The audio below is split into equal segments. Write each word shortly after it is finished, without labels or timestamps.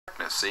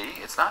darkness.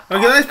 See, it's not Okay,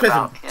 talking let's play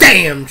about some him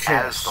damn as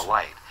chess. the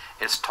light.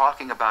 It's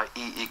talking about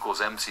E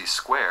equals MC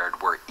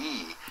squared, where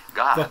E,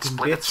 God, Fucking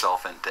split bitch.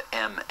 itself into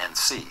M and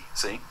C.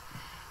 See?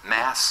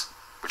 Mass,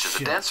 which is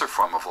Shit. a denser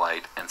form of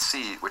light, and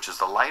C, which is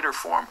the lighter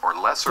form or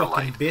lesser Fucking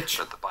light bitch.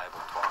 that the Bible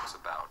talks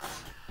about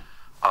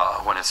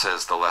when it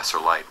says the lesser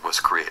light was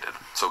created.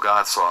 So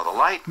God saw the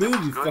light. That Move,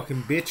 was you good.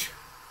 fucking bitch.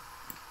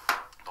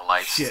 The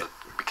lights Shit. that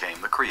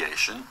became the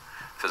creation,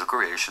 physical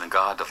creation, and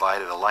God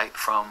divided the light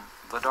from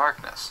the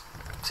darkness.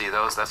 See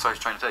those? That's what I was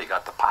trying to tell you. You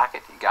got the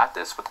pocket. You got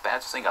this with the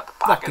badge thing. You got the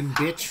pocket. Fucking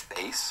bitch.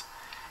 Space.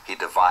 He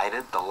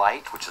divided the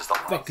light, which is the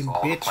light, Fucking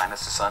all the bitch.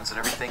 planets, the suns, and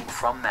everything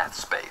from that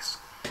space.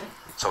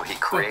 So he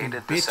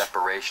created the bitch.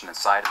 separation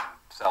inside of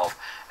himself,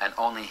 and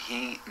only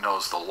he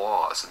knows the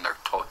laws and their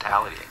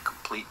totality and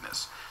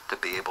completeness to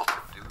be able to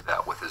do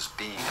that with his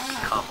being and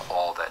become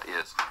all that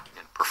is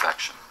in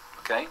perfection.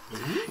 Okay?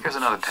 Here's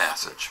another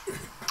passage.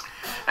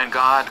 And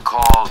God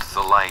called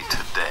the light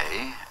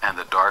day, and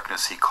the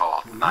darkness he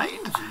called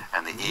night,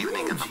 and the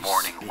evening and the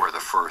morning were the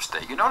first day.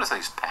 You notice how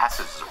these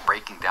passages are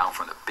breaking down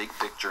from the big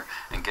picture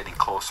and getting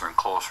closer and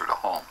closer to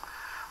home,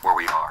 where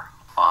we are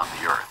on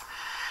the earth.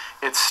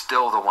 It's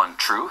still the one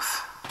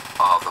truth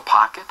of the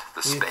pocket,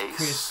 the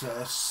space,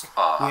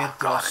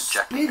 God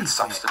injecting his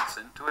substance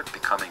into it,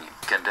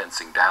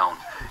 condensing down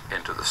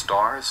into the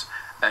stars.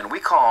 And we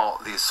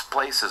call these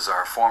places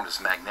are formed as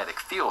magnetic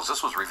fields.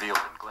 This was revealed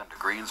in Glenda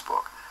Green's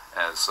book,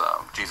 as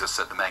Jesus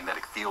said the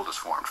magnetic field is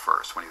formed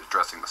first when he was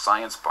addressing the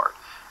science part.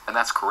 And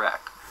that's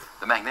correct.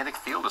 The magnetic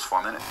field is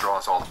formed, and it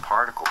draws all the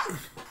particles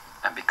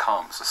and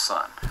becomes the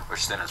sun,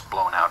 which then is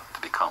blown out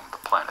to become the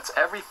planets.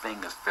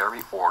 Everything is very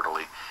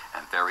orderly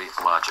and very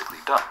logically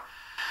done.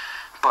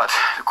 But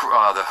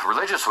the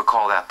religious would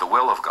call that the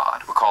will of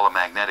God, would call a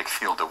magnetic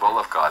field the will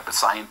of God, but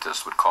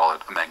scientists would call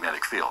it a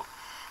magnetic field.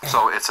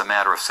 So it's a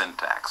matter of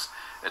syntax.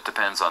 It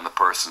depends on the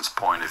person's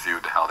point of view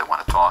to how they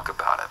want to talk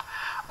about it.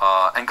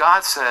 And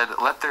God said,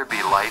 let there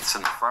be lights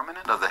in the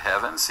firmament of the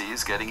heavens.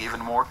 He's getting even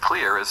more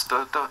clear as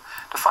to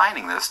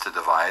defining this, to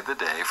divide the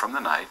day from the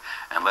night,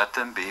 and let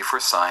them be for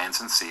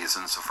signs and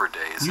seasons, for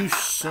days. You and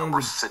son of we're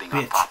a sitting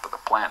bitch. on top of the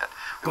planet.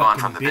 We've gone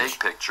from the Fucking big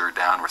picture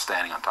down, we're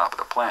standing on top of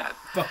the planet.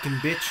 Fucking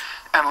bitch.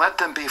 And let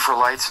them be for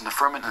lights in the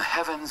firmament of the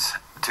heavens,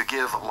 to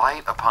give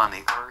light upon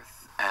the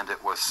earth, and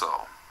it was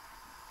so.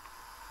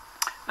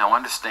 Now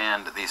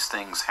understand that these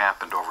things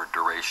happened over a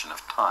duration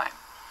of time.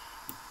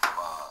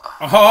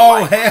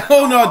 Oh,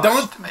 hell no,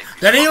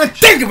 don't even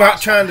think about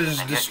trying to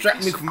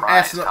distract me from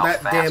asking up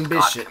that damn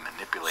bitch shit.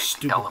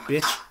 Stupid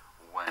bitch.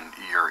 When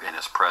you're in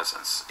his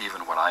presence,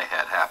 even what I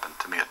had happened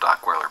to me at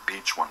Dockweiler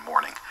Beach one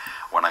morning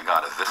when I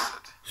got a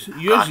visit.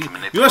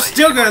 You're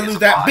still gonna lose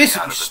that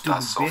bitch, you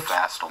stupid so bitch.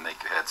 fast it'll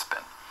make your head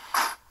spin.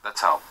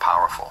 That's how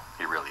powerful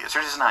he really is.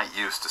 You're just not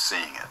used to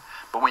seeing it.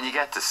 But when you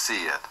get to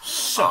see it,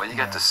 when you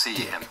get to see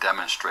him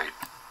demonstrate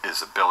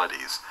his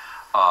abilities,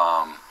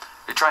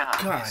 you try not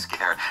to be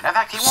scared. In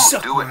fact, he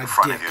won't do it in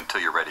front of you until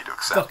you're ready to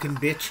accept it. Fucking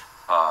bitch.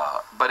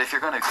 But if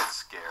you're going to get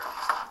scared,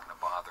 he's not going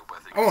to bother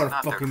with it. I wanna He's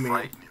not there to fucking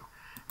frighten you.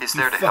 He's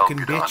there to help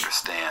you to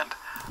understand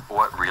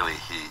what really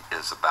he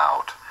is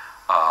about.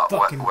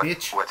 What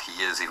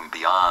he is even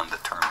beyond the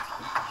term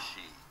he,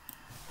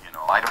 she. You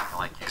know, I don't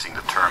like using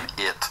the term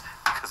it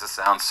because it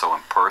sounds so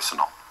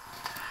impersonal.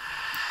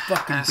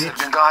 Fucking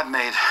bitch. And God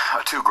made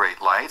two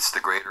great lights,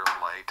 the greater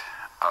light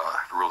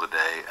to rule the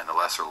day and the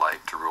lesser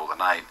light to rule the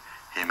night.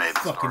 He made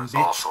the stars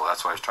also.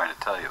 That's what I was trying to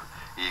tell you.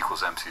 E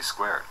equals MC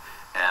squared.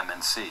 M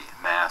and C,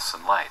 mass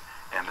and light.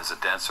 M is a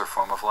denser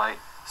form of light.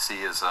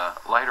 C is a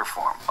lighter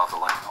form of the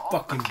light.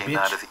 All of them came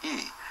out of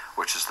E,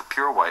 which is the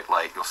pure white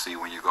light you'll see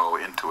when you go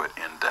into it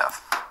in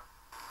depth.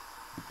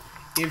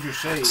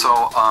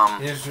 So,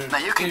 now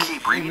you can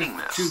keep reading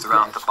this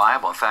throughout the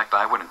Bible. In fact,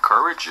 I would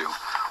encourage you,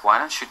 why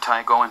don't you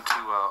go into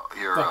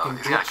your,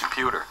 if you got a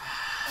computer,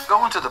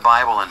 go into the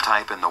Bible and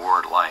type in the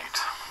word light.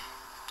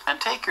 And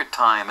take your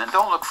time, and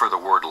don't look for the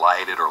word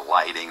lighted or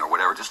lighting or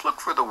whatever. Just look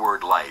for the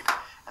word light.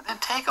 And then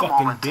take a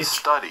moment to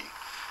study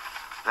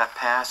that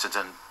passage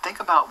and think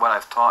about what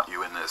I've taught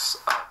you in this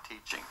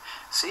teaching.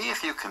 See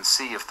if you can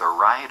see if the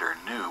writer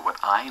knew what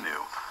I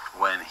knew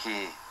when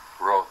he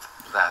wrote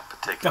that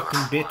particular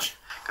one.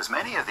 Because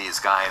many of these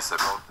guys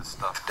that wrote this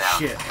stuff down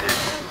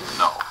didn't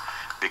know.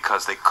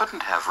 Because they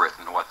couldn't have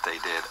written what they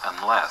did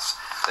unless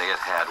they had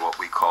had what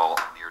we call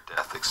a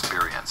near-death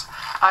experience.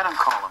 I don't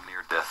call them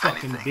near-death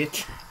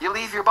anything. You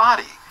leave your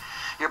body.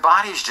 Your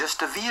body's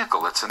just a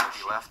vehicle. It's to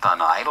be left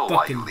on idle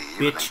while you leave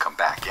and then come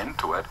back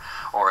into it.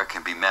 Or it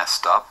can be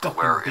messed up to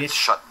where it's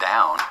shut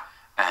down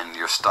and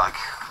you're stuck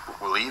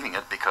leaving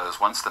it, because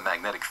once the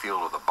magnetic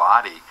field of the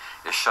body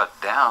is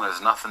shut down, there's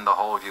nothing to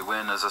hold you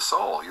in as a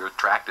soul. You're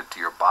attracted to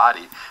your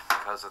body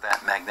because of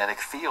that magnetic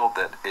field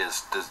that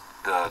is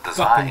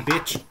designed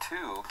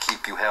to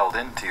keep you held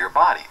into your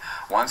body.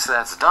 Once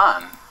that's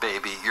done,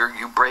 baby,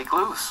 you break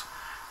loose.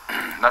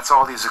 That's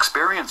all these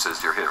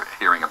experiences you're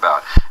hearing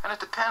about. And it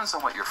depends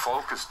on what you're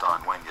focused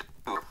on when you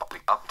do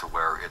it up to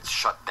where it's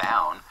shut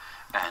down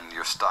and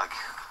you're stuck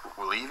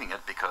leaving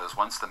it, because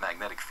once the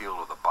magnetic field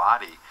of the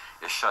body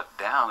is shut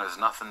down, there's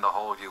nothing to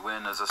hold you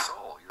in as a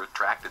soul. You're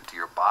attracted to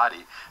your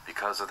body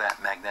because of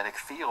that magnetic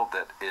field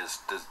that is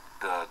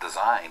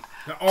designed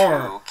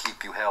to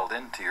keep you held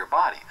into your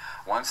body.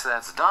 Once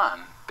that's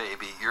done,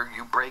 baby,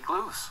 you break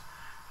loose.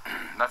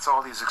 That's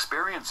all these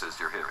experiences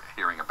you're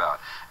hearing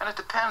about. And it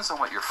depends on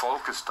what you're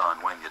focused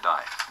on when you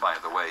die, by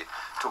the way,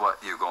 to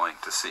what you're going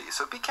to see.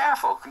 So be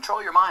careful.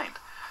 Control your mind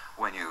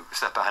when you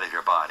step out of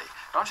your body.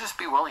 Don't just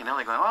be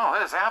willy-nilly going, oh,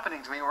 what is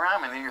happening to me where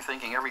I'm? And then you're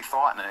thinking every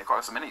thought, and then, of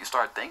course, the minute you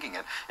start thinking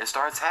it, it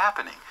starts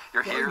happening.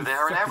 You're here,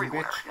 there, and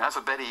everywhere. You know, that's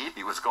what Betty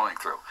Eady was going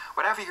through.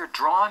 Whatever you're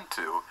drawn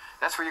to,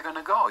 that's where you're going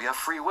to go. You have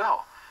free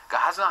will.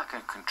 God's not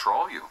going to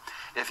control you.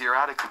 If you're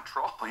out of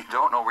control, you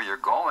don't know where you're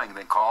going,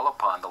 then call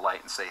upon the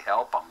light and say,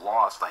 help, I'm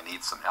lost, I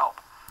need some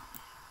help.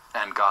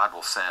 And God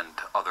will send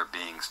other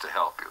beings to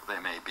help you. They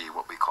may be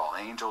what we call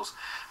angels,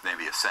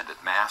 maybe ascended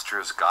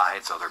masters,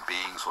 guides, other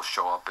beings will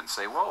show up and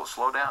say, whoa,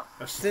 slow down.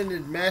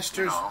 Ascended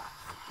masters? You know,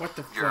 what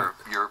the fuck?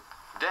 You're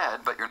dead,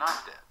 but you're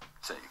not dead.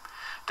 See,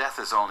 death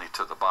is only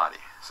to the body.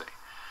 See,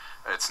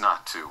 it's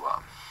not to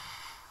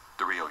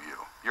the real you.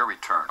 You're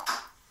eternal,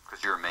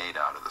 because you're made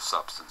out of the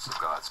substance of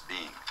God's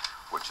being,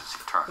 which is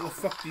eternal. What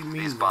the fuck do you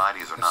mean? These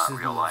bodies are not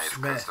real life,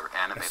 because they're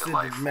animated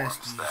life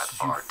forms that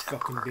are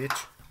temporary.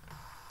 Bitch.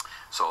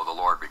 So the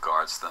Lord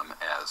regards them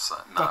as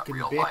not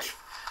real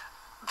life.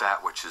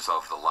 That which is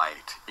of the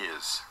light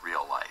is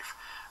real life.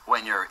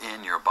 When you're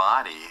in your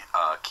body,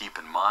 keep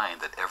in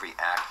mind that every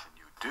action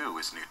you do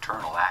is an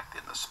eternal act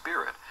in the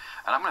spirit.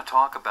 And I'm going to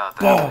talk about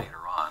that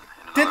later on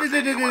in another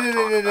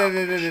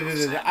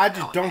video. I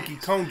just Donkey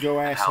Konged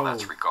your asshole. How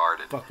that's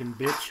regarded fucking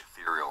bitch. In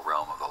the ethereal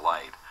realm of the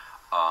light.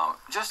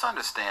 Just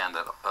understand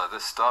that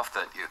this stuff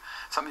that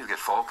some of you get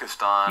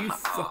focused on. You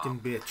fucking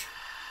bitch.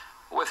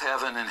 With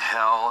heaven and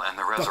hell and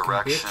the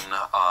resurrection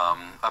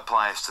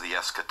applies to the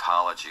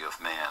eschatology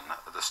of man,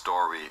 the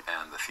story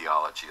and the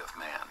theology of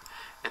man.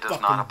 It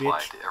does not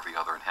apply to every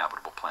other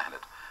inhabitable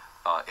planet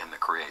in the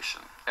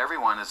creation.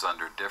 Everyone is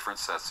under different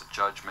sets of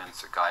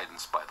judgments or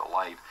guidance by the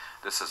light.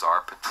 This is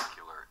our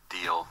particular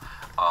deal.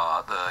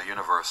 The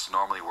universe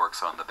normally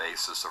works on the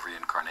basis of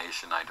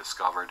reincarnation. I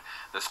discovered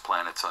this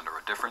planet's under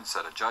a different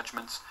set of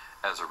judgments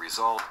as a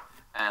result.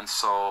 And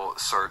so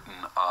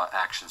certain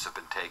actions have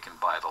been taken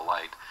by the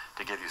light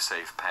to give you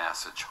safe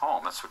passage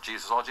home. That's what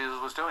all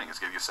Jesus was doing, is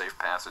give you safe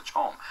passage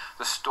home.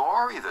 The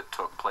story that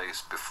took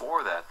place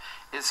before that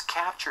is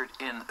captured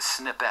in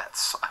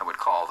snippets, I would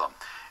call them,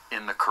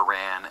 in the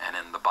Quran and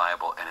in the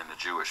Bible and in the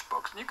Jewish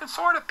books. And you can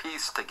sort of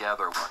piece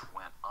together what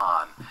went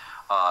on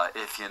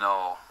if you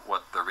know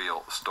what the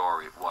real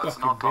story was.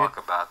 And I'll talk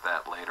about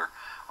that later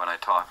when I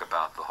talk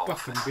about the whole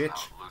thing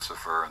about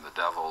Lucifer and the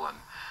devil, and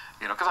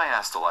you know, because I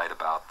asked the light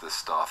about this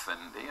stuff,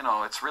 and you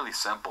know, it's really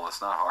simple.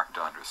 It's not hard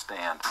to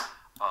understand.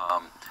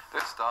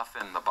 There's stuff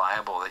in the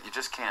Bible that you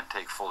just can't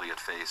take fully at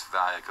face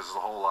value, because there's a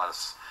whole lot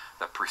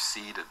that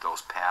preceded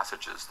those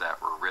passages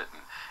that were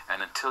written.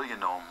 And until you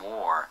know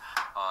more,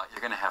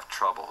 you're going to have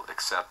trouble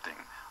accepting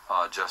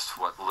just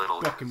what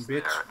little is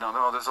there.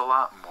 No, there's a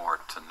lot more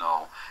to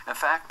know. In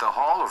fact, the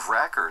Hall of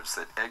Records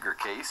that Edgar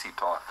Casey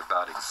talked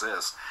about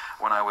exists.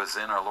 When I was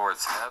in our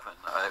Lord's heaven,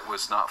 it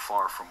was not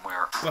far from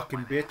where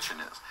my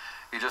mansion is.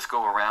 You just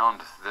go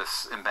around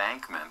this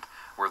embankment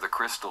where the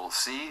crystal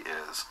sea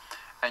is,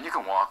 and you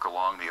can walk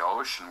along the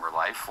ocean where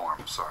life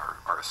forms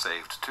are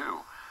saved too,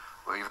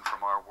 well, even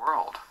from our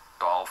world.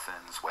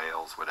 Dolphins,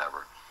 whales,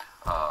 whatever.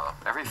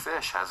 Every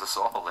fish has a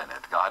soul in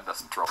it. God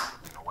doesn't throw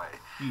anything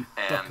away.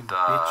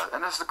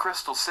 And there's the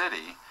Crystal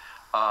City,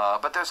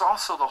 but there's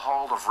also the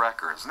Hall of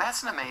Records, and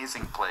that's an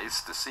amazing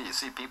place to see. You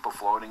see people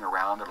floating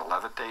around that are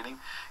levitating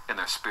in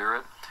their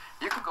spirit.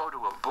 You can go to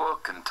a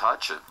book and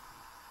touch it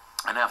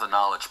and have the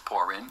knowledge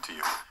pour into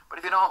you. But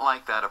if you don't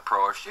like that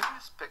approach, you can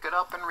just pick it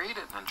up and read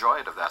it and enjoy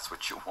it if that's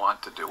what you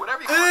want to do.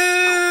 Whatever you want to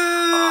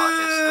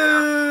do, it's there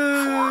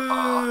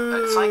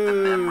for, it's like the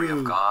memory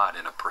of God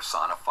in a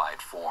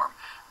personified form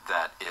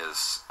that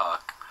is,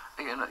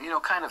 you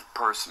know, kind of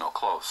personal,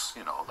 close,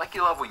 you know, like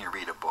you love when you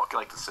read a book. You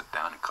like to sit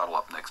down and cuddle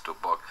up next to a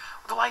book.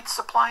 The light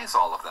supplies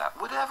all of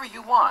that. Whatever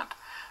you want,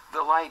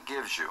 the light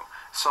gives you.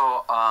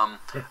 So,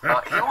 if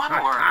you want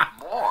to learn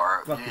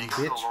more, you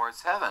go to the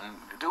Lord's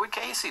heaven. Do what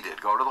Casey did.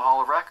 Go to the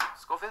Hall of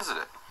Records. Go visit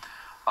it.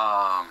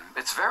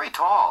 It's very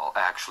tall,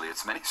 actually.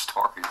 It's many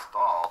stories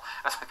tall.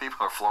 That's why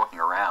people are floating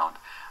around,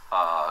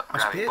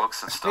 grabbing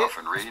books and stuff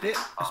and reading.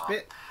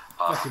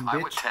 I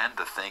would tend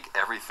to think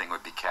everything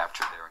would be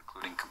captured there,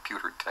 including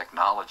computer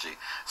technology.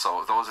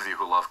 So those of you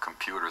who love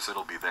computers,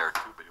 it'll be there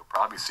too, but you'll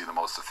probably see the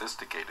most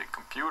sophisticated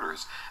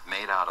computers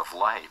made out of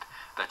light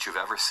that you've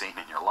ever seen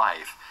in your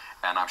life.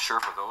 And I'm sure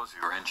for those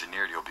who are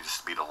engineered, you'll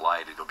just be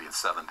delighted. You'll be in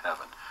seventh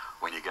heaven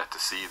when you get to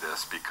see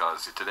this,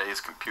 because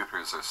today's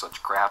computers are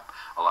such crap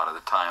a lot of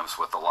the times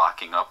with the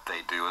locking up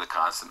they do, the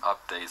constant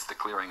updates, the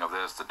clearing of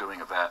this, the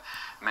doing of that.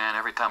 Man,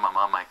 every time I'm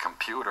on my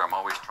computer, I'm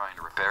always trying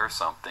to repair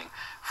something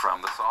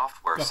from the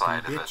software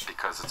side of it,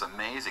 because it's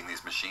amazing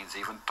these machines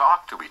even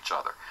talk to each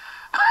other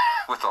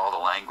with all the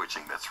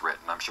languaging that's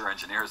written. I'm sure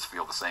engineers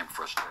feel the same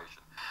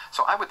frustration.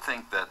 So I would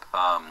think that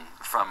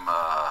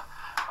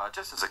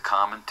just as a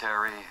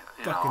commentary,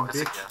 as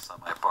a guess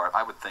on my part,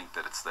 I would think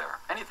that it's there.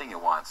 Anything you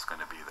want is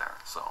going to be there.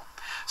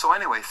 So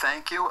anyway,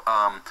 thank you.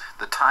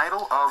 The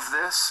title of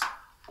this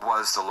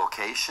was The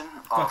Location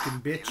of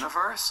the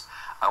Universe.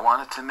 I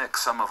wanted to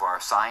mix some of our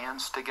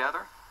science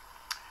together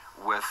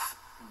with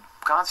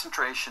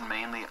concentration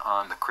mainly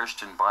on the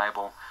Christian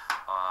Bible,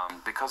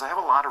 because I have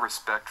a lot of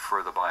respect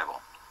for the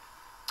Bible.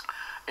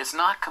 It's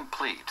not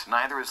complete.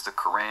 Neither is the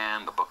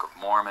Quran, the Book of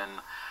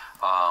Mormon,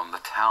 the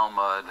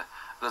Talmud,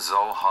 the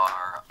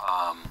Zohar,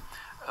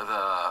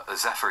 the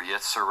Sefer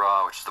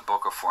Yetzirah, which is the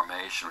Book of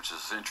Formation, which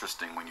is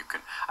interesting when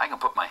I can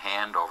put my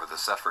hand over the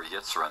Sefer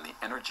Yetzirah, and the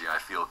energy I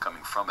feel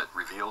coming from it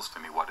reveals to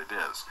me what it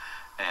is.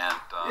 And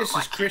this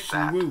is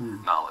Christian woo-woo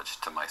knowledge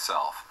to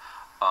myself.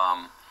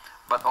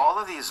 But all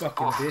of these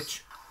books,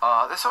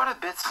 they're sort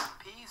of bits and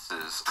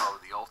pieces of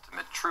the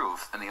ultimate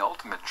truth, and the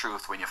ultimate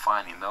truth, when you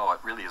finally know it,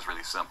 really is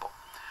really simple.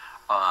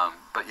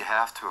 But you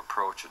have to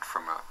approach it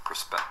from a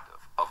perspective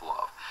of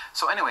love.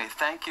 So anyway,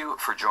 thank you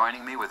for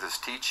joining me with this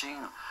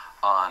teaching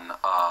on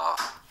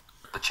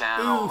the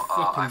channel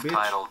I've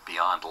titled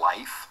Beyond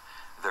Life.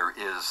 There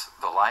is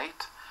the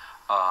light.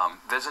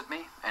 Visit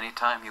me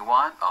anytime you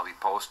want. I'll be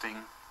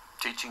posting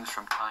teachings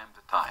from time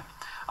to time.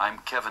 I'm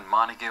Kevin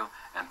Montague,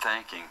 and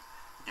thanking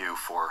you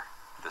for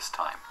this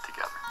time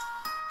together.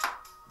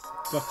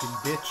 Fucking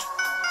bitch.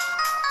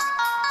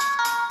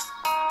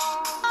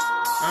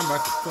 I'm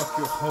about to fuck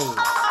your hole,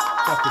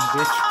 fucking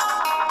bitch.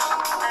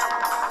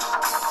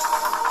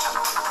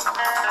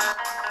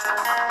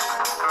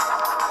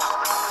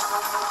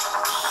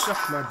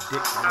 Suck my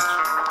dick, bitch.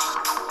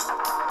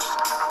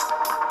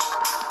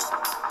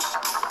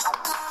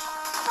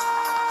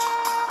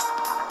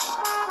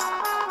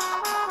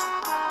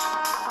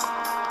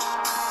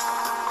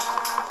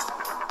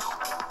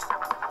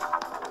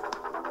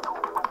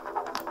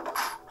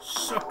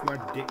 Suck my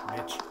dick,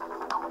 bitch.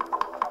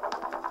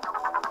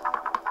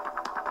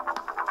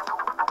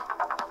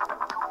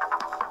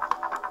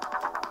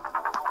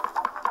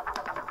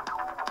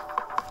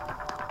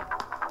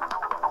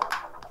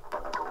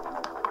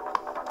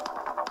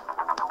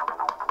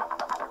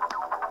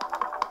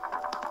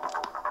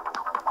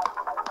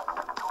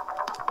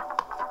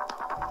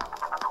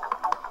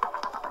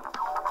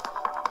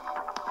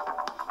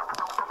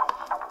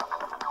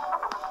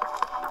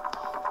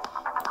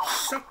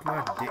 Suck my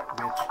dick,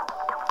 bitch.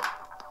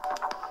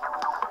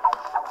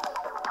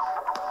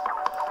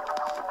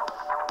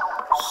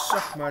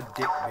 Suck my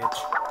dick, bitch.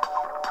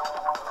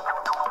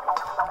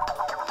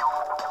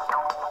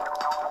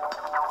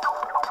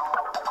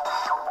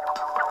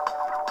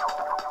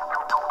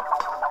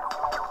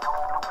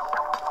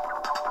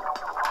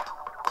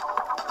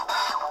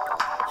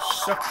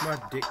 Suck my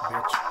dick,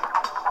 bitch.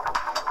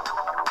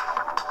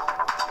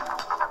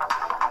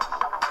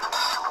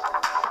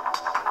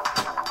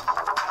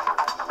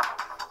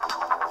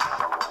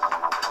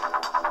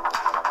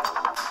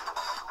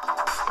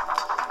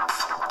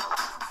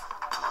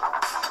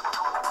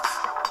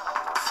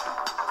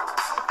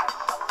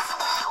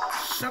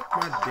 Suck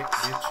my dick,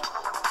 bitch.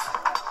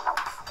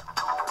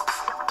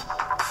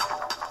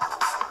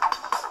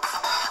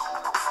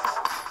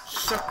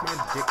 Suck my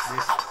dick,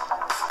 bitch.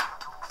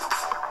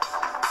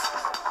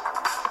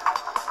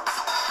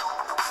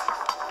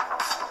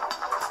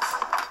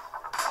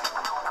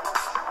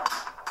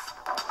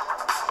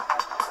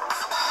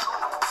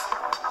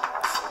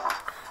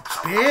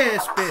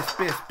 Spit,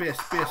 spit, spit, spit,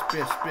 spit,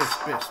 spit, spit,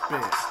 spit,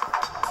 spit.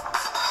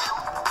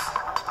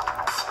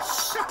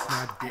 Suck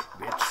my dick,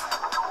 bitch.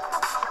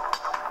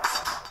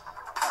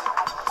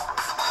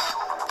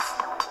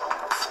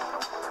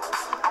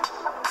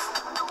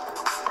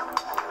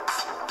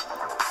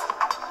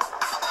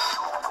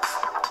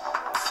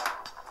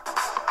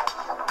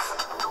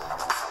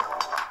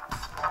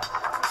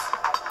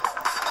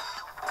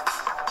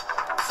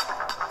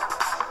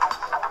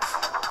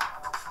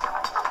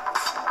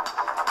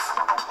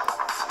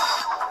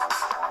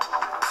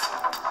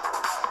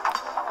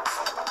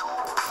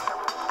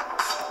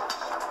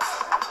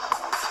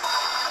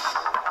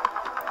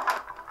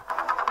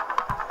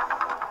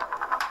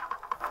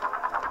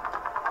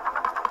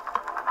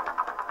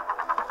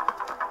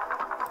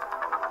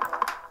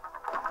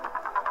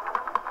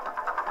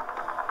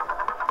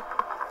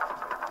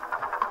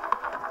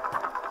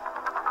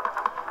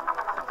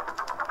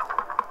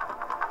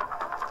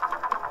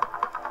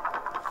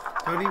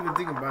 Don't even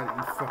think about it,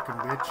 you fucking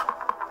bitch.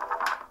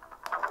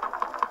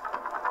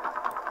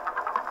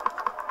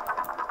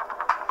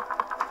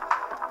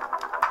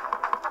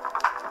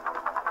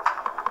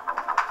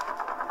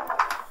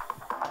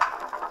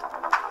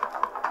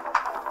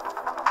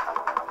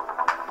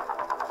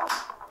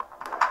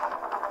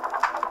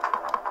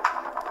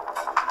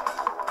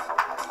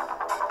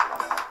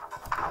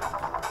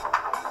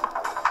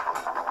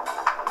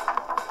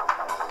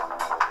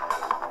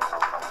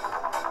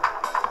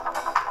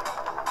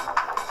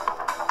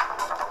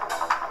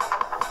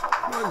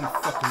 Oh, you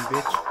fucking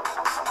bitch.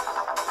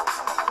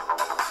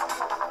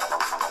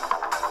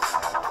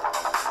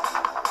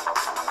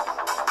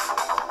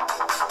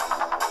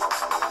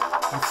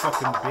 You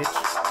fucking bitch.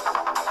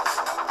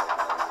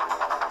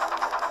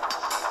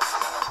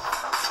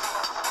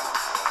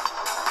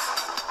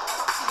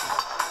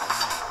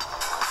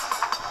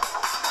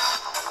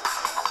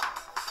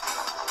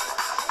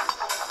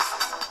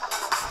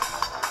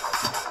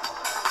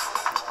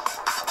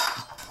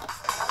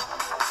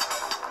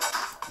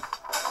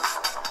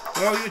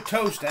 Well, you're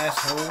toast,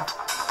 asshole.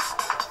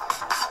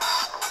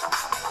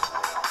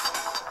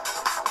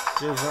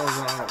 Just as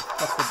I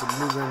fuck up and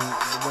moving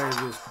the way it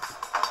is.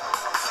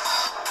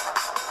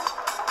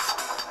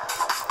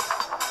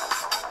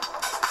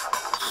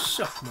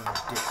 Suck my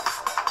dick,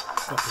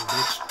 fucking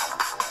bitch.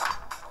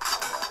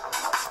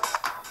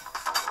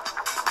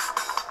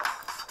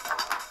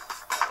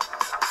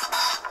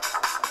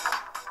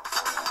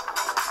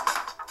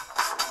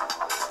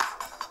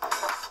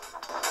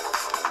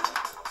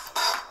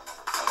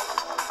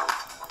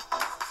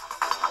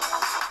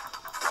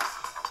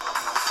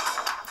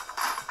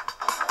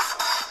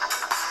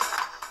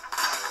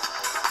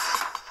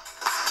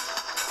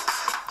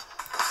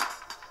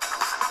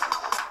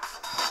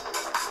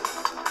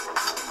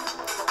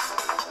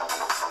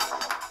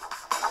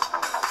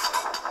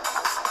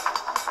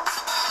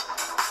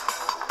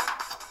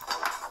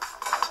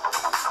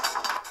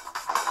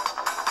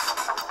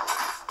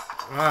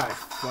 Alright,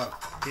 fuck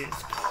this.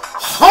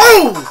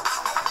 Ho!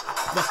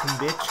 Fucking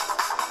bitch.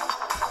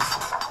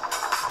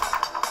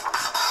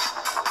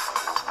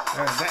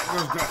 That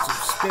girl's got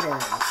some spit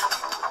orange.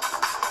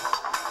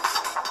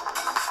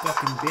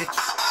 Fucking bitch.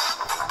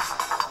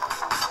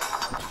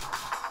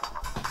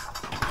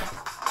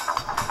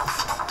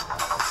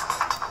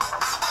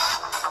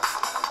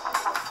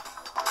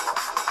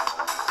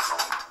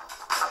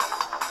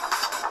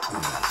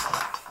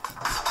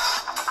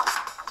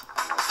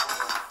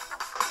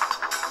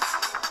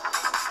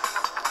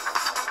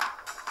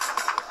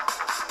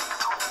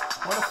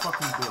 What a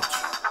fucking bitch.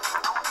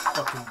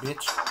 Fucking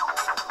bitch.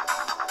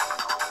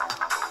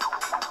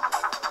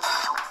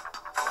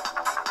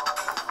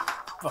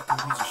 Fucking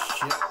piece of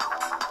shit.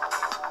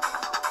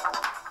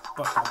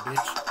 Fucking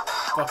bitch.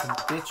 Fucking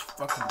bitch.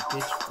 Fucking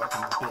bitch.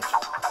 Fucking bitch.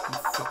 You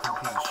fucking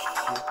piece of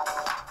shit.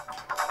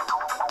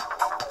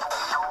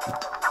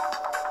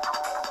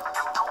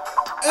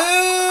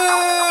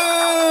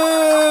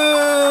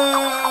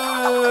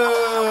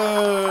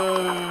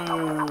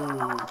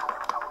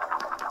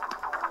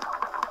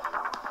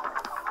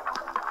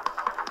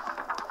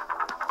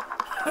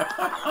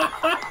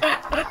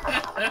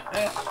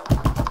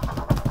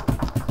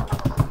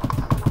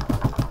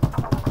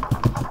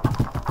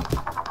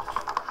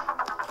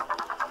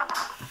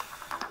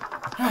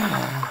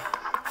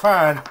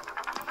 Fine.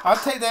 I'll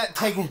take that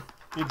taking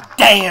your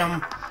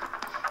damn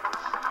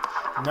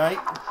night,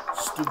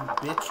 stupid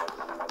bitch.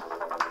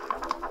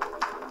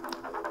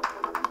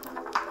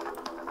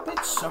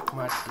 Bitch, suck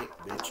my dick,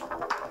 bitch.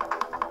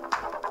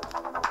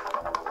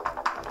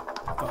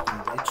 Fucking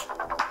bitch.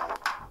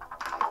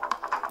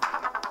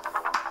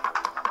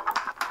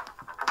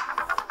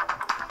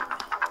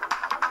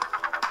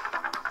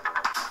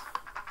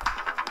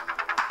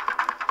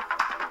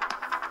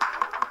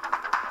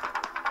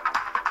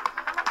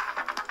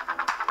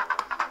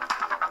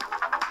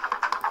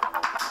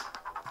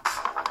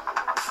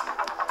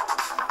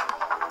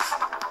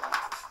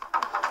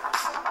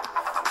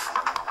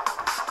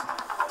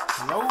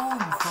 Hello,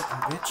 you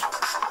fucking bitch.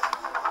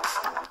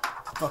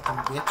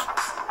 Fucking bitch.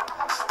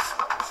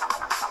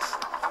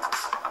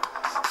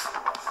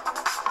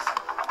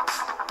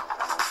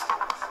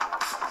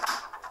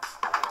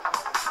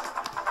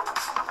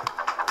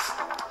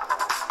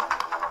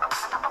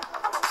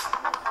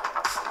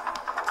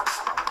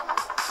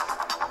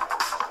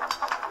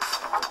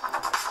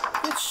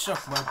 Bitch,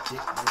 suck my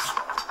dick, bitch.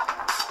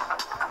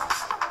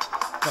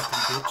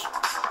 Fucking bitch.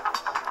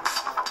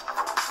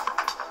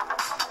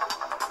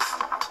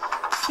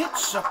 Bitch,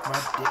 suck my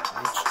dick,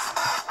 bitch.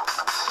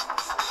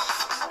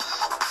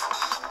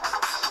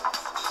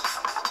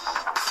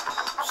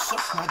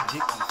 Suck my dick,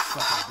 you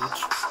fucking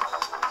bitch.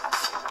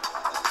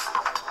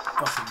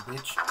 Fucking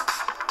bitch.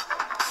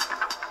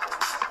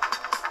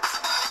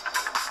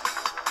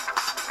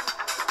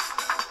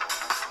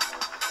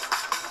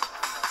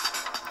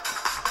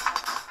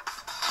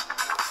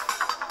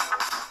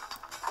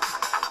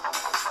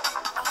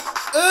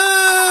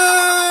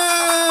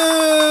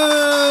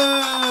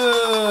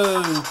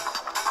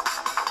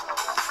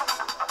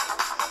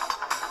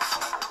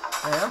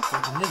 Hey, I'm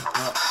fucking his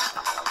butt.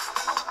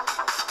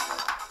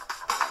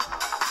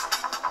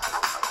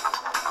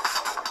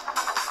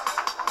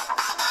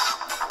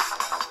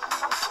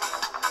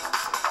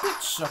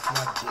 Bitch, suck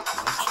my dick,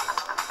 bitch.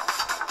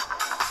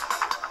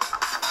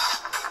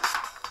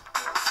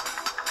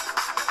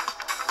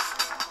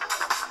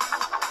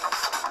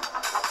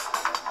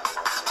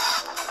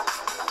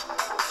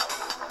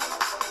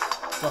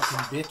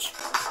 Fucking bitch.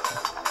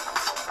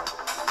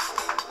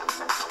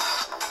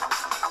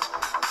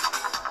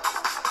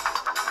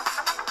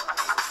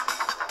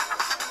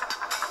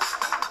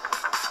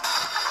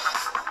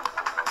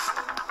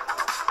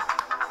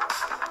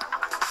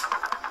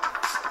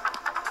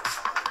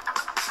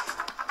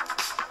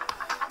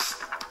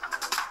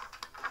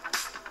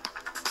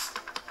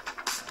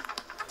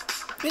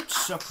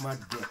 Suck my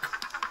dick.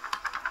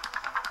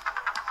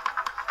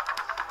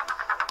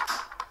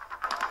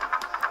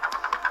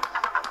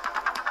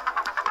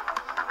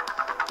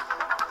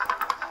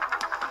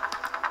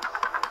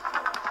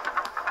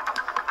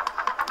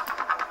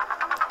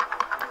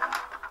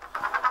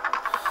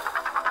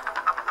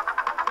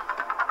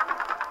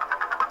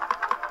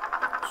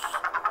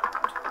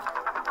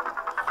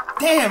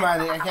 Damn,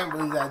 I can't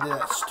believe I did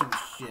that stupid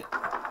shit.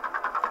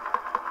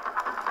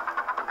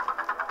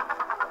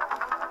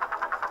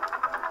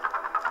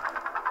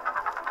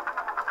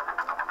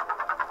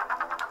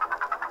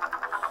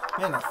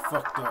 Man, I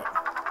fucked up.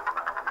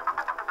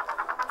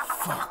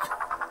 Fuck.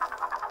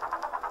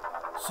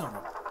 Son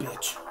of a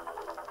bitch.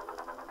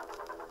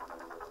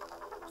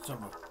 Son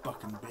of a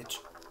fucking bitch.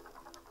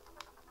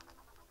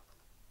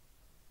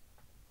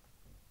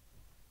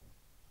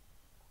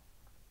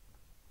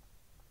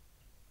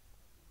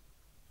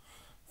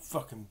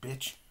 Fucking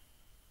bitch.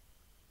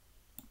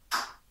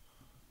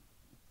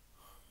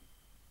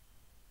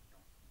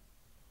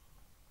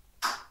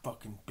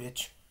 Fucking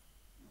bitch.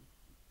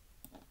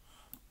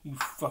 You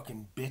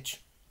fucking bitch.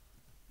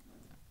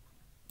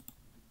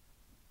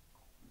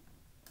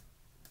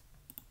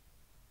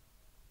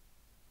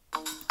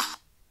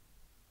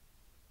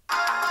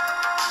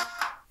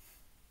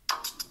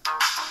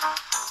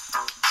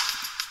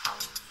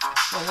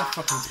 Man, that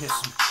fucking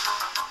pissing.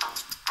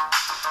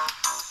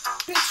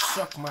 Bitch,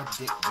 suck my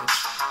dick, bitch.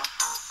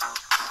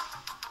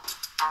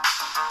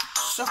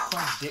 Suck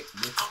my dick,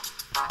 bitch.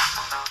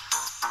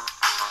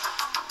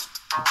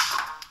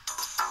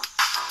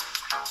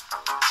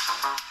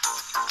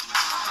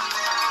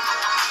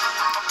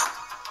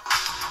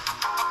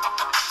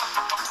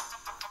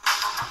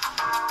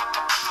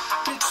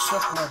 Bitch,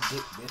 suck my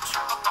dick, bitch.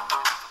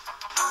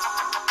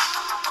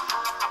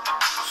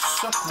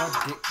 Suck my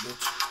dick,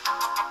 bitch.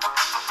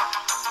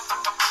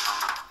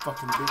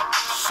 Fucking bitch.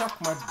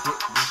 Suck my dick,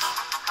 bitch.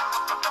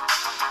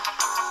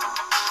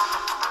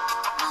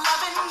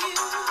 Loving you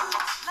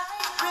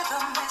like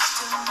rhythm is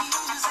to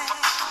music.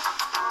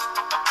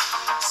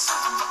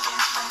 Something you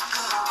can't let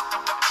go.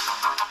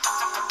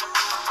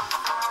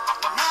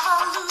 Never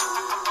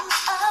lose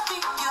a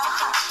beat, your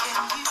heart can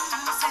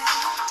use it.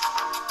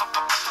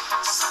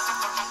 Something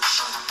that you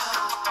should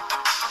know.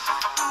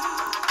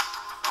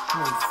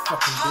 Come on, you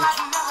fucking Your bitch.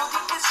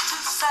 melody is to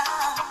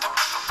sound.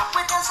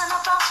 We're dancing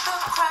about the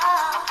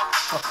crowd.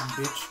 Fucking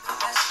bitch. The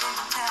best in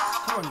town.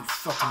 Come on, you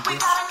fucking We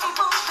bitch. gotta keep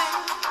moving.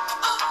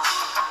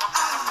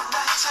 Out in the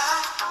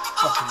nighttime.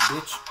 Fucking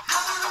bitch.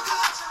 Having a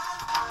good time.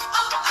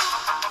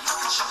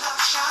 Look at your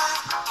love shine.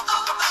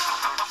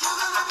 You're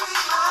gonna be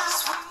my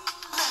sweet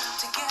love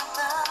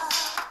together.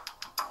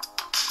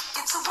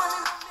 It's a one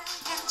in a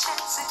million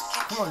chance it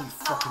can. Come on, you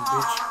fucking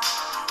bitch.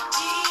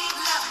 Deep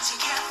love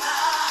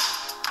together.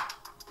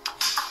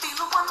 I feel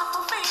a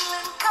wonderful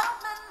feeling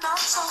coming on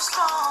so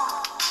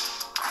strong.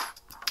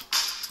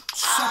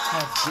 Suck my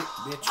dick,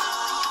 bitch.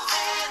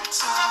 Moving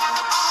so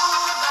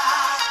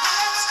alright,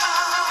 let's go.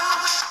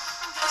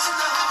 There's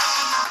no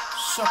way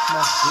Suck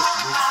my dick,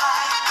 bitch.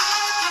 like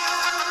with you.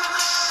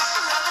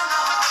 Loving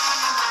all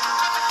you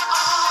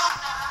all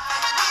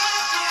night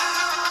with you.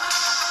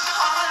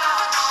 All I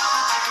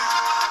wanna do.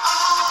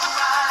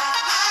 Alright,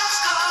 let's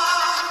go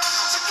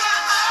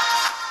together.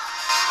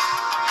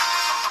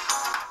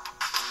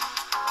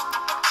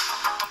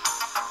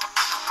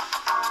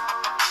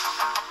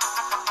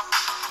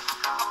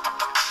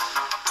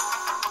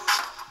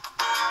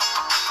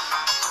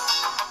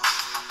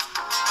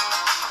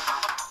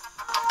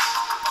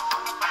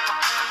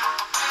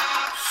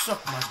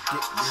 Suck my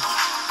dick, bitch.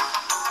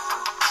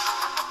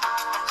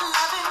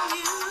 Loving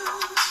you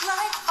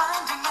like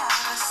finding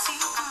out a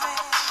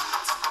secret.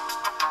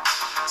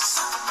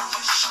 Something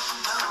you should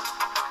know.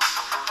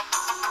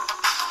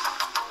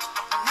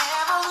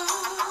 Never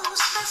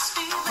lose this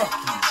feeling. Fuck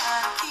you. You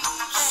gotta keep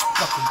it.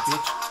 Fucking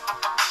bitch.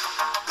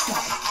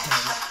 God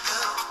damn it.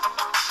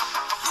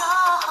 Your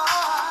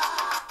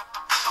heart,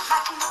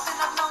 like nothing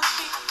I've known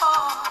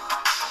before.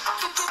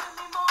 Keep giving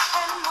me more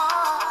and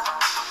more.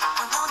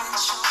 Come on and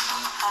show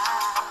me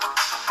how.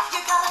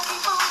 You gotta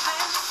keep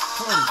moving.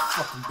 Come on, you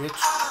fucking bitch.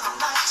 Out of the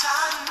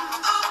nighttime.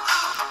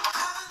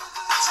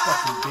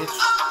 Fucking bitch.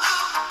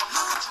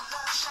 Look at your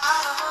love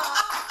shine.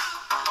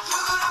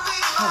 You're gonna be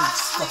Come on, my you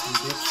fucking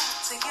sweet bitch. love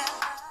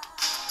together.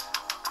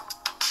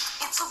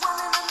 It's a one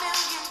in a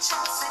million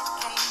chance it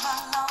came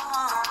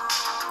along.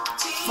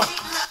 Deep Fuck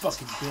you, love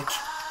fucking bitch.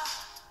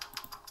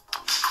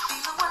 Feel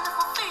a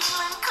wonderful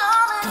feeling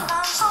coming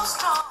on so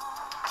strong.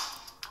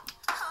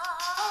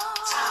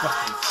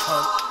 Fucking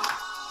cunt.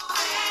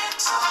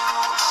 It's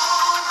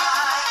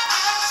alright,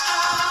 let's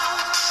go.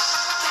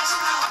 There's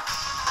no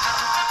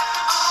all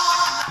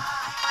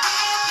night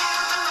with you.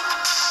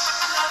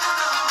 Loving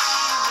the way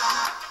you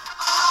move.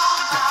 All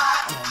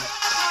night Damn it.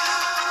 with you.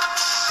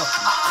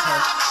 Fucking All I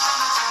cunt.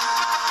 wanna do.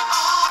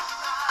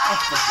 I'll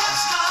fuck you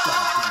Let's up, go you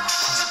goddamn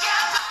cunt.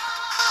 together.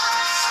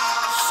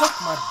 Suck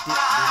my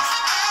dick, bitch.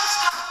 Let's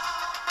go.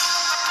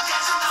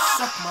 There's no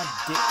Suck my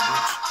dick,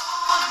 bitch.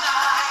 all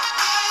night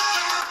with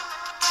you.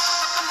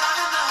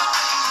 Loving the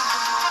way you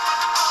move.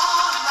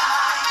 All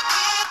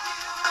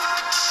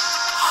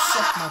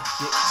Suck my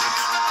dick,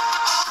 bitch.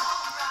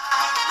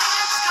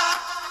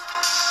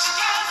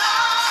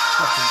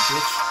 Fucking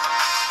bitch.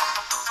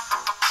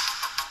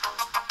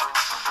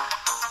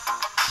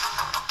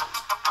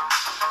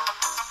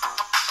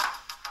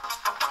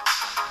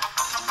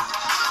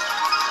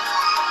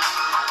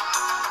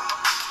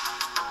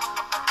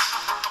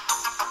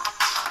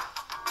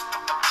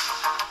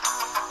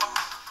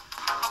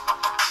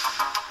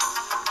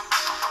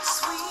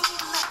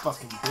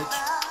 Fucking bitch.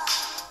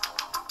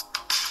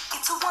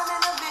 It's a one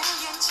in a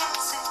million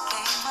chance it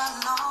came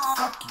along.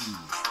 Fuck you.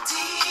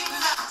 Deep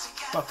love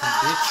together. Fucking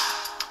bitch.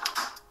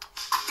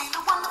 Feel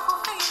a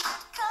wonderful feeling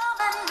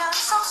coming on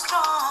so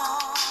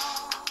strong.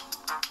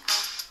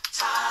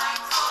 Time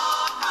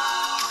for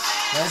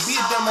moving. Now be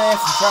a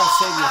dumbass and try to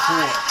save your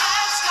whore.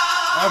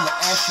 I'm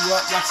gonna ask you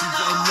up like you've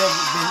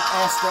never been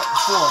asked up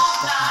before.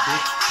 Fucking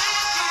bitch.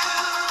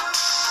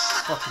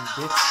 Fucking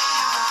bitch.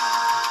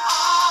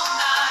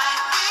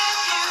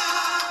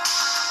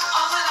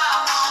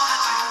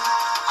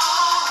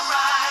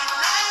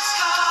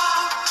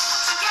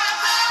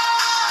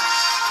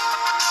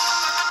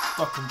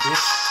 Fucking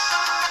bitch.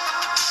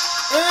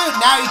 Ew,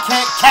 now you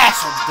can't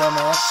catch him,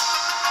 dumbass.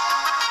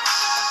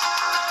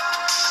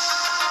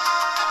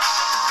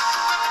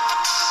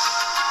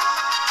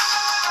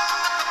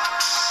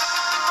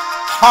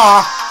 Ha,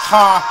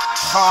 ha,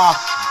 ha,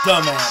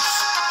 dumbass.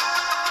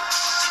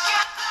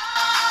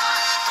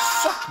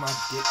 Suck my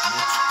dick,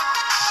 bitch.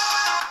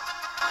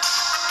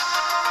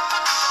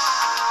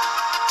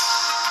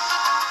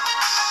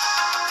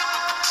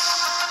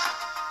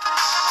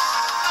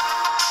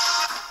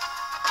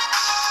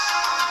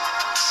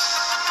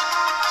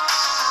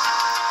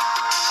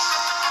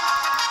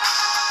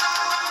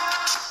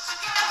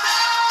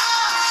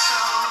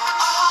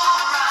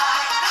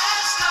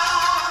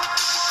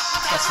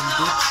 Fucking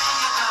bitch.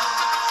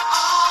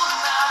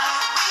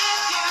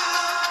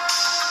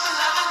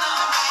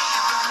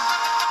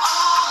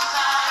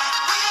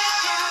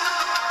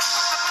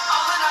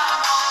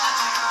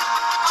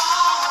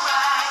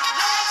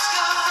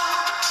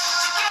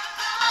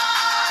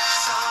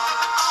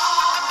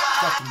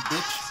 Fucking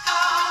bitch.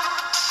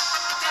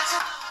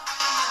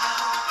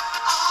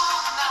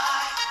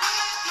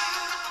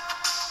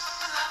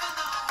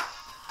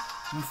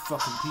 You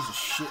fucking piece of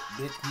shit,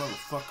 bitch,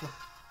 motherfucker.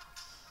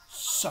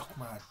 Suck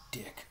my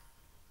dick.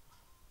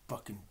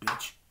 Fucking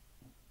bitch.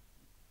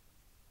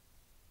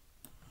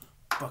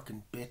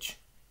 Fucking bitch.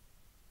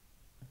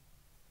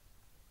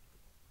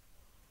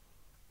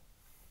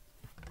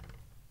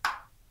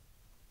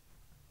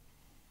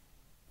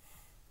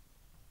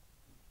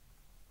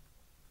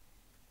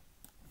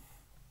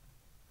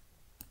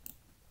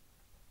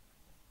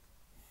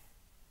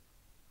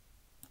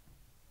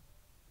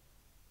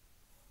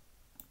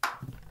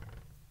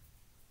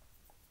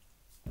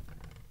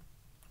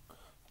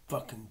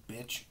 Fucking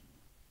bitch.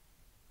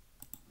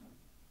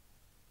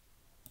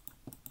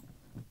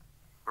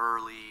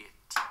 Early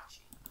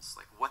teachings,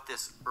 like what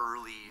this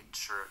early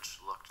church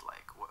looked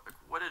like.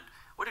 What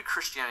did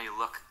Christianity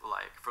look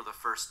like for the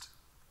first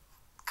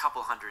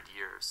couple hundred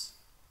years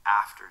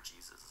after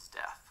Jesus'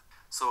 death?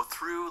 So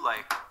through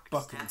like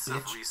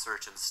extensive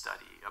research and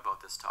study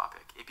about this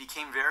topic, it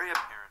became very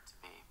apparent to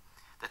me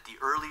that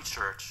the early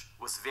church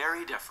was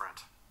very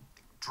different,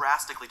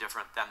 drastically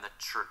different than the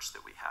church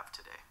that we have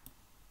today.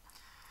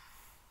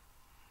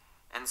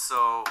 And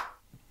so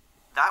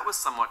that was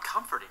somewhat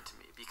comforting to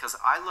me because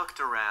I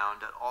looked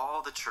around at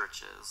all the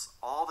churches,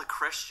 all the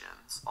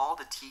Christians, all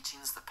the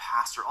teachings, the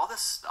pastor, all this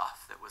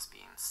stuff that was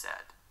being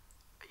said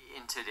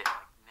in today,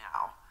 like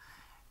now.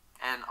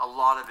 And a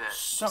lot of it...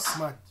 Suck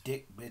my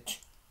dick, bitch.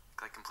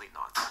 Like complete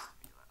nonsense.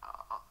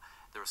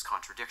 There's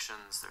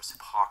contradictions, there's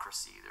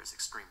hypocrisy, there's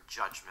extreme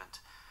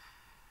judgment.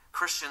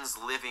 Christians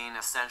living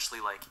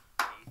essentially like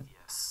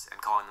atheists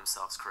and calling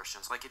themselves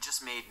Christians. Like it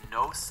just made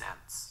no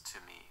sense to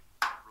me.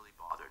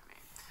 Bothered me.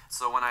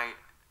 So when I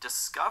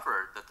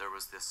discovered that there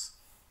was this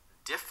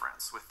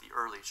difference with the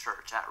early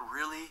church, that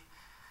really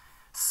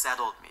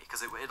settled me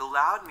because it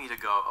allowed me to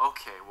go,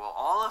 okay, well,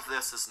 all of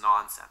this is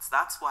nonsense.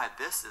 That's why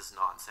this is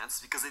nonsense,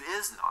 because it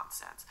is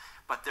nonsense.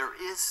 But there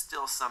is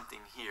still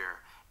something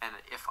here, and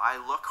if I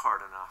look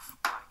hard enough,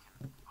 I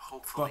can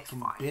hopefully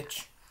find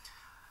it.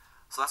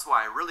 So that's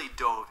why I really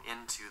dove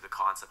into the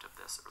concept of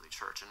this early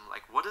church and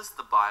like, what does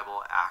the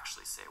Bible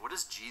actually say? What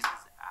does Jesus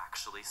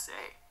actually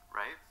say,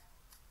 right?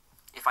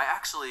 If I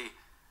actually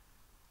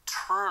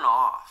turn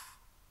off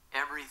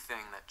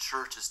everything that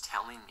church is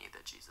telling me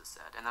that Jesus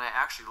said, and then I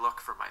actually look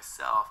for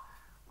myself,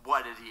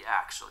 what did he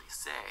actually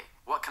say?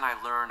 What can I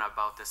learn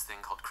about this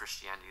thing called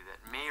Christianity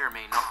that may or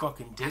may not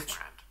be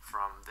different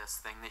from this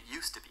thing that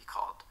used to be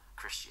called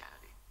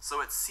Christianity? So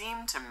it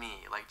seemed to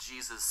me like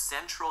Jesus'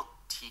 central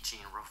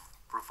teaching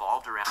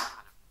revolved around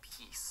kind of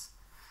peace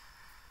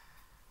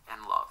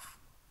and love.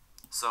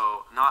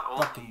 So not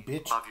only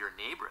love your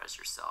neighbor as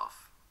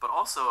yourself, but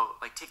also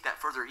like take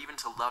that further even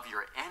to love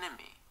your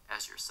enemy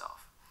as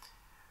yourself,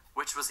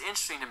 which was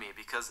interesting to me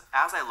because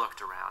as I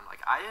looked around,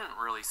 like I didn't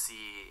really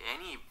see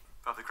any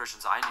of the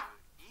Christians I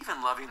knew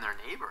even loving their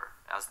neighbor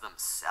as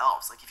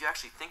themselves. Like, if you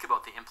actually think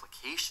about the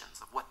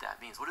implications of what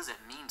that means, what does it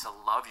mean to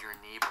love your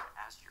neighbor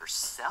as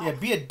yourself? Yeah,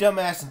 be a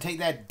dumbass and take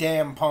that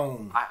damn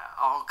poem.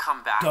 I'll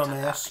come back to that,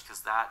 Dumbass.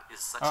 because that is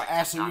such I'll a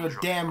ask you a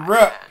conundrum damn in my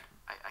rut. head.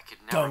 I could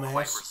never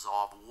quite Dumbass.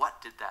 resolve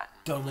what did that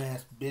mean.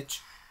 Dumbass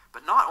bitch.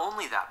 But not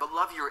only that, but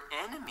love your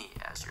enemy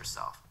as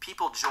yourself.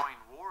 People join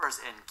wars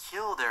and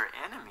kill their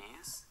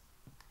enemies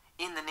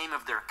in the name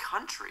of their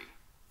country.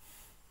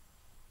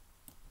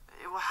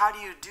 Well, how do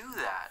you do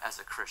that as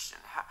a Christian?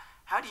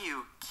 How do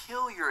you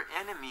kill your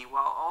enemy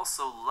while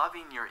also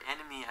loving your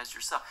enemy as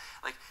yourself?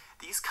 Like,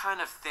 these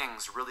kind of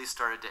things really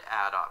started to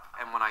add up.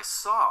 And when I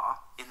saw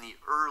in the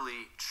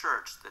early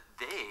church that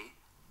they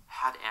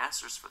had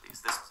answers for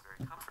these, this was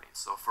very comforting.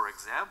 So, for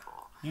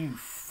example, You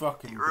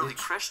fucking the early bitch.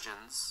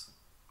 Christians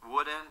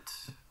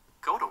wouldn't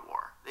go to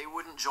war. They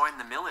wouldn't join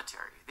the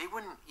military. They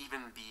wouldn't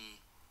even be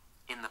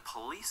in the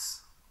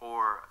police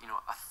or,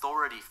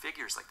 authority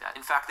figures like that.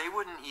 In fact, they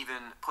wouldn't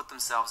even put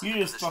themselves You in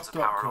just positions of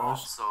fucked up, power at all.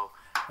 cuz. So,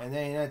 And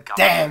they ain't that government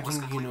damn was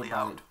thing you know completely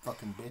about out. it,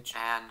 fucking bitch.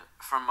 And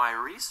from my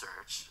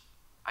research,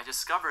 I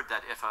discovered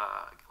that if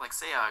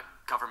say a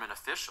government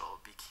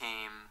official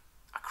became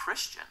a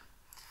Christian,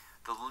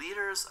 the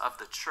leaders of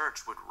the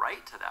church would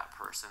write to that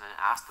person and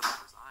ask them to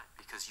resign,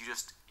 because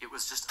it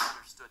was just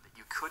understood that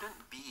you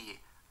couldn't be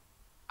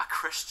a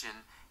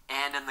Christian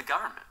and in the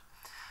government.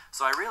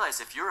 So I realize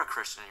if you're a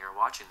Christian and you're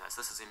watching this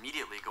is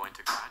immediately going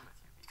to grind with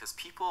you, because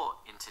people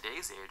in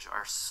today's age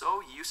are so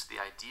used to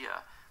the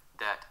idea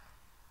that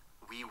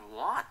we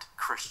want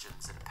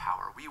Christians in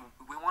power. We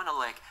want to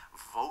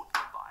vote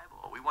the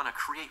Bible. We want to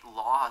create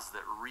laws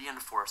that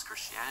reinforce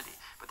Christianity.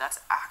 But that's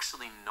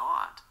actually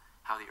not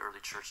how the early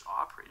church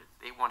operated.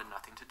 They wanted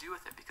nothing to do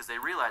with it, because they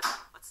realized,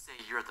 let's say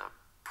you're the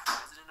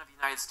president of the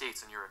United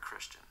States and you're a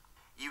Christian.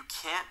 You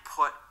can't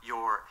put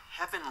your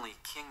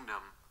heavenly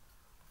kingdom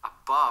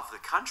above the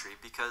country,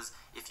 because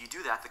if you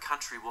do that, the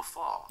country will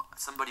fall.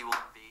 Somebody will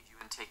invade you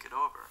and take it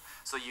over.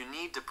 So you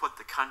need to put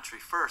the country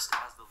first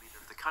as the leader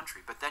of the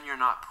country, but then you're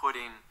not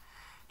putting,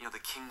 the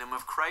kingdom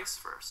of Christ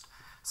first.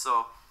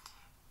 So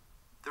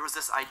there was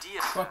this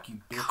idea Fuck that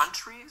you, bitch.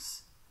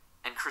 countries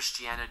and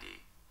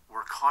Christianity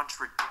were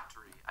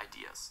contradictory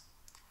ideas.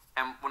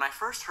 And when I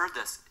first heard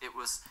this, it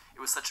was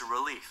such a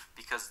relief,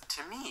 because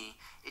to me,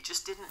 it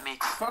just didn't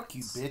make Fuck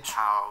you, sense bitch.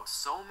 how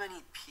so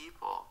many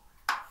people,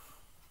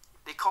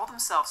 they call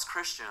themselves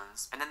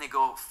Christians, and then they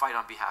go fight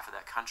on behalf of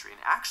that country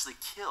and actually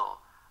kill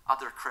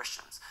other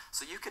Christians.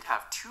 So you could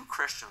have two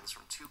Christians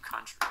from two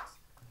countries.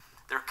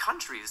 Their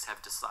countries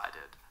have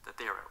decided that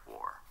they are at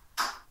war.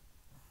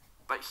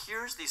 But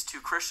here's these two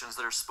Christians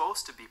that are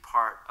supposed to be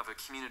part of a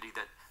community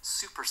that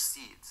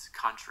supersedes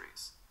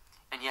countries,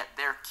 and yet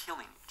they're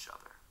killing each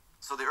other.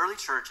 So the early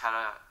church had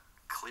a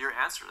clear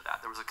answer to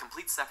that. There was a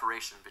complete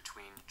separation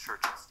between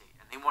church and state,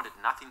 and they wanted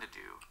nothing to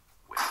do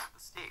with the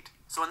state.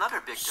 So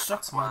another big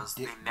difference Suck my was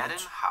dick, they met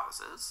bitch. in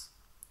houses.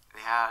 They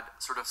had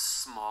sort of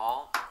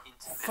small,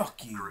 intimate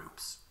Fuck you.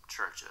 groups,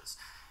 churches.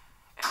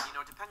 And,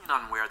 depending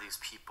on where these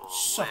people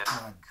Suck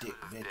lived, my could dick,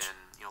 have bitch.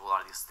 been, a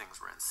lot of these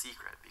things were in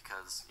secret,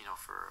 because,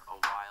 for a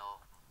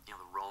while, the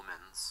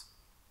Romans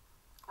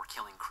were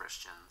killing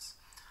Christians.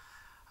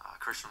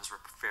 Christians were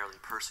fairly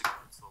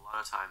persecuted, so a lot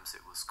of times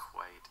it was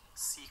quite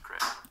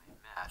secret when they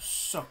met.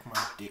 Suck my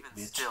But dick, even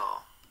bitch.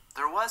 still,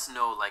 there was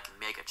no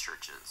mega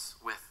churches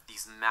with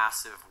these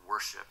massive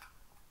worship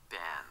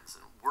bands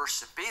and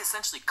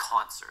essentially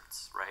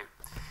concerts, right?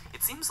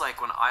 It seems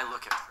like when I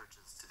look at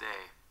churches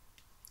today,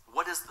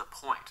 what is the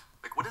point?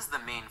 What is the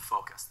main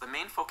focus? The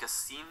main focus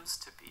seems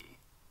to be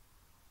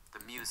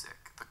the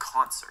music, the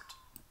concert,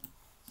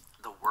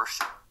 the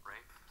worship,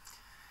 right?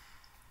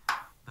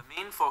 The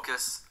main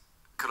focus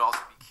could also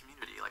be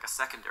community, like a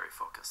secondary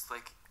focus,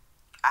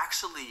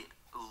 actually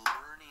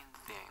learning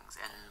things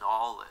and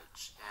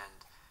knowledge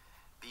and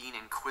being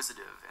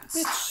inquisitive and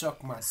Bitch, studying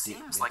suck my dick,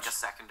 seems like a bitch.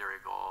 secondary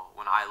goal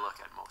when I look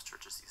at most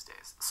churches these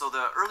days. So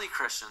the early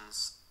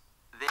Christians,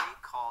 they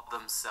called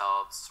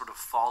themselves sort of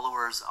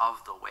followers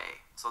of the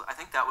way. So I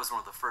think that was one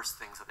of the first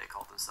things that they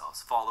called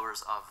themselves,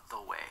 followers of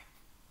the way.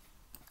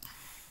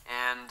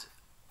 And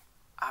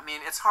I mean,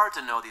 it's hard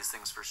to know these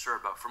things for sure,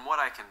 but from what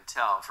I can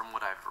tell, from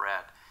what I've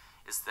read,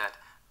 is that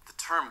the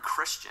term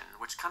Christian,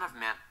 which kind of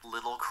meant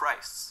little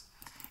Christs,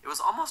 it was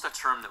almost a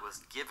term that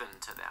was given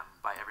to them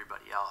by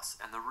everybody else.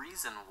 And the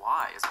reason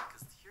why is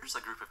because here's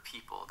a group of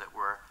people that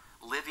were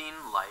living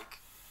like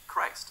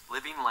Christ,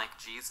 living like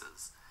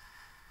Jesus.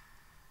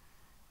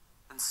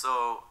 And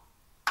so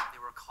they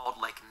were called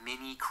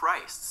mini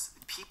Christs.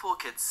 People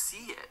could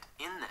see it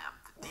in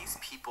them, that these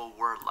people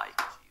were like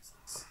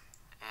Jesus.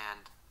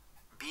 And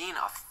being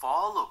a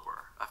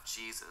follower of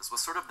Jesus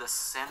was sort of the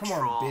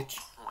central bitch.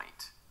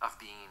 point of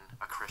being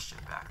a Christian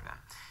back then.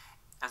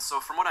 And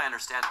so from what I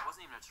understand, it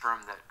wasn't even a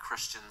term that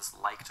Christians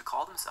like to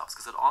call themselves,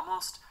 because it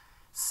almost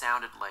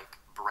sounded like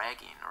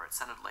bragging, or it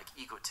sounded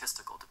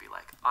egotistical to be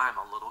I'm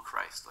a little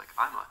Christ.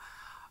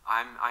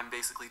 I'm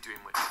basically doing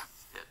what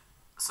Jesus did.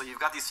 So you've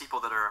got these people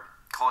that are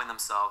calling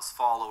themselves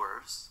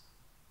followers.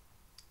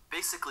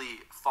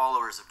 Basically,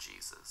 followers of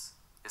Jesus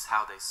is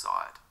how they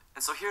saw it.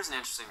 And so here's an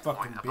interesting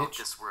Fucking point about bitch.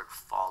 this word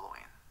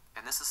following.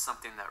 And this is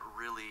something that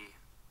really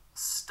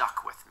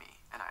stuck with me.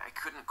 And I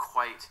couldn't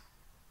quite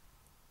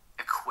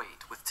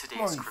equate with Come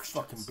today's on, you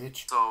Christians. fucking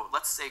bitch. So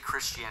let's say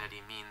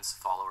Christianity means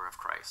follower of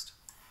Christ.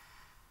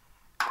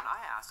 When I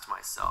asked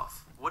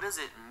myself, what does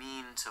it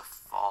mean to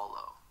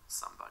follow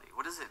somebody?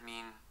 What does it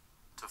mean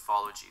to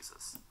follow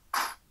Jesus?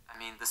 I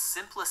mean, the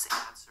simplest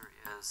answer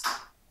is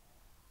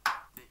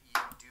that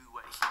you do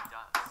what he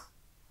does.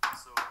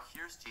 So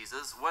here's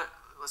Jesus.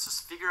 Let's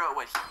just figure out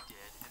what he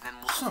did, and then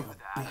we'll Son do of a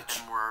that,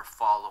 bitch. and we're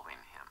following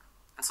him.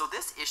 And so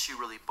this issue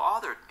really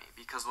bothered me,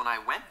 because when I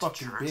went to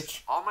Fucking church,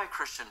 bitch. all my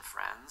Christian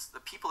friends, the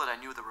people that I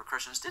knew that were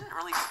Christians, didn't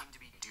really seem to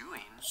be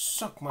doing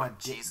Suck my what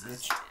dick,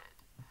 Jesus bitch.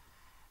 did.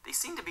 They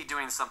seemed to be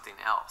doing something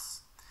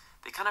else.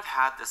 They kind of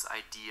had this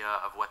idea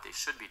of what they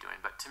should be doing,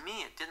 but to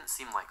me it didn't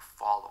seem like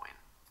following.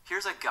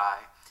 Here's a guy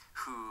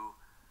who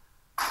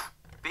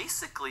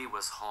basically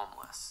was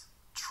homeless,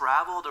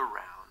 traveled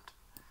around,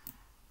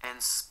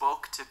 and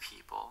spoke to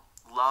people,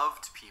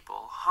 loved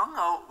people, hung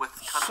out with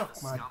kind Suck of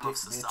the my scum dick, of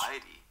bitch.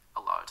 society a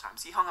lot of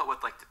times. He hung out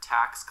with like the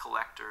tax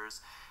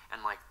collectors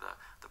and like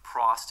the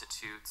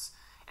prostitutes,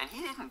 and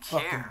he didn't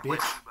care Fucking what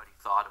bitch. anybody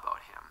thought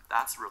about him.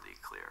 That's really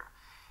clear.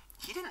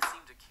 He didn't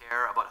seem to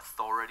care about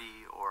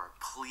authority or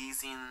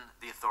pleasing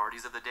the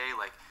authorities of the day,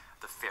 like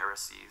the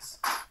Pharisees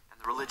and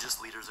the religious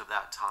leaders of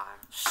that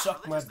time.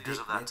 Suck The my religious leaders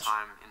dick, of that bitch.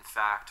 time, in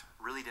fact,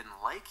 really didn't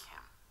like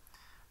him.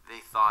 They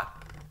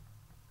thought,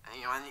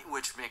 and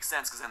which makes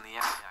sense because in the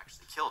end they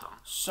actually killed him.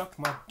 Suck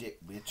my dick,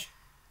 bitch.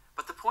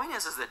 But the point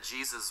is that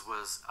Jesus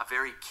was a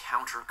very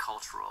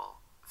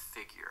countercultural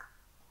figure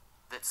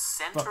that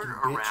centered Fucking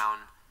bitch. around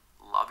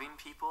loving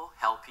people,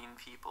 helping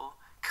people,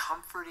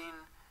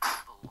 comforting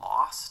the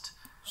lost,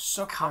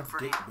 Suck my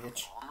comforting dick, the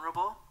bitch.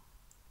 vulnerable.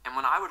 And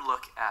when I would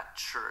look at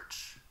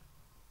church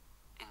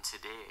in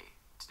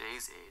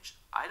today's age,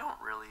 I don't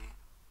really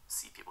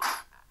see people doing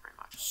that very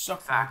much. Suck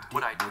In fact, my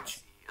what I dick, do bitch.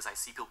 see is I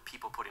see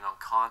people putting on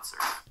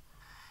concerts.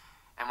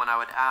 And when I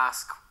would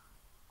ask,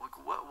 like,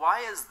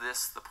 why is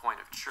this the point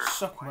of church?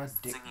 Suck Why my is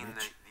dick, singing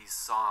bitch. these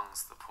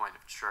songs the point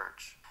of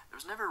church? There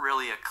was never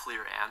really a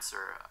clear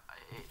answer.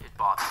 It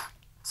bothered me.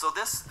 So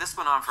this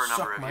went on for a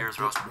number Suck of my years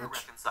where I was dick, trying to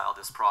bitch. reconcile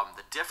this problem,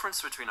 the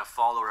difference between a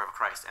follower of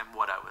Christ and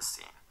what I was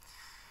seeing.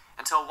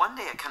 Until one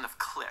day it kind of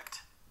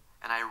clicked,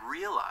 and I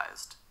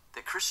realized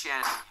that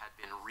Christianity had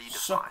been redefined.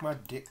 Suck my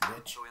dick,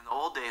 bitch. So in the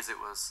old days it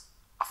was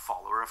a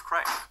follower of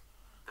Christ,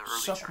 the early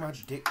Suck church. my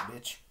dick,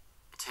 bitch.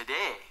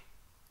 Today,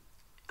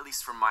 at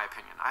least from my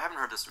opinion, I haven't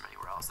heard this from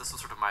anywhere else, this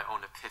was sort of my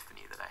own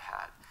epiphany that I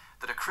had,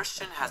 that a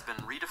Christian has been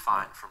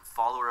redefined from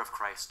follower of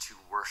Christ to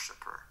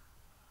worshiper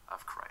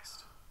of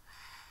Christ.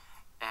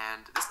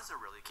 And this is a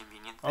really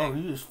convenient Oh,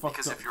 thing, you just fucked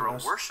because up, if you're a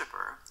Gus.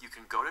 worshiper, you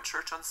can go to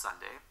church on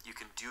Sunday, you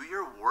can do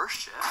your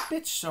worship,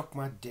 Bitch, suck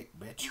my dick,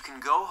 bitch. you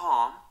can go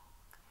home,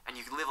 and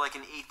you can live like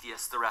an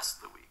atheist the rest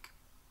of the week.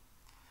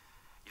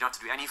 You don't have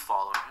to do any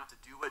following. You don't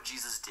have to do what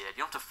Jesus did.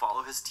 You don't have to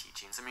follow his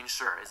teachings. I mean,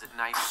 sure, is it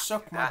nice to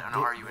Suck do my that? And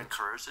dick, are you bitch.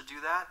 encouraged to do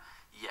that?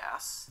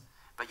 Yes.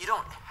 But you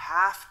don't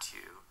have to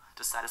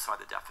satisfy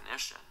the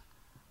definition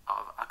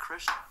of a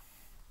Christian.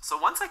 So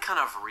once I kind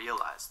of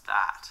realized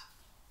that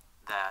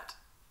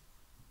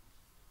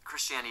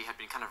Christianity had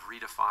been kind of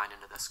redefined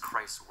into this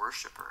Christ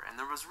worshiper, and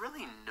there was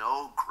really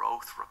no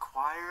growth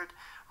required.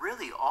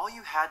 Really, all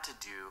you had to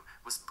do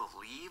was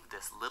believe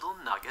this little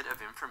nugget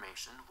of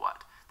information,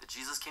 what? That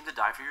Jesus came to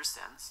die for your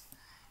sins.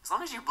 As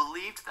long as you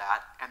believed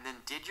that, and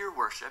then did your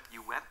worship,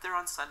 you went there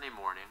on Sunday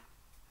morning,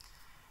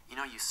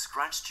 you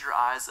scrunched your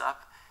eyes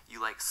up, you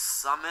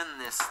summon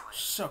this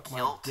Suck my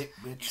guilt, dick,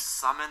 you bitch.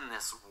 summon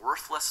this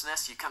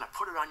worthlessness, you kind of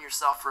put it on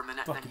yourself for a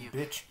minute, and Fucking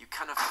then bitch. you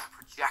kind of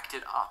project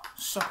it up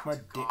Suck my to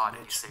dick, God,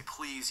 and you bitch. say,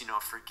 please,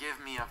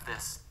 forgive me of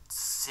this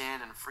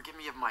sin, and forgive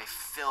me of my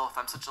filth,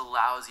 I'm such a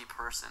lousy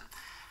person.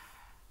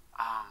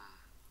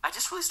 I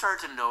just really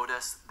started to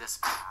notice this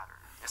pattern,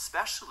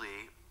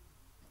 especially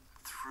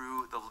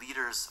through the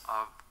leaders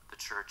of the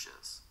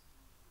churches.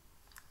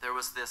 There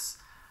was this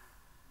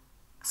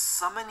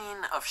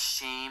summoning of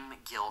shame,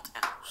 guilt,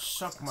 and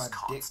Suck my dick,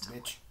 constantly.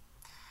 bitch.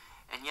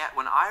 And yet,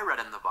 when I read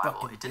in the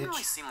Bible, Fucking it didn't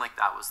really bitch. seem like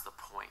that was the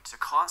point, to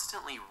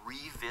constantly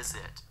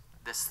revisit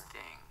this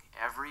thing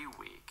every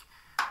week,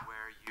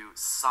 where you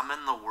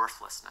summon the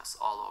worthlessness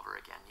all over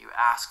again. You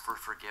ask for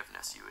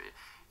forgiveness. You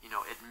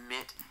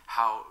admit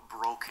how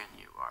broken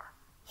you are.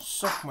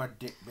 Suck my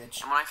dick,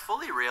 bitch. And when I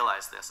fully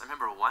realized this, I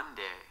remember one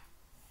day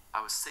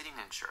I was sitting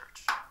in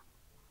church,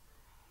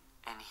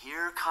 and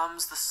here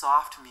comes the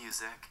soft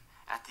music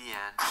at the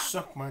end.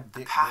 Suck my The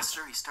dick,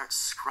 pastor, he starts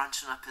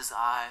scrunching up his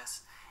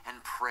eyes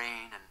and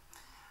praying and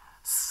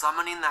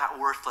summoning that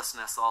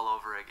worthlessness all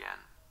over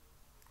again.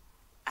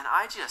 And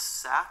I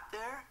just sat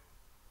there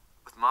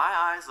with my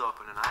eyes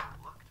open, and I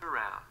looked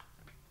around,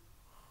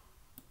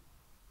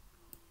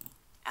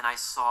 and I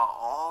saw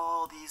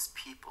all these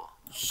people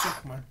bitch.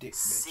 Suck my dick, bitch.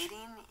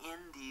 sitting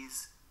in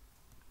these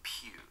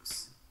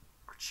pews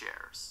or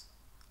chairs,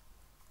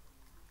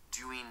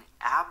 doing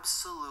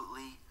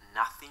absolutely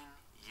nothing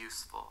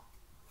useful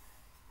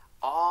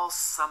all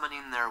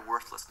summoning their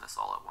worthlessness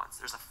all at once.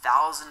 There's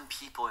 1,000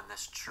 people in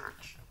this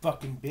church.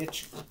 Fucking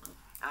bitch.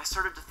 And I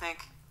started to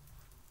think,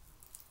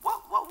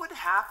 what would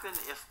happen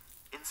if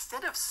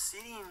instead of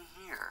sitting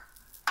here,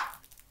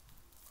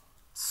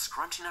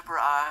 scrunching up our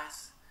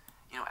eyes,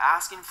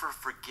 asking for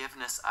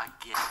forgiveness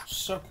again,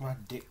 Suck my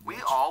dick, bitch. we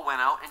all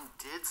went out and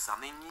did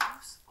something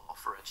useful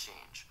for a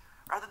change,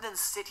 rather than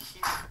sit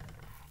here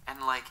and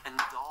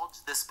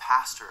indulge this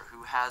pastor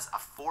who has a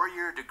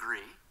 4-year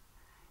degree.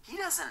 He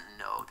doesn't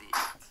know the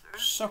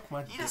answers. Suck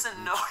my dick, He doesn't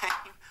bitch. know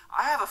any.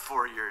 I have a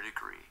 4-year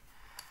degree.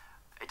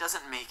 It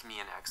doesn't make me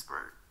an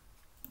expert.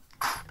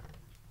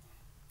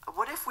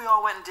 What if we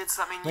all went and did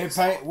something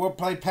useful? We'll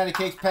play patty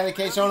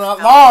cakes all Really night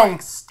felt long.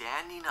 like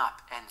standing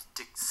up and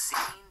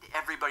saying to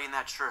everybody in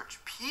that church,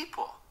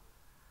 people,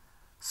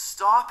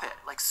 stop it.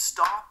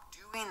 Stop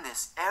doing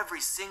this every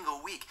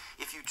single week.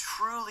 If you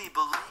truly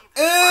believe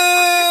that you are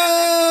forgiven,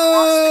 then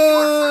trust that you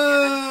are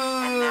forgiven,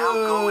 and now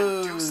go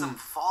and do some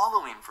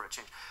following for a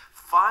change.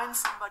 Find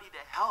somebody to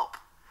help.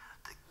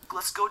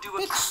 Let's go do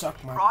a Bitch, suck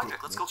community my project.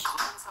 dick, Let's go bitch.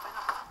 clean something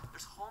up.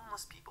 There's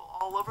homeless people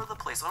all over the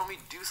place. Why don't we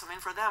do something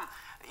for them?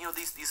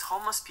 These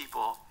homeless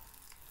people,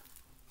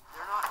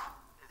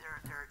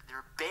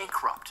 they're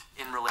bankrupt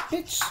in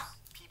relationships.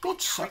 People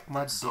Bitch, suck treat my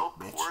them so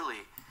dick, bitch. poorly.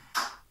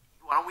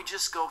 Why don't we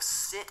just go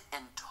sit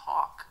and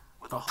talk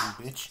with the Fucking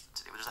homeless bitch.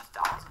 today? There's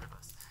 1,000 of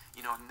us.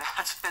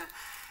 Imagine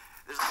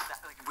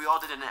if we all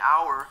did an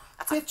hour.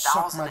 That's Bitch, suck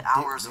 1,000 my dick,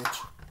 hours of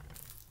bitch. work.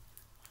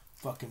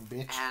 Fucking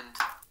bitch. And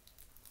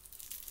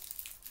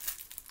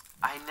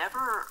I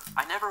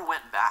never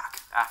went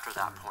back after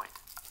that point.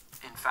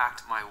 In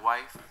fact, my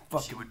wife, she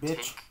Fucking would bitch.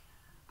 take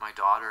my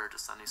daughter to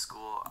Sunday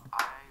school.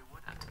 I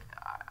wouldn't.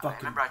 I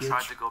remember I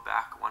tried bitch. to go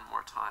back one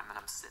more time, and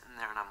I'm sitting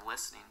there and I'm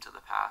listening to the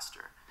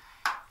pastor,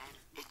 and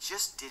it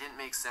just didn't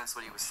make sense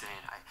what he was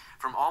saying.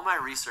 From all my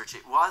research,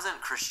 it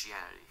wasn't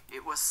Christianity.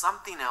 It was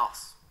something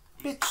else.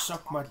 He was Bitch,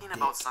 suck my talking dick.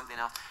 about something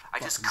else. I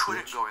just Fucking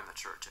couldn't bitch. go in the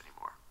church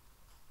anymore.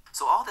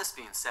 So all this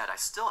being said, I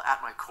still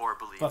at my core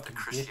believed that Fucking bitch.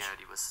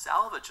 Christianity was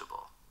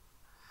salvageable.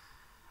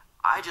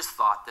 I just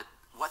thought that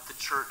what the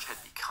church had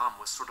become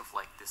was sort of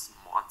like this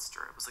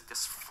monster. It was like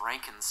this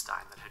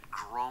Frankenstein that had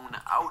grown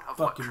out of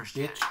what Fucking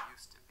Christianity bitch.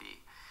 used to be.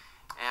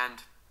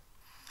 And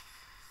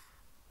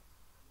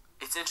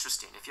it's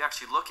interesting. If you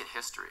actually look at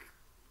history,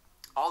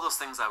 all those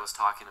things I was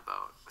talking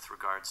about with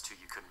regards to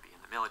you couldn't be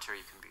in the military,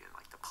 you couldn't be in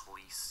the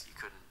police, you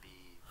couldn't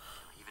be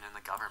even in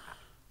the government.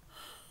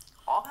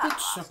 All that Bitch,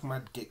 suck lasted my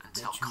dick,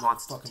 until bitch. You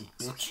Constantine.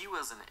 motherfucking So bitch. he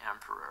was an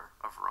emperor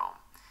of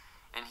Rome,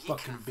 and he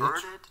Fucking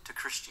converted to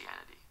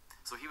Christianity.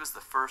 So he was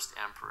the first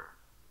emperor.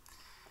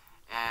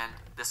 And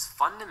this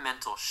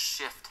fundamental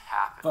shift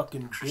happened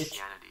Fucking in bitch.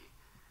 Christianity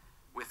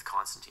with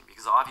Constantine,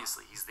 because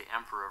obviously he's the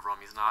emperor of Rome.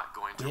 He's not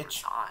going to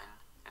Bitch.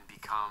 resign and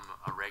become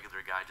a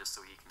regular guy just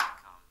so he can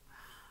become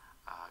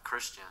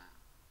Christian.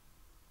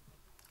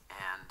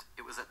 And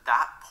it was at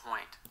that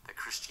point that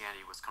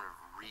Christianity was kind of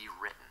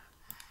rewritten.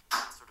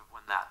 Sort of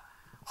when that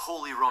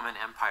Holy Roman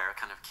Empire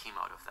kind of came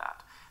out of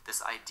that.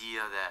 This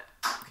idea that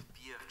you could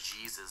be of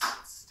Jesus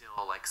and still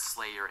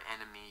slay your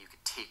enemy, you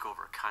could take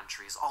over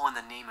countries, all in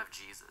the name of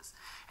Jesus.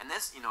 And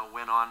this,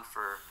 went on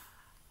for,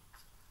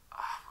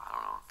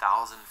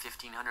 1,000,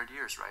 1,500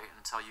 years, right?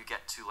 Until you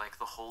get to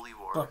the Holy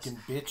Wars. Fucking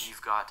bitch. And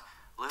you've got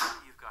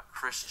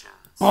Christians.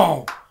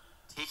 Boom.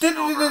 Taking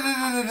over other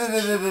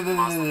countries, teaching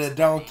Muslims in the name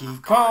Donkey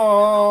of God,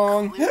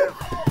 Kong. even though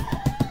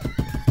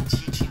clearly the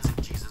teachings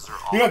of Jesus are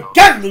all You about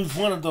gotta lose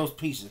one of those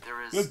pieces.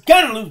 There is You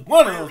gotta lose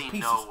one of those really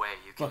pieces. no way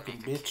you can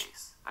Fucking make a bitch.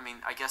 case. I mean,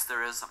 I guess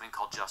there is something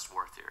called just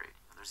war theory.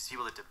 There's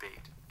people that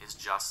debate, is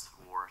just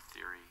war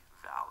theory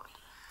valid?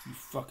 You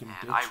fucking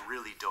And bitch. I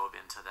really dove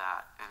into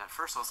that. And at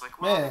first I was like,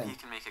 well, Man. maybe you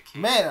can make a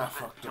case. Man, I But,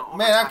 fucked over up.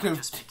 Man, I time, could've-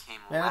 it just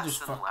became man, I less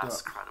just and fucked less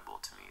up. credible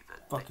to me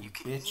that Fucking you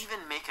could bitch.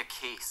 even make a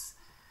case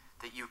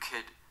that you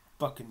could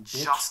Fucking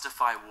bitch.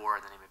 justify war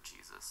in the name of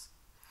Jesus.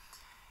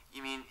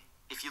 You mean,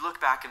 if you look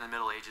back in the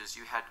Middle Ages,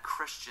 you had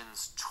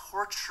Christians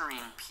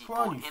torturing people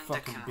Come on, you into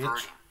fucking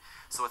converting.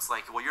 bitch. So it's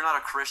like, well, you're not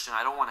a Christian.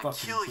 I don't want to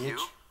Fucking kill you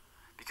bitch.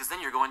 because then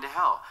you're going to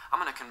hell. I'm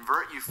going to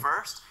convert you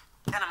first,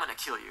 then I'm going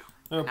to kill you.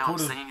 The Now I'm report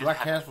sending you of to Black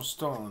heaven. House was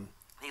stolen.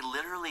 They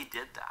literally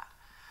did that.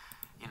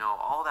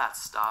 All that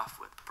stuff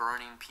with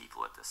burning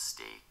people at the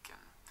stake and,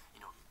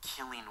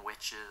 killing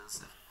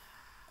witches.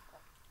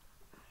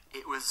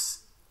 It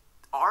was,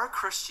 our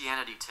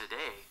Christianity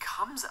today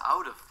comes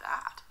out of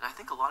that. And I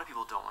think a lot of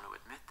people don't want to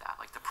admit that.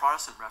 Like the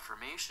Protestant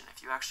Reformation,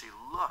 if you actually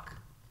look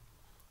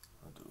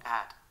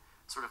at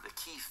sort of the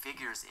key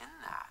figures in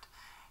that,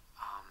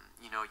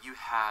 you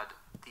had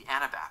the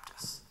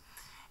Anabaptists.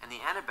 And the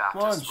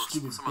Anabaptists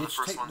Come on, were some of the stupid bitch.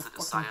 first Take ones the that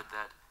decided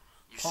that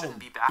you Holy shouldn't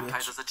be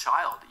baptized bitch. as a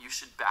child. You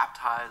should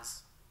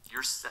baptize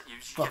you should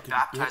get Fucking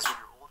baptized bitch. when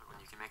you're older, when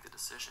you can make the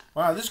decision.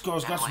 Wow, this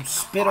girl's got And, some the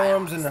spit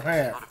arms in violence the that came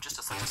hair. out of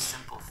just such a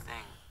simple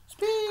thing.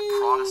 The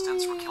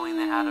Protestants were killing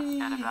the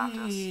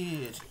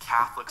Anabaptists. The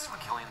Catholics were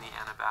killing the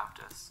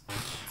Anabaptists.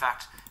 In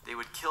fact, they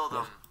would kill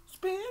them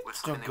Spit. with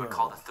something they would girl.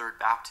 call the third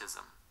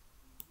baptism.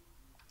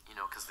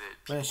 because the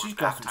people Man, she's were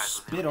got some baptized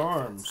when spit they were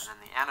arms. infants, and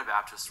then the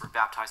Anabaptists were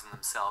baptizing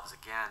themselves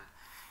again,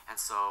 and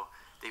so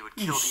they would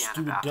You kill the stupid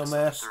Anabaptists on the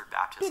dumbass. third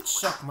baptism, Bitch,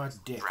 suck my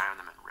dick. drown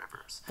them in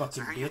rivers.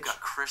 Fucking so here you've bitch. got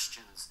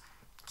Christians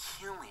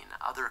killing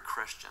other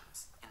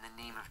Christians in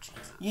the name of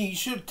Jesus. Yeah, you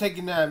should have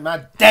taken that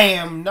my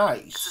damn It's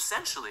nice.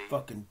 essentially,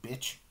 Fucking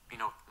bitch.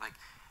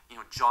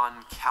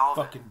 John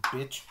Calvin, Fucking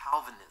bitch.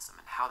 Calvinism,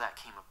 and how that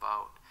came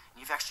about.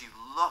 And you've actually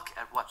look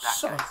at what that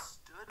Son. guy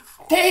stood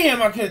for.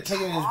 Damn, I could have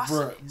taken his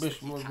Atrocities that bitch.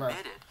 he Was my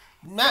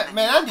committed.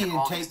 man, I need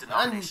to take.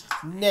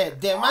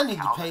 Damn, I need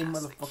to pay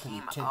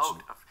motherfucking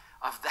attention.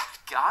 Of that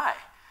guy.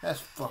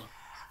 That's fuck.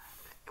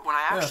 When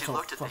I That's actually so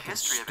looked at the fucking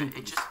history of it, stupid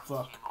it just as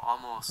fuck. became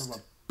almost, I'm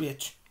a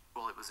bitch.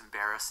 well, it was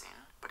embarrassing,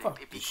 but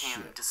Fuck it this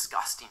became shit.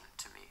 disgusting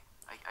to me.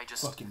 I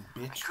just, Fucking I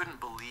bitch. couldn't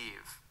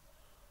believe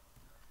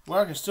Well,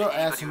 I can still that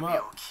ask anybody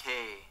him would be up.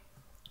 okay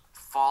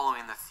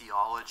following the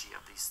theology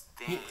of these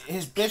things.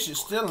 His bitch is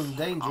People still that in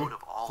came danger. out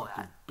of all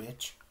Fucking that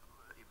bitch.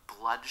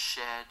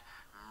 bloodshed,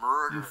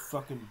 murder, You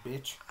fucking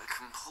bitch. a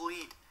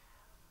complete.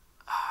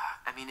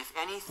 I mean, if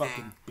anything,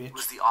 Fucking bitch.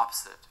 was the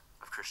opposite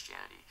of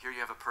Christianity. Here you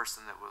have a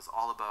person that was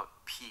all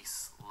about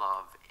peace,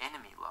 love,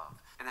 enemy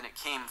love, and then it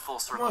came full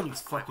circle on, to you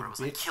this point where it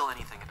was like, fucking bitch. kill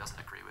anything that doesn't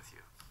agree with you.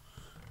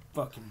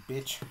 Fucking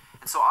bitch.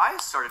 And so I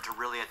started to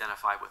really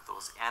identify with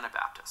those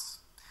Anabaptists.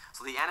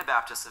 So the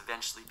Anabaptists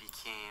eventually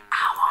became the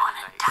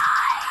Mennonites.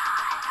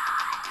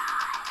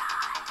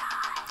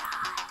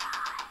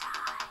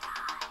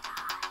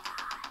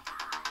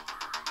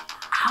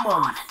 Come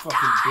on, you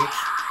fucking bitch.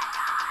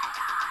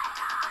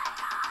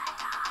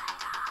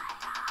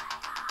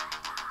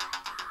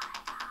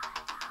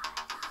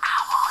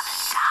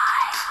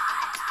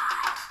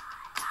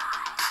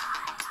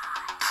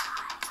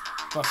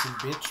 Fucking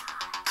bitch.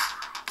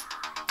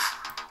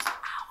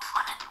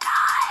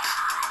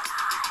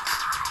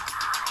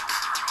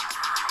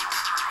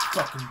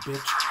 Fucking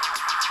bitch.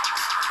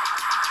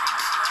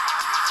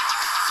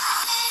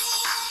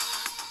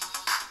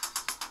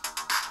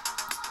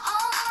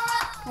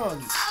 Come on,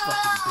 you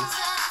fucking bitch.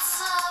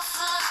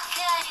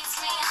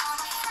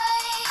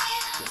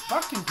 You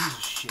fucking piece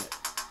of shit.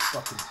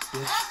 Fucking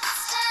bitch.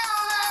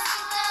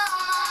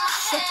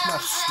 Suck my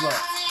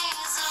slut.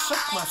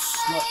 Suck my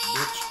slut,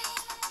 bitch.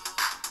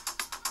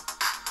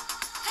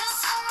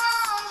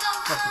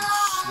 Fucking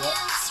slut.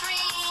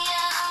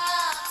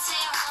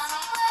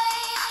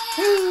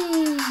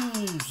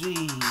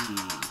 Whoozy.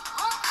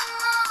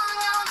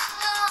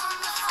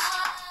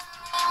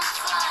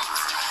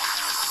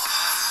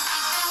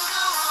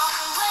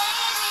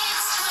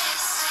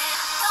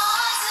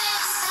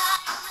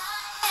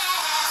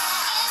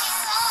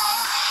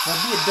 Now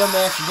be a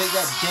dumbass and take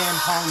that damn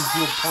pony to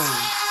a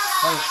pony.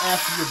 Like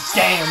after your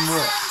damn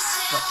rip.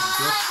 Fucking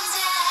bitch.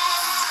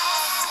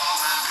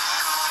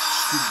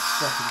 Stupid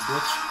fucking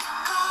bitch.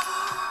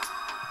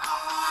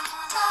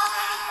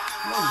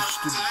 Come on, you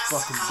stupid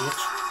fucking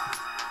bitch.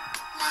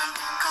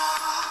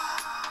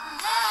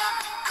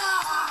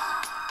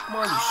 Come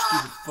on, you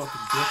stupid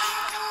fucking bitch.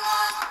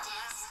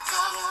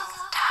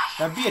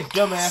 Now be a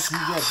dumbass and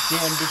you got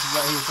damn bitches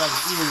right here so I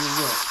can eat your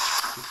lip.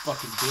 You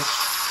fucking bitch.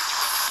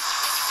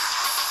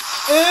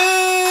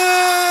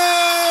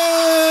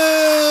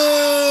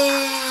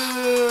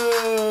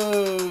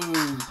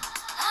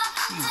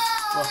 You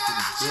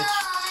fucking bitch.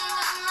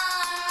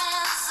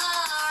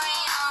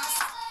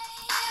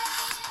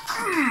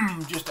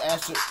 Just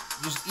ask her,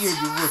 just ear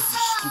your work, you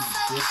stupid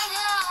bitch.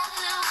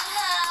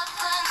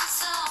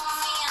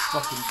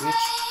 Fucking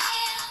bitch.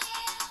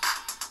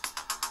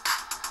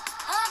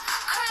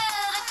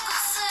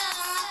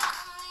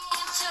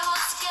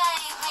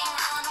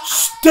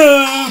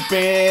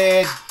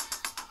 Stupid.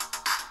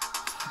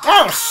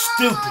 That was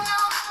stupid.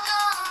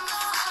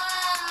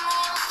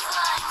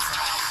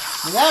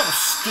 Man, that was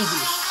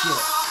stupid as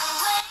shit.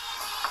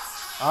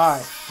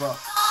 Alright, fuck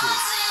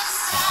this.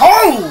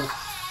 Oh!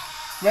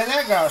 Man,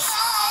 that guy was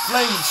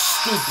flaming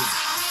stupid.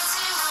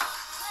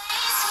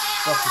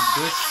 Fucking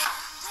bitch.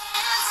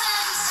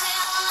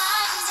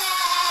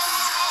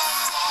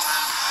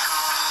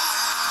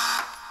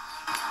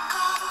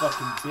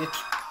 Fucking bitch.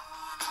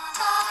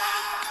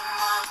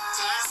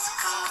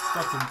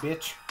 Fucking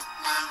bitch.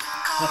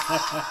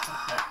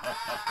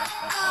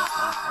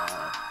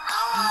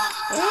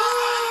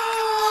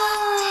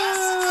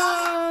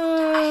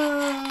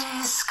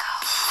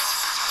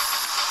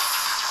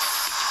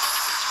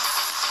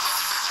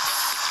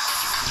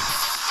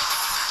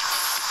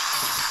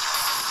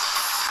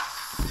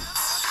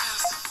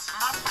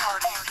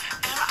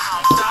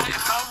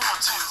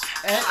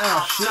 And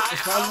I'll shit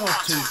if I want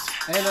to.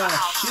 And I'll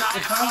shit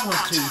if I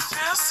want to.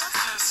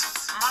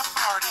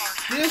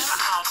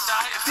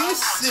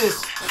 This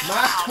is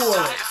my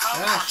toilet.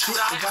 And I'll shit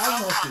if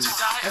I want to.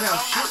 And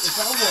I'll shit if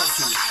I want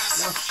to. And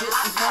I'll shit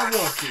if I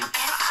want to.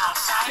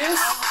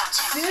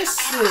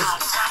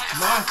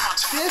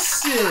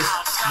 This is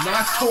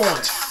my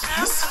toilet.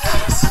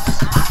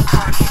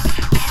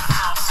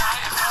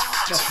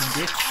 Fucking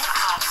bitch.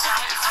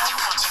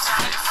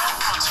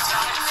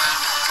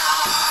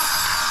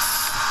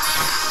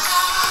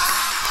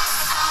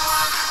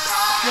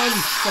 Yeah,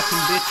 you fucking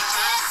bitch.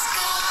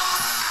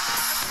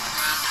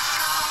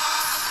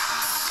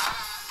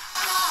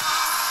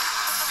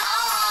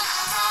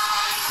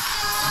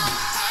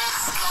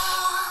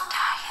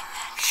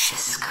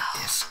 Disco.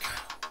 Disco.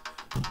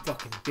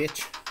 Fucking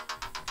bitch.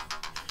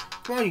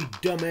 Come on, you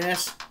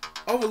dumbass.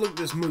 Overlook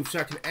this move so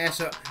I can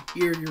ass up,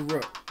 ear your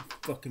up.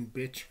 Fucking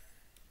bitch.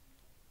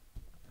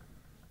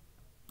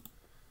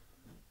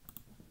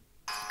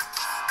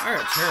 I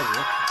got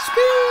terrible.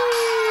 Speed!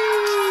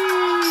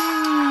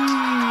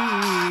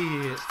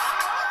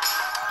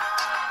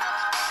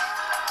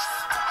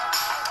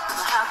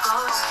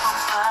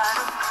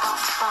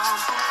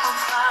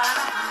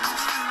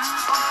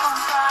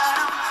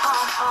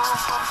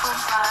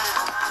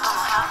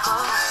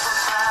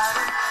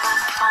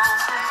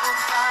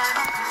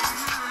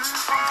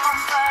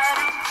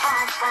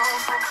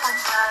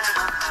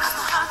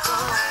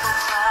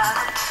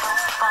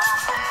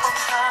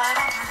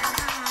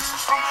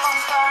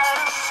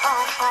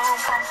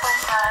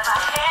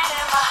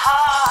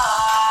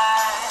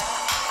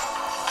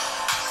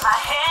 My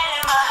head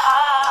and my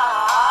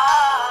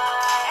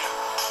heart,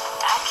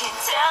 I can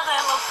tell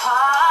them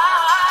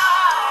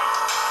apart.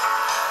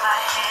 My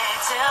head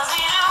tells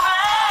me to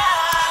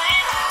run,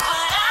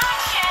 but I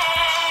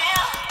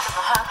can't. 'Cause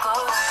my heart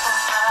goes bum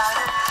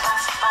bada,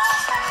 bum bum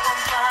bum bum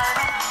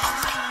bada,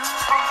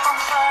 bum bum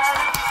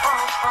bada,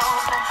 bum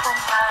bum bum bum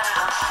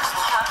bada.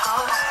 My heart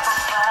goes bum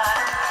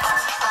bada,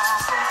 bum bum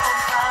bum bum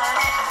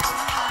bada,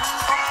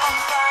 bum bum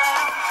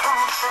bada,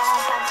 bum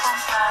bum bum bum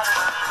bada.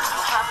 My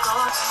heart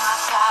goes, my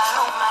God,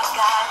 oh my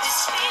God, this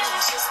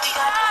feeling's just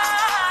begun.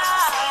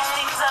 Saying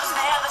things I've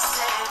never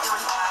said,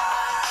 doing.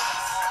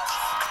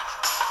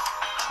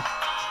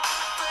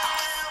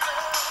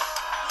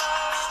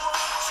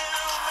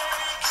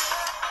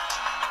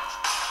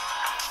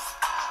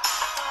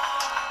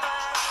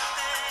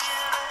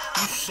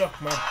 You suck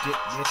my dick,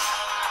 bitch.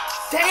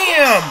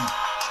 Damn!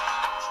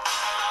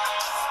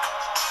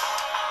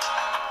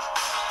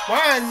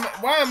 Why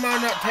am I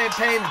not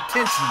paying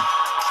attention?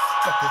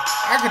 Fucker.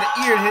 I could have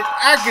eared it.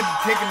 I could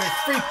have taken a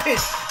free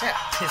piss. That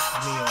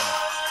pisses me off.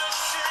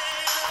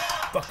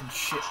 Fucking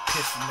shit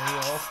pisses me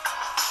off.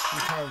 Every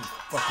time you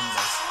fucking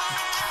day.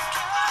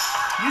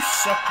 You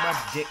suck my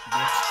dick,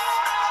 bitch.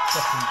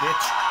 Fucking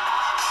bitch.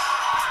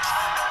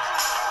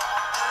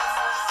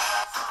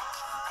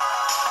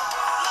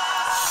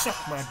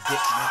 Suck my dick,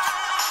 bitch.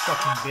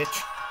 Fucking bitch.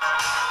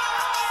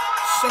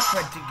 Suck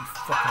my dick, you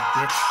fucking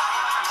bitch.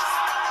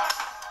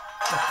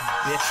 Fucking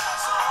bitch.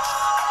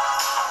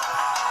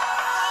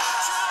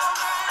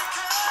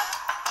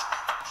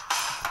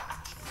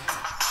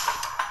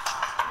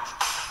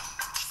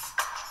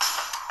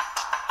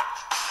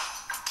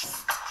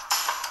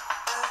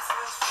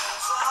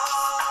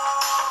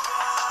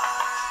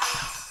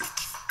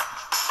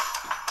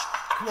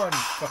 Come on, you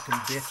fucking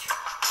bitch.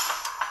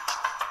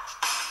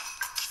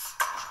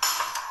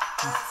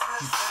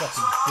 You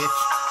fucking bitch.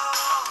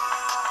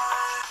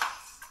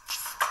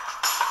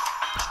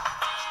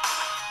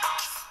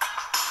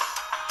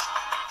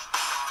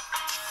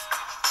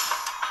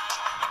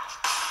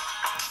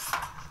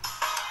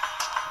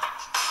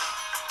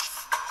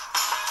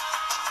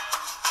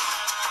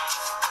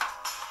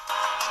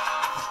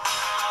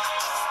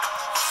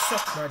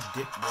 Suck my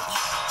dick, bitch.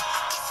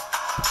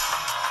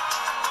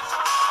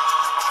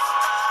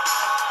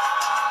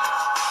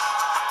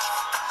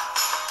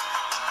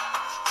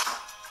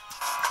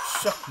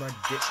 Suck my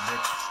dick,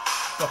 bitch.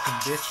 Fucking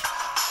bitch.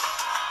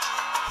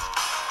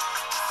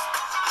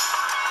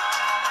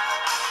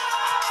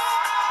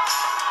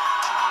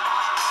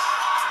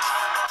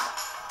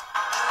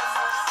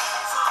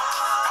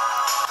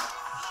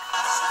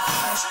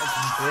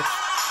 Fucking bitch.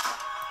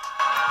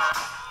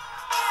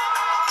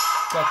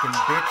 Fucking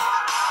bitch.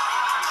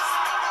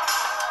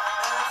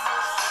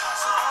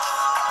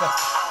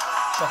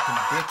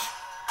 Fucking bitch.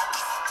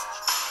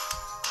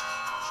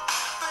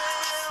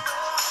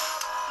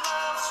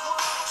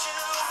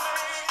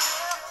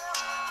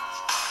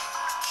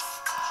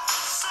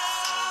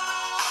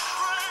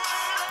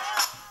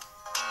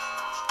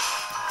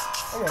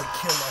 I want to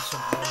kill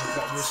myself now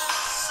about this.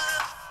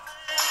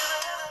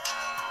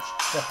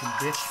 Fucking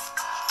bitch.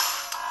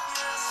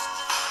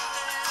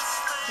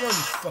 Come on,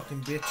 you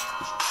fucking bitch.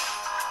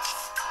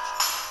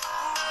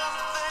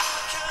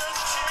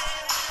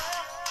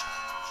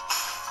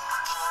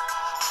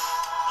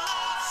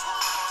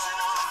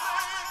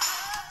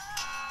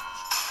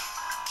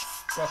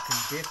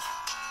 Fucking bitch.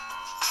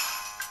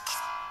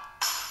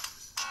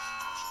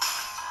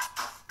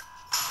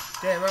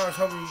 Damn, I was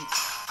hoping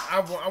I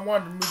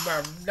wanted to move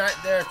my knight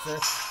there to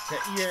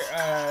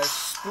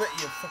split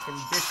your fucking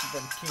bishop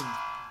and king,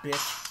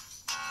 bitch.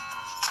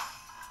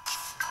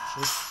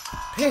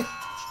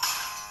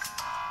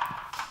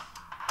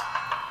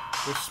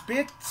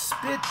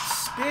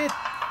 Spit.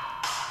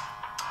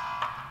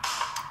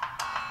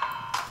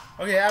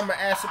 Okay, I'm gonna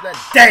ass up that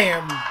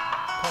damn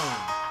pony,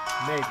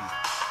 maybe.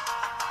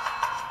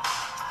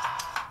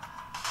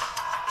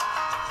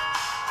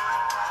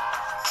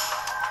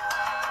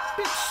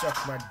 Bitch, suck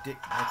my dick,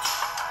 bitch.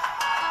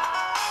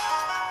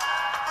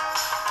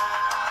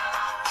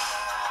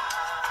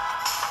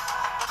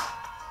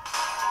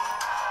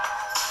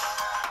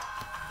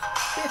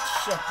 Bitch,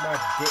 suck my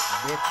dick,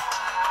 bitch.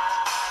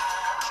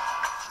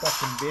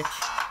 Fucking bitch.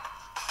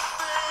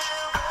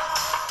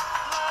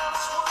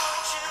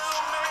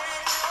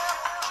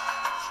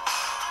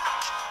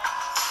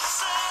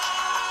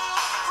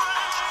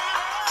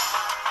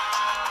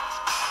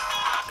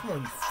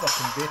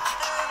 fucking bitch.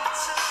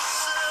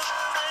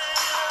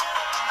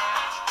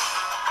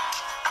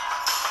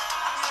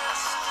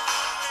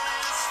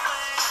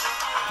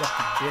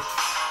 Fucking bitch.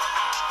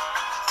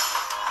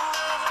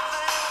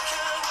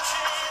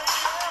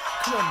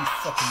 Come on, you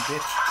fucking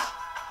bitch.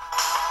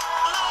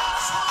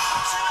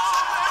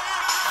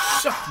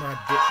 Suck my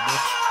dick,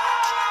 bitch.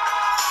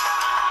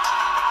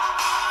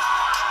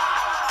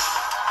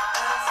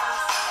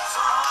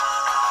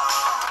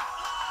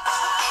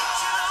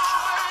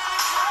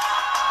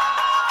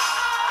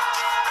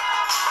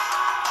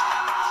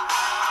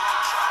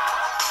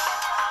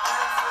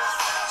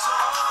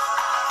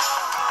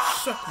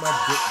 Suck my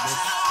dick,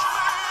 bitch.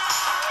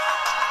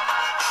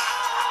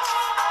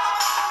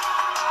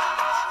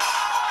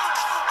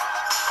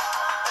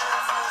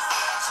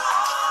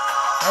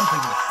 I'm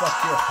thinking fuck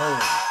your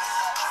hole,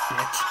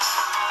 bitch.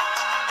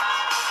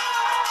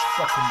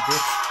 Fucking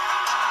bitch.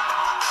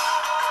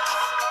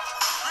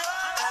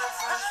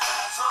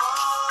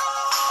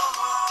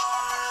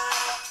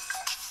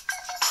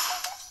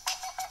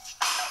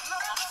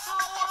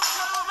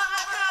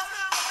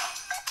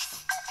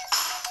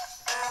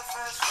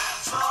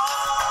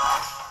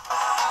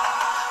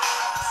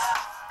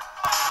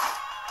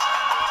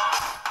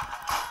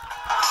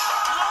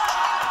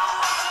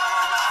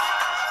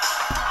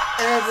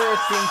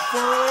 Everything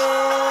fine.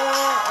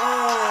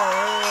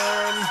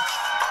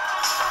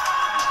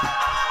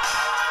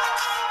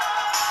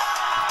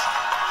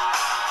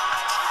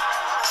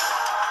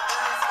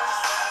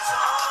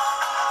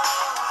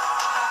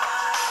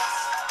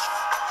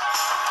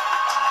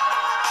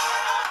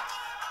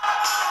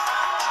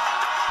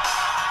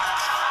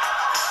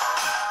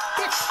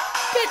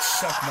 Bitch,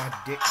 suck my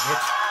dick,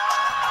 bitch.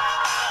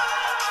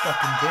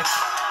 Fucking bitch.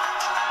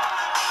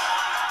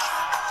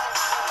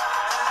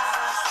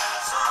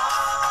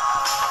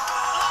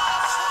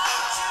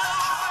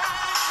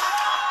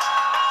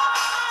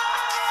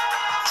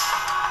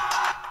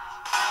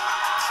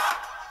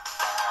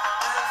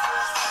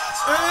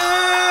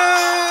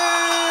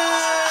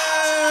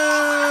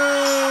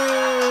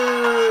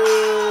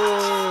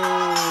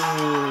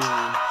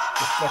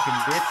 You fucking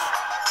bitch.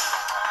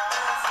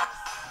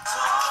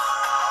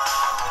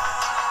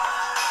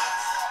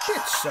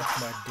 Bitch, suck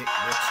my dick,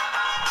 bitch.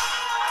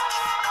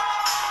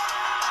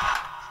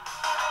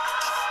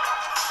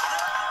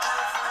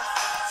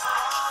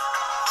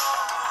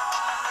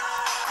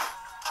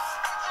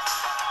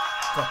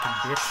 Fucking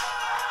bitch.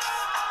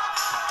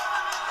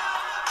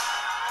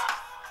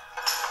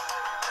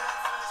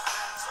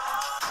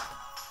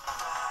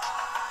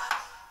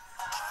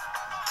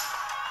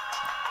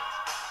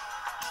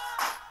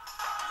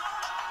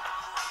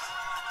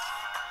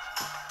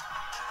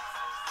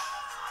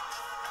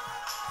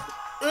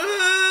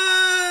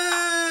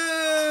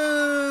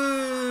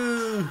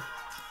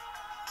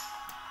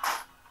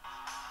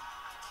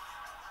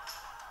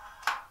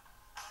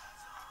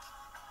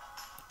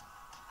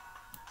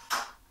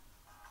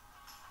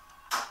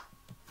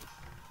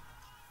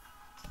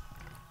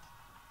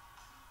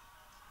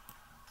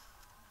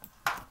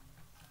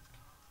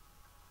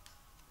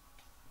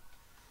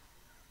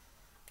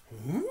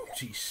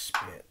 Oozy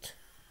spit.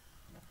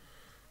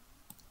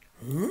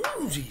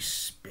 Oozy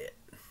spit.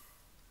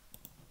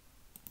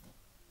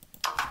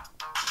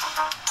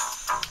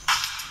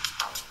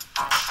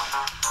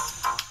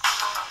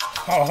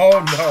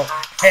 Oh no.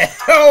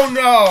 Hell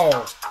no.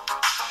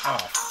 Oh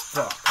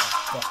fuck. I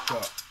fucked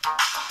up.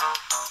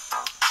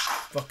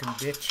 Fucking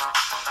bitch.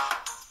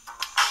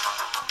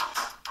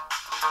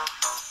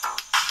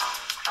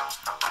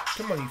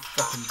 Come on, you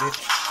fucking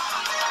bitch.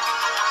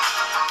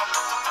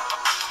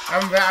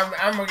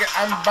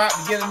 I'm about to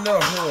get another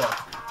whore.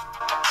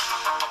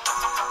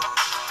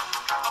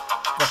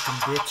 Fucking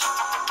bitch.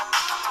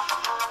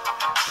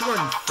 Come on,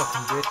 you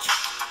fucking bitch.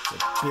 You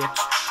bitch.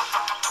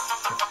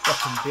 You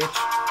fucking bitch.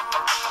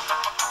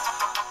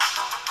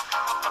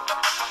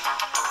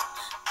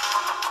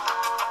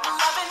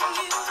 Loving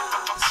you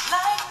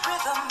like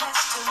rhythm is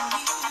to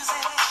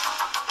music.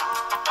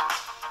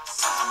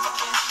 Something you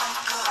can't let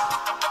go.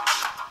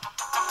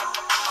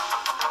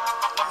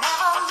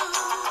 Never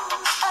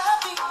lose a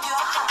beat,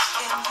 your heart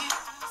can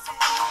use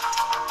it.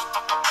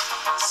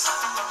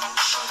 Something you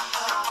should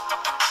know.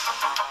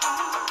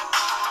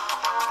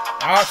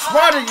 I'll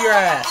swat your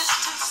ass.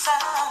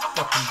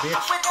 Fucking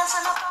bitch. We're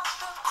dancing above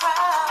the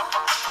crowd.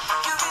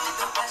 You're really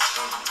the best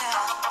in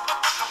town.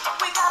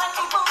 We gotta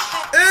keep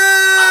moving.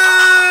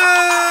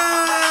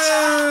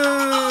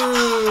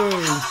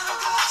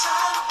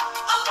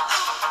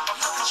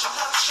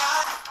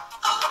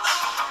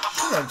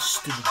 Come on,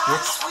 stupid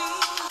bitch.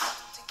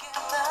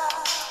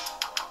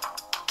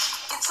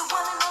 It's a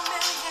one in a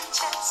million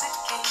chance it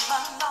came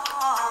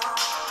along.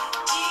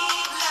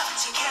 Deep love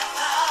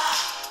together.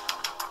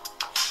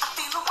 I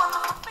feel a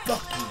wonderful feeling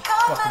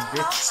Fucking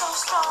bitch. so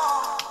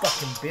strong.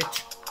 Fucking bitch.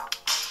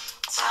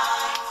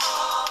 Time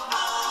for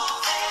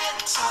moving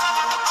to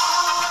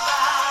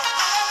alright.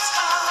 Let's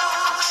go.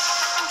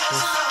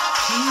 There's no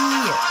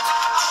Shit.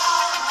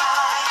 all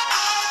night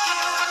with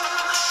you.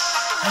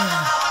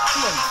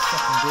 Come on, you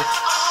fucking bitch.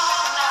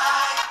 All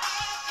night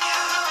with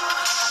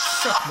you.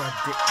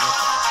 dick, bitch.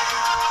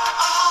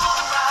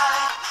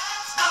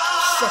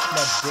 Suck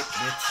my dick,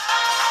 bitch.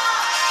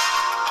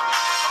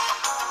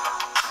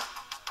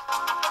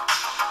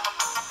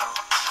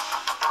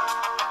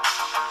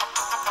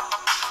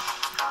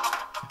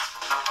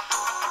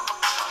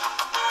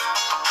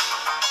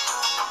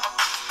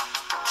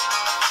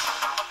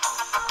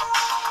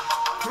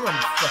 Come on,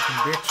 you fucking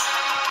bitch.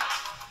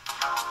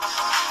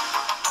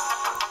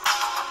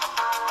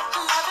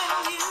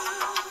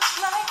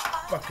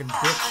 Fucking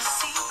bitch.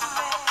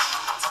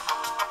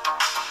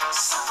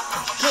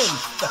 Come on, you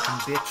fucking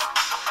bitch.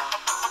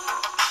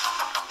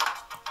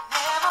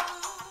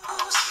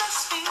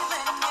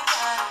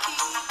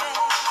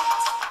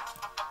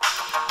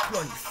 Come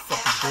on, you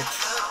fucking bitch.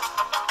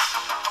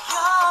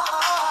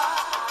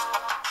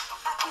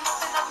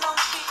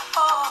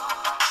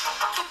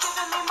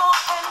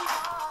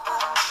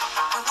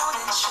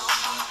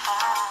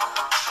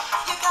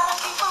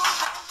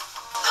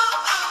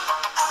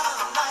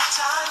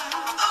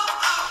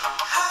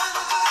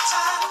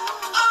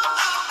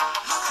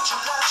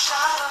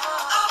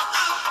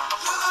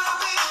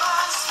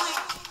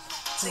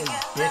 Come on, you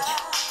bitch.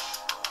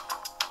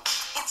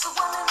 It's a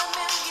one in a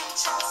million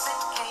chance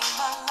it came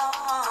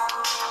along.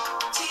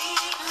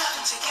 Deep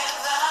loving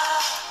together.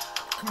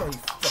 Come on, you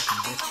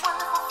fucking bitch.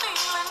 Wonderful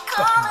feeling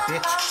Fucking coming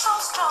bitch. on so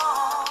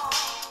strong.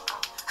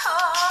 Oh.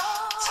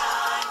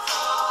 Time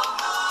for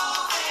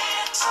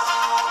moving, so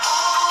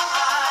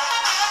alright,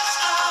 let's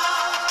go.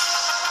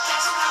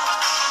 Dancing the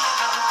way you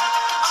know,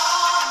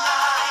 all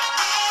night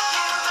with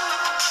you.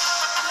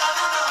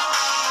 Loving the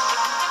way you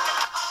move,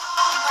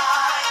 all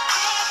night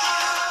with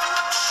you.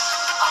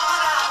 All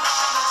that I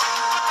wanna do,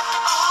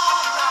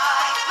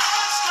 alright,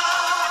 let's go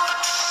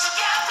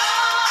together.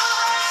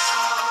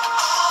 So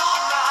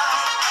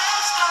alright,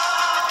 let's go.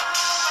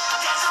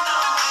 Dancing the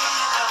way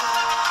you know,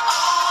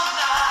 all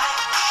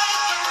night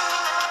with you.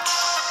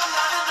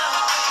 Loving the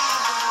way you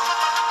move,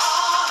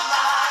 all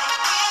night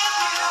with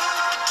you.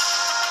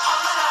 All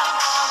that I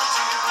wanna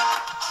do,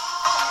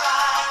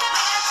 alright,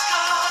 let's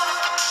go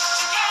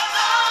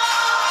together.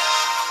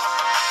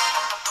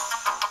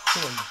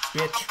 Come on,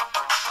 you bitch.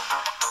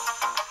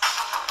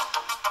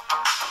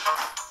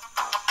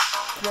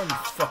 Come on, you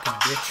fucking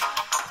bitch.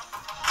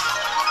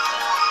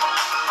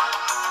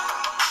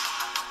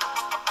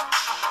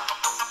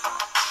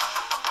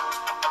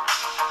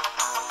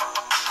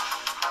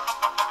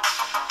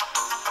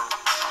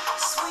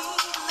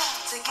 Sweet love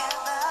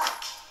together.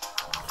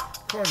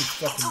 Come on, you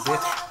fucking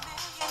bitch.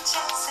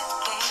 Chance it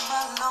came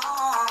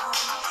along.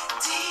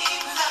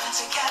 Deep loving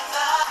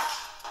together.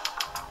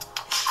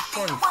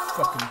 Come on, you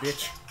fucking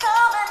bitch.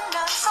 Coming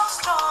on so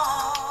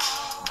strong.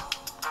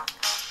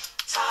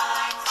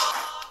 Time for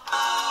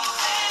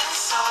moving,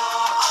 so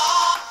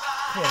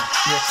alright. Come on,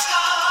 bitch. Let's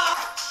go.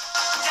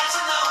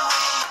 Dancing the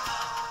way you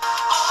know,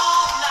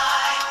 all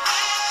night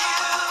with you.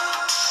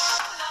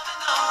 Loving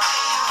the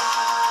way you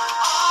move,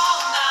 all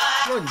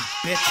night. Come on, you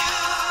bitch.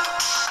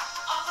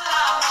 All that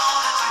I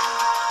wanna do,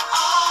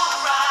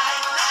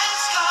 alright,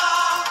 let's go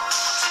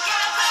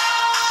together.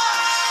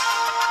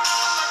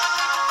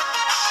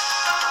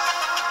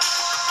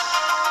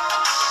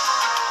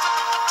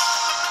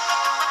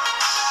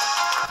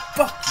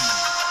 Fuck you.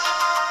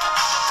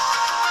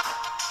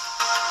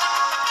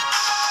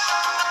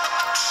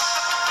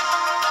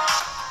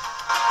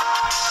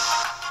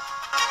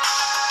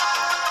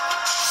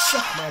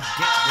 Suck my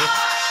dick, bitch.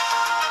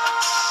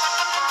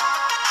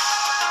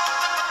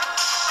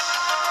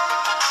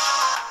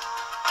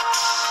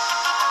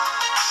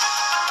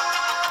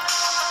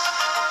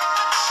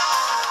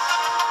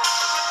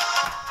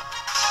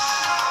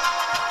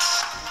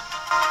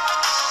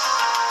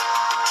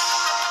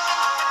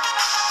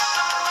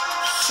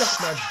 Suck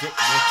my dick,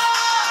 bitch.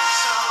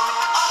 So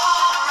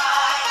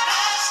alright,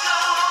 let's go.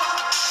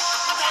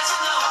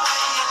 Dancing the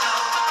way you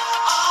know,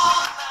 all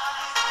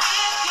night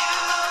with you.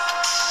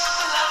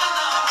 Loving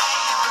the way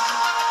you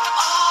move,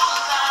 all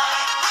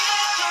night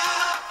with you.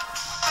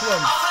 Come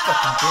on, you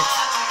fucking bitch.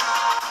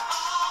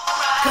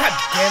 Alright, God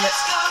damn it.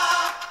 let's go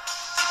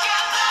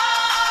together.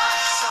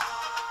 So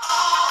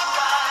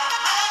alright,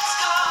 let's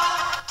go.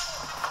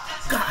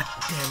 God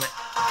damn it.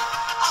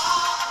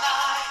 All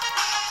night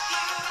with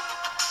you.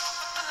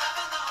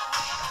 Loving the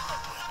way you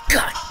move.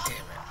 God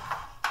damn it.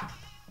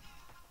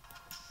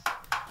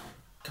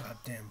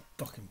 Goddamn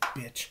fucking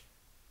bitch.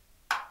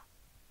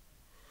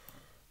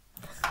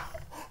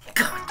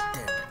 God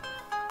damn it.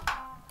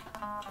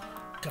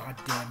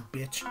 Goddamn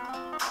bitch.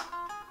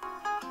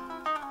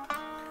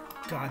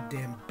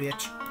 Goddamn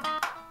bitch.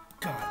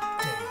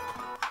 Goddamn.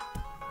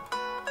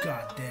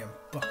 Goddamn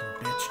fucking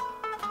bitch.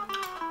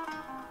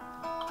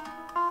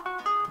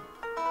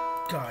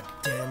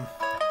 Goddamn.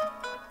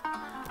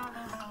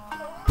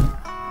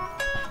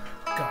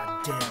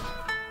 Goddamn.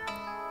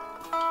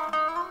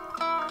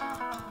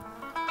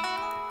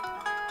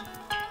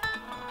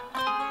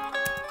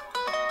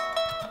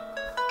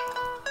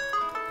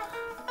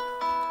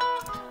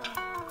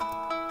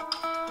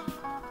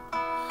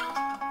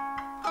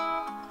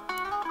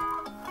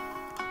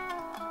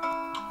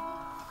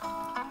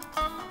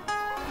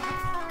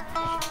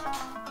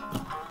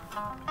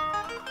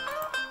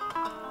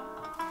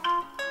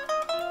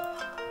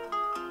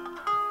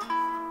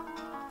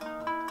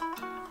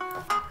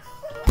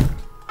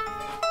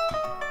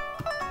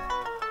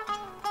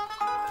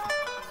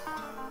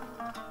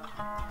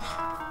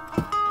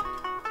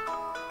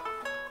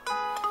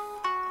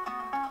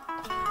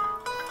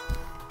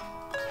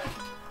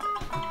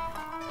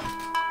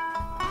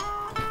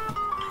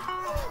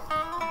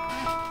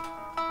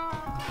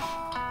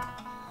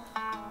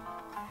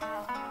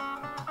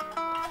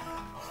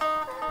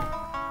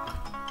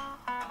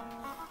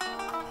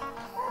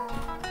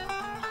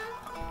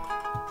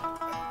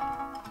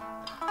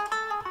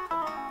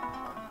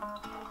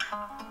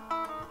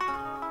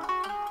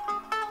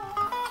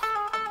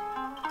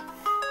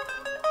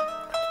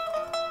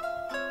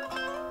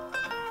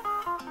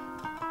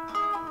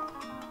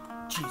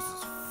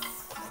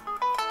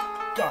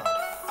 God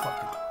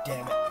fucking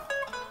damn it.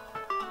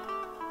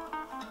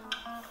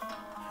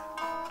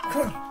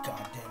 Come on, you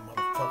goddamn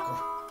motherfucker.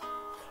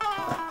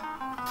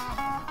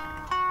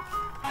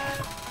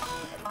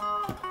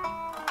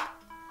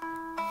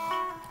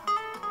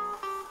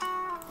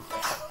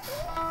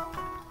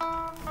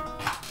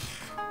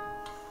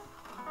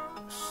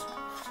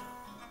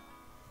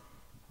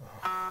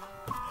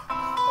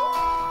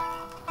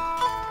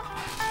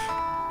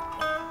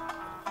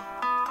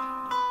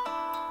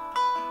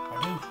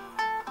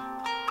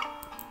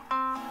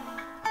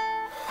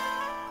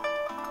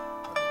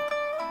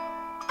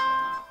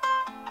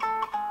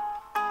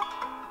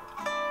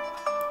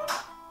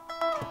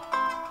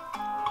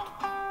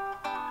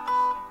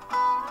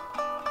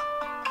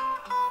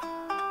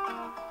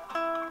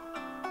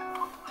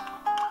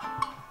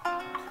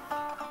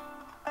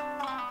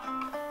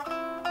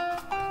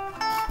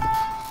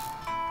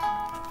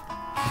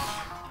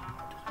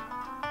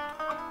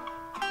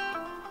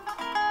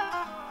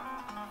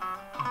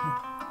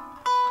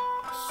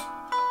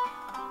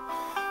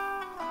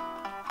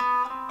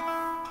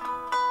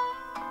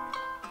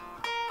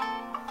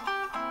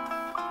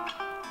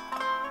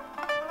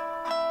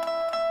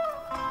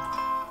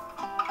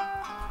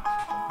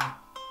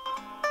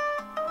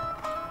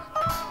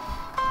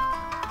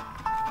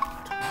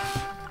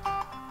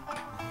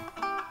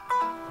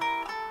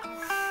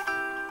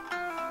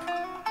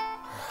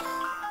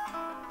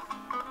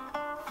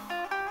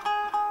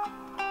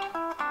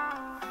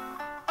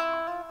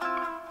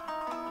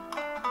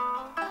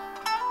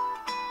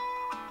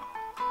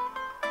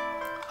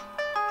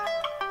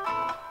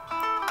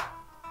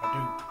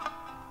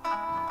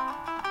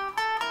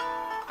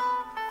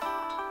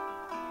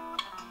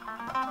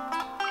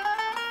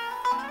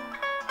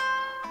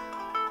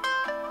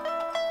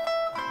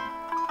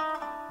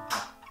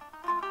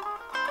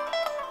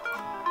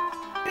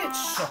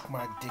 Suck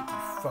my dick, you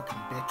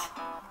fucking bitch.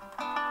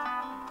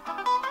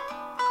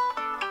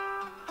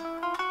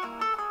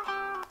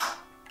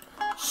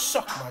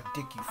 Suck my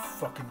dick, you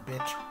fucking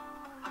bitch.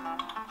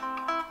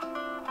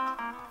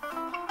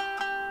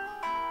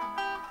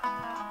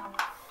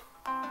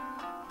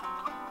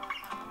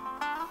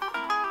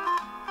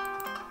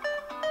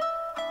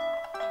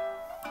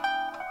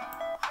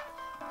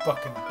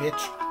 Fucking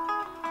bitch.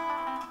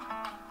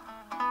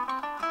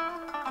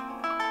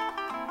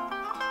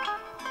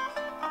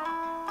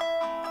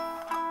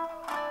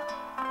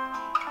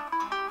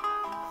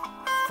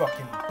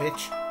 Fucking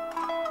bitch.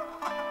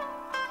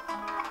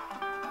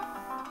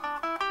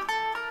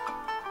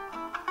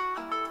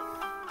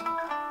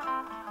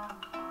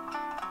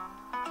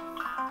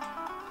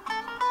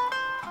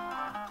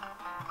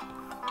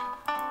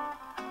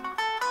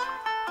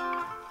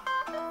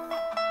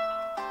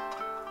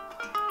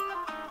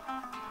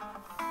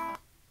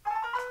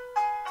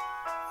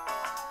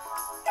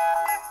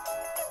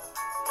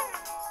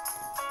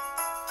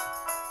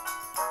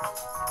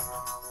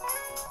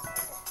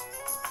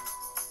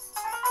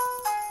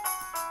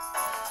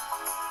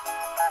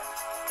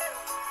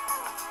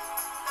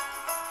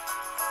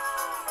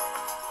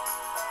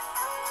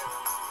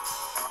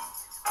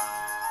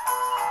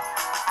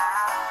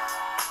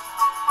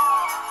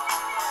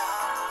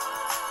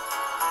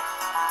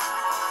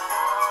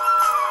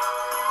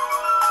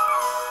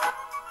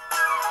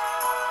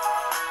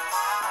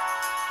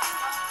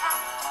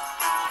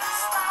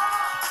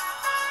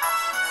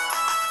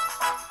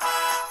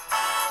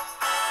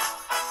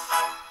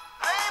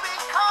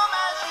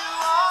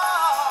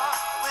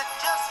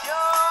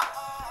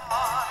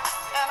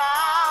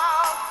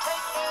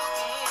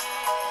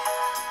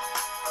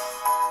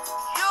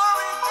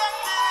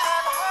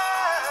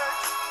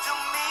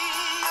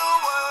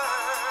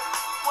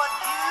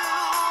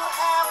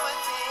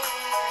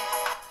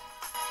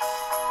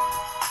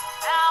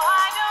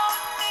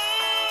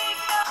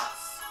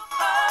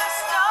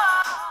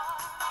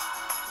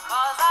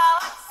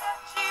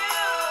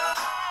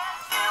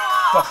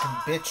 Fucking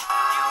bitch.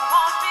 You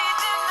won't be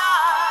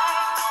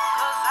denied,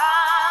 'cause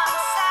I'm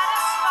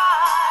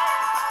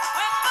satisfied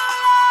with the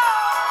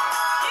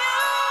love you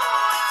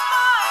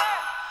inspire.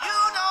 You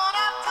don't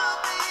have to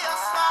be a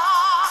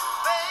star,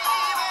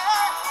 baby,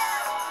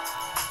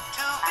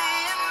 to be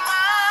in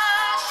my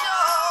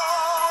show.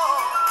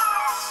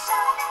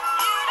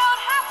 You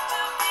don't have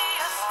to be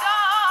a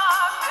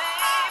star,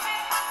 baby,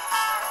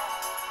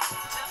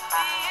 to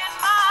be in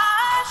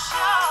my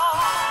show.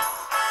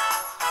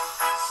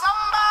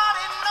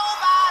 Somebody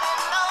nobody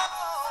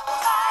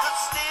knows could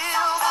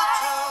steal the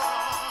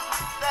tune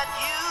that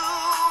you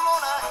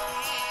wanna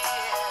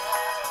hear.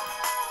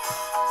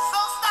 So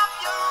stop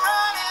your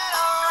running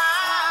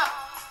around,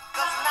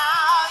 'cause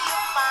now you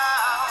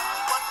found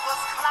what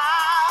was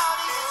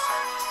cloudy is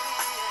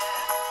clear.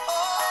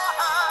 Oh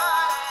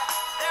honey,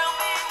 there'll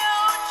be no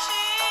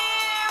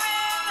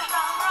cheering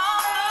from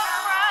the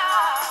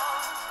crowd,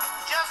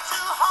 just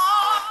two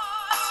hearts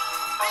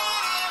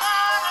beating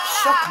out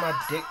loud. Suck my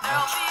dick,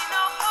 There'll bitch. be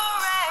no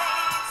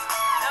parades,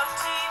 no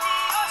TV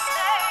or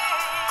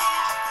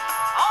stage,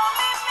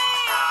 only me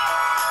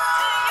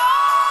to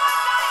your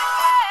dying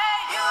day.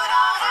 You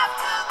don't have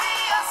to be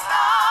a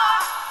star,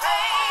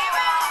 baby.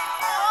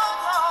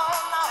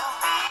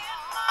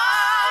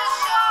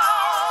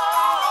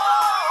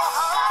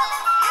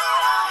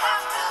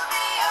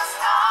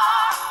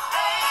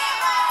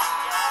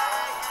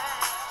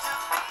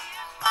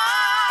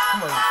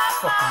 Come on, you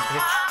fucking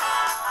bitch.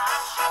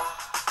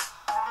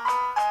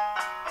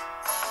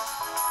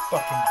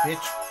 Fucking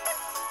bitch.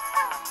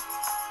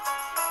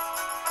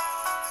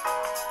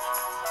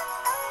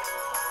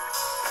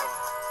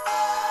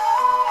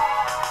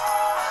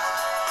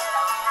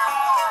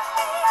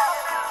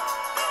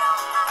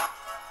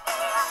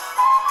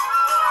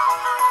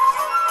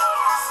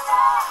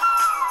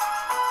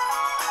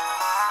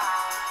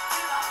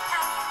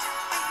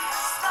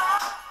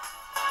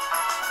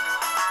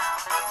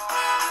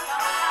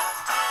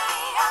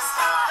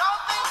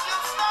 Don't think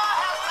your star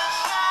has to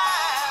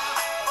shine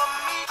for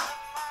me to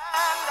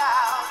find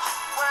out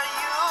where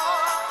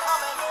you're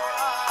coming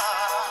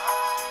from.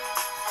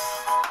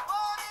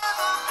 What is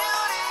a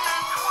beauty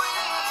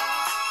queen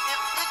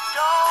if it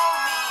don't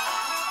mean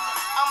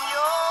I'm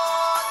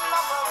your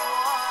number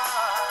one?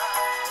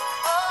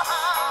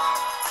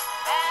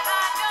 And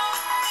I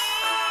don't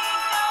need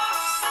no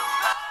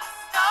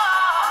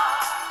superstar,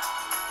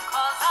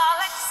 'cause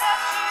I'll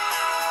accept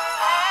you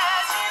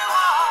as you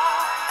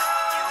are.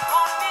 You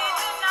won't be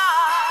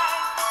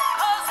denied,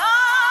 'cause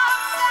I'm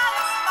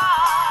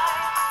satisfied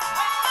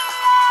with the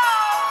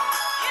love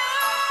you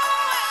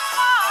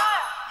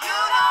inspire. You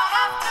don't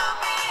have to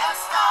be a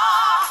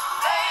star,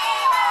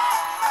 baby,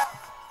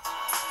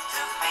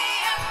 to be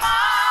in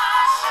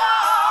my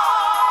show.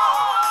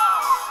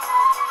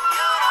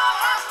 You don't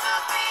have to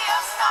be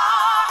a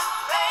star,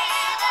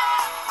 baby,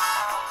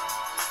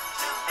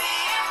 to be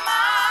in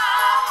my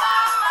show.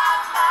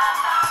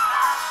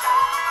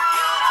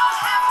 You don't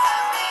have to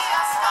be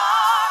a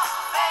star,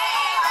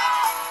 baby,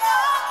 no,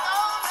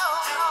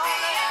 to be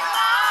in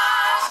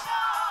my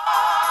show.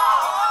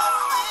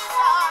 Sweet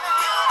darling,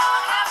 you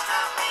don't have to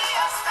be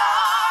a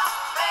star,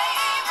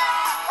 baby.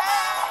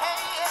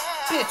 Hey,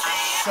 yeah. Bitch,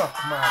 suck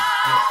my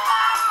dick.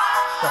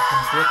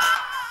 Fucking bitch.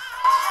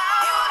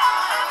 You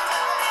don't have to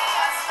be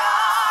a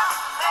star,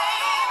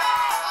 baby,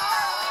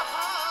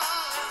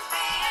 to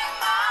be in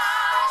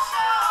my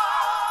show.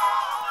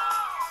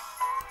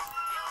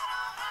 You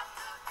don't have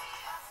to be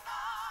a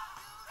star,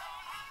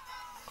 baby.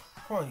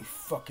 Come on, you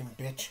fucking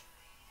bitch.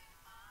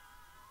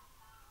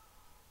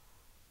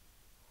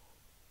 Fucking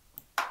bitch.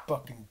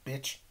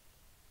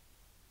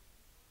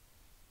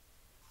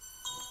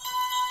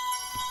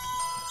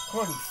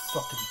 Come on, you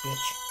fucking bitch.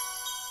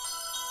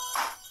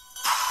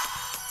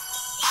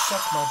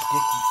 Suck my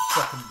dick, you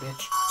fucking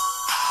bitch.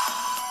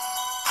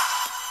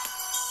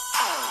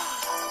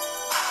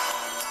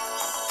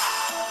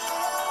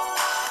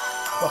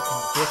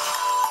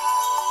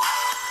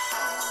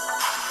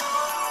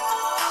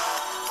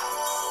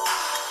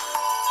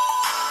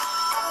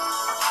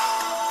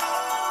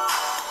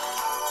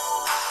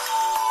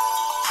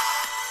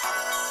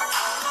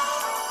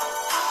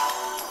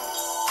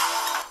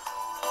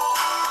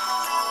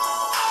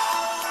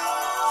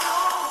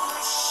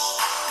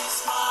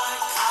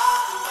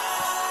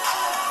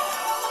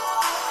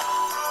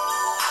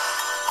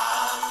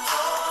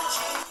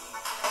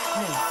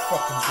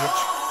 Fucking bitch. Come here, you fucking bitch.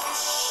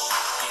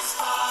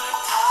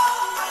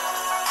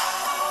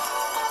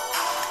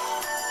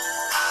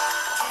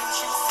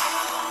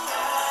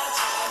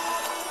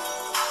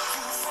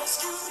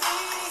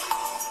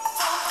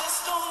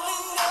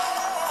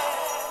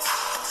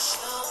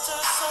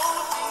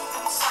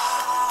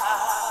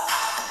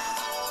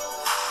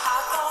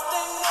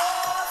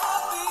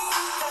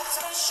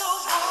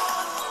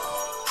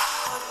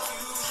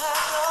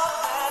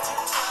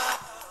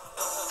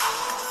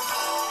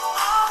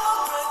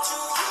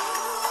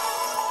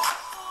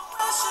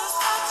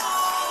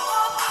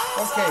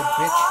 Okay,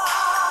 bitch.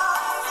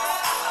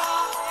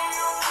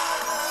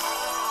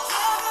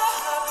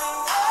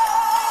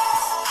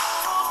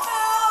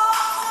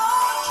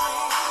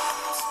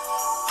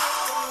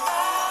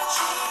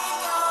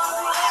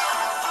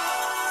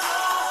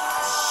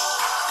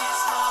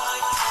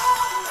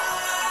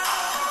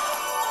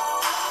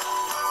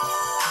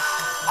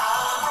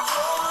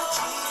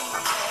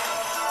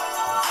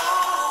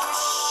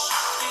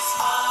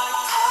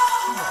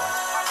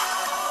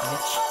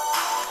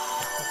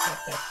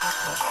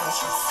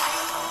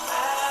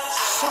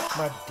 Suck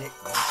my dick,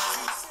 bitch.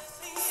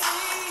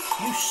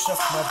 You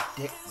suck my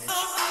dick, bitch.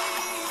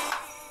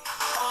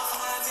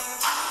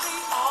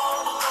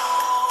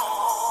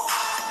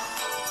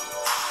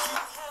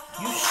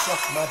 You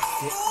suck my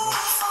dick,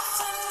 bitch.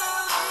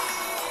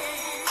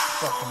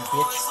 Fucking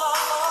bitch.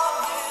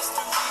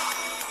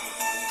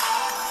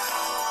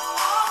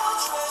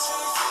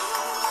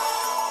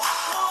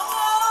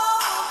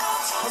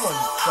 Come on,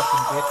 you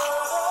fucking bitch.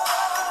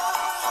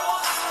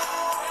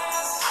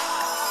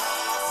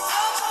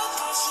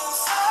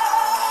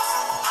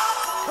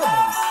 Come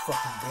on, you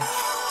fucking bitch.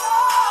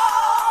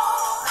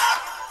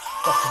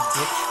 Fucking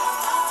bitch.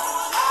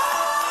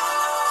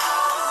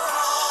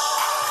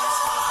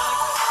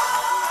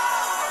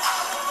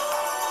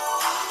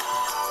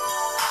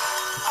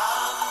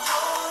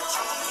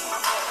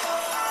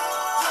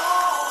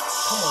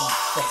 Come on, you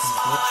fucking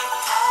bitch.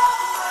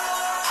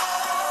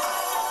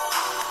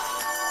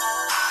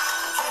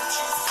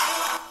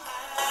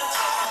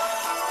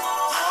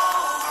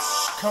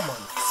 Come on,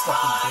 you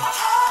fucking bitch.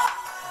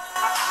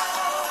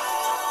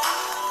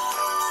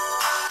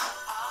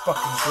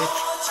 Fucking bitch.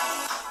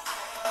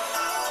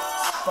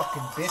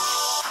 Fucking bitch.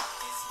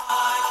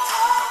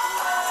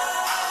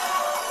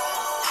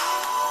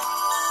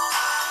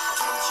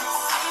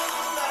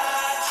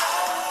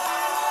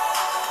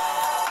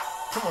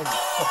 Come on, you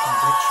fucking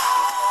bitch.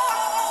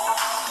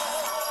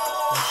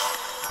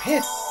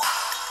 Spit.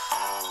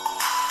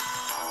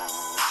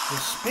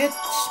 Spit,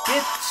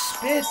 spit,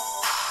 spit.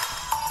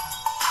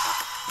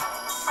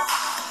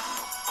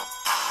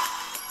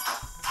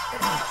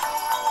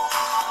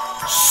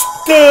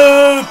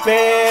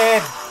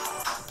 Stupid.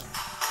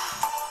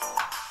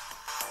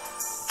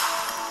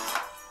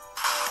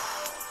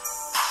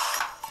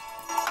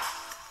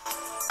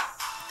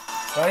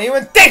 Don't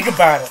even think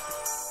about it.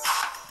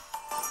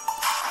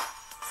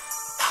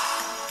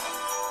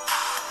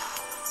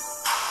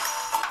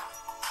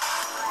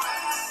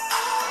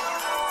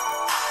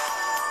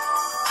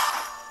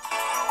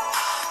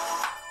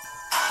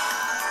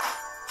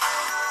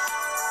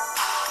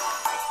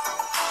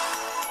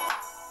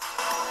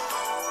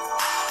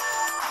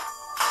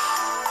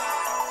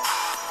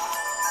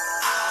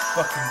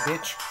 Fucking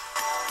bitch.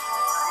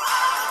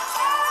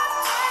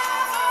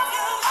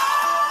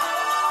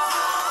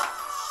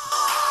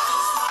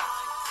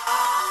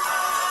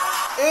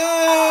 Ew,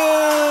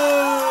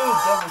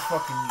 double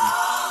fucking you.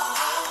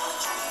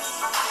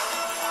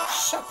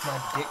 Suck my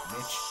dick,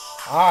 bitch.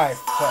 I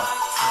fuck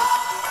this.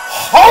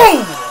 Ho!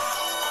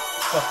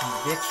 Fucking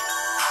bitch.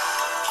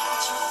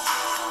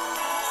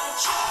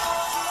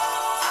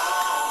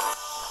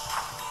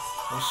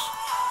 This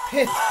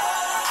pit.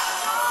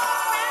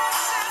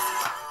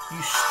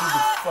 You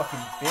stupid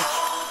fucking bitch.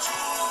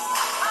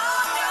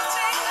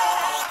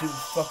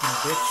 Stupid fucking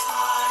bitch.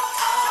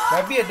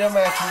 Now be a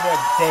dumbass and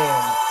that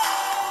damn.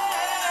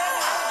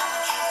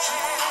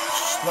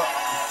 Slut,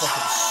 you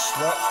fucking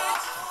slut.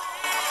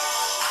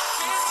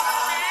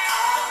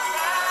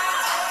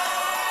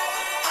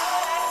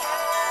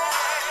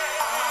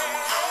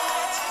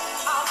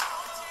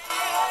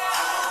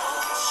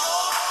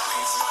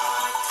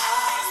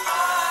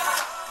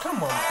 Come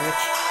on,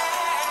 bitch.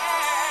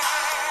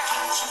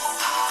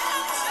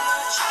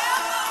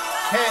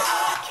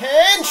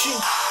 Can't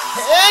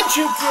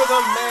you feel the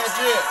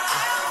magic?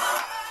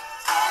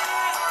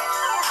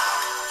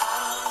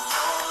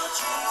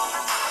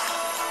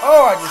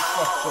 Oh, I just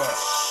fucked up.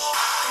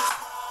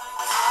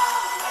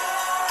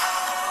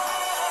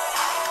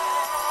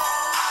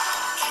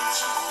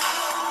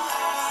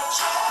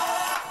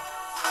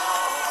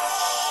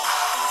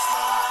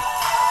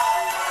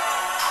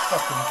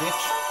 Fucking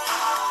bitch.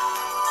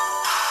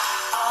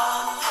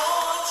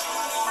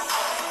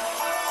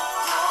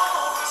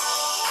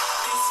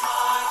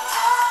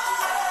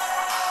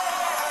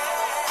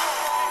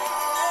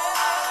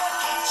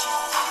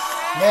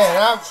 Man,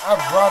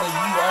 I've brought you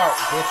out,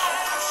 bitch.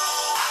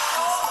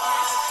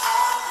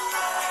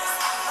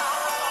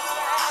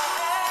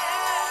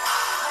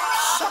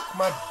 Suck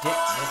my dick,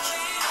 bitch.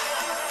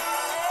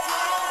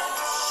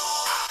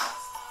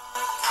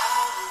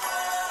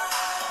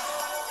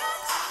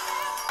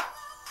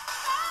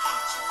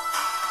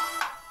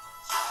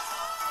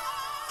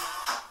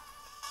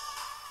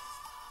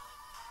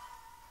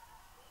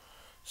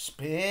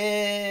 Spit.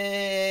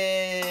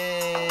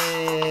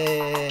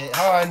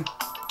 Hold on.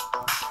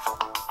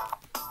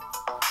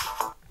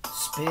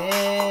 Spit.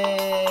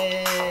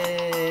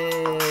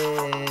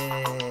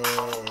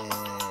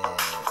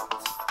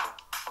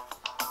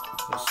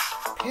 Does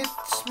spit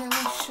smell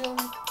like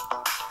chili?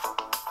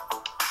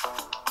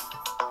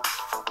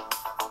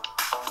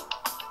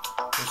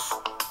 Does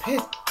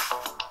spit?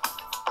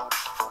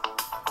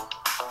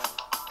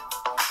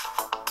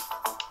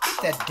 Get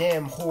that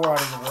damn whore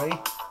out of the way.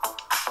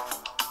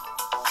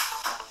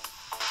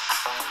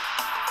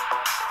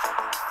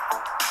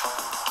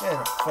 Man,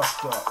 I'm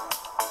fucked up.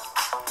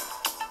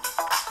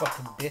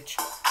 Fucking bitch.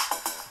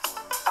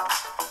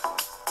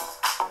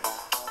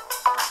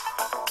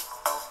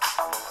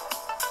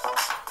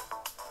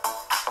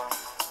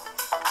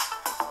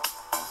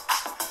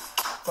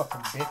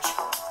 Fucking bitch.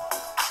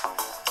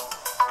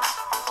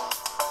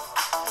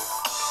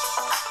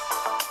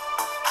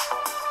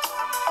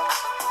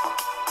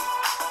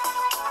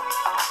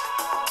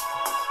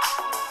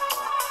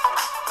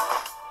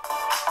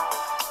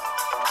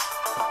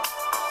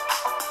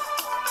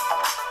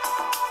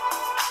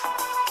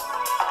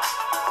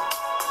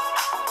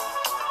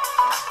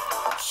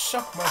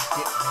 Suck my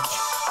dick, bitch.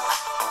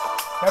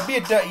 Now be a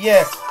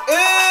yeah.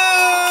 Ooh!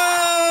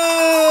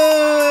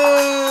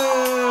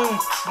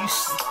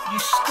 You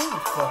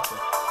stupid fucker.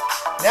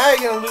 Now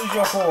you're gonna lose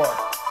your whore.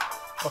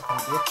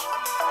 Fucking bitch.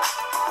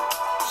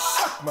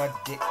 Suck my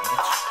dick,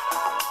 bitch.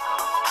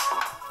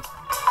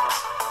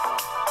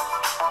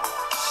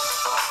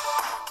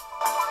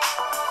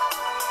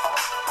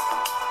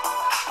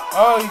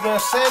 Oh, you're gonna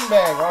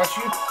sandbag, aren't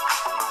you?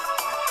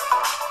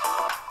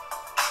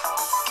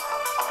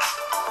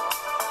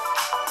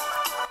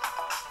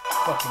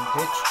 Fucking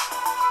bitch.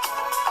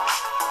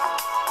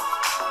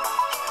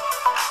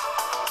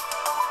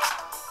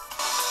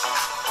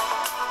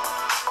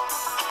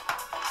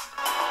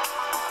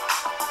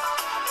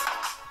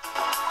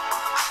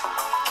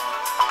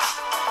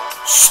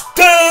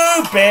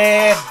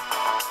 Stupid!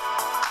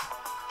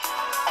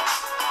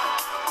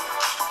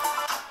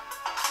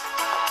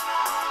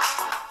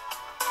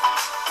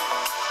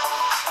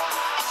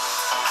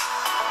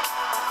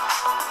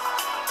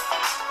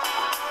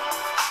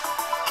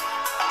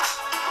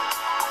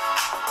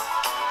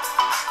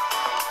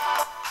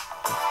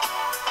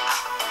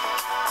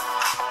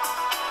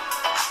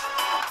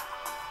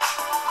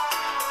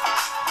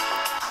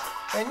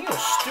 Man, you a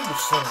stupid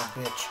son of a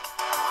bitch.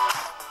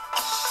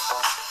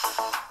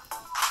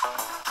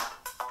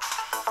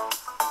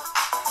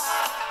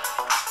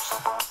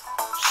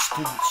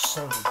 Stupid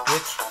son of a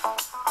bitch.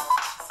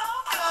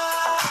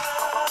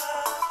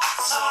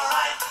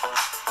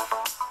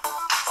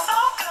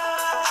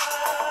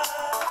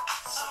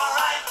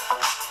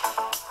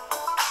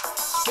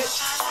 Spit,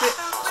 spit,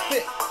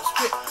 spit,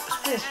 spit,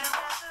 spit.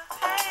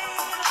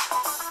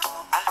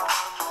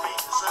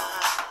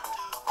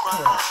 Come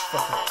on,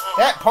 fucking.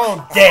 That pawn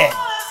dead.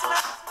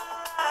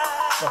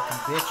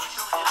 Fucking bitch.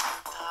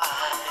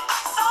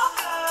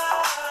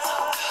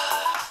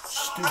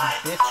 Stupid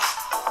bitch.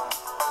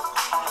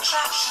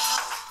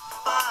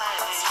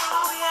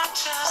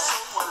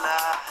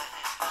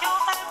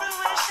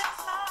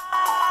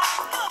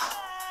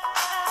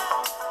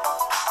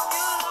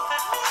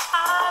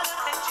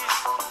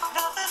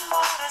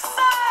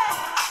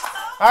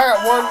 I got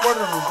one word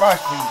of advice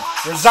for you.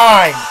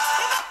 Resign.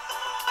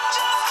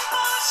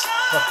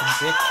 Fucking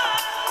bitch.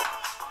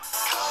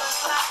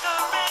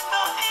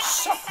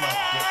 Suck my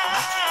dick,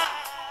 bitch.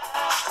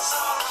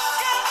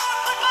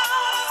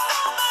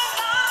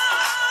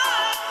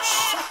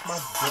 Suck my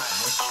dick,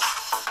 bitch.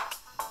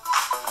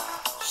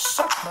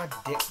 Suck my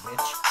dick,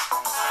 bitch.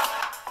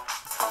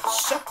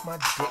 Suck my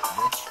dick,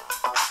 bitch.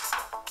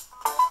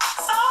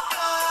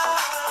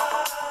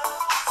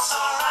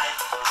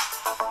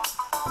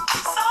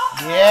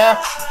 Yeah.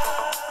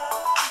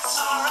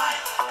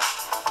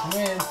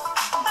 Win.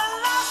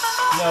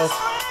 No.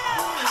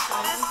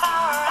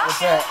 What's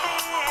that?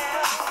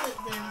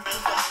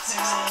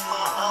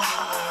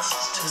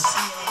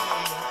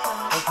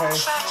 Okay.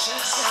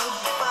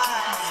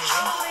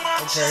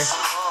 Okay.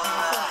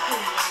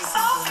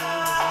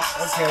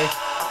 Okay.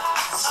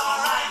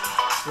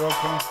 You're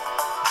welcome.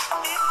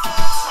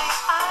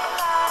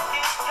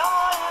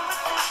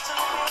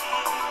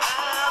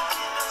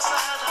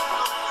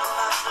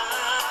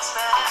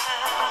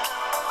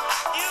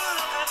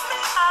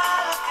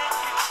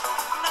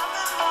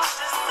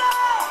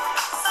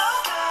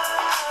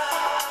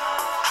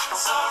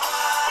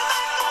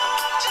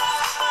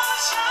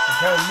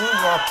 Okay,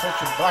 move on, put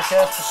your black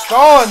ass to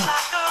stone!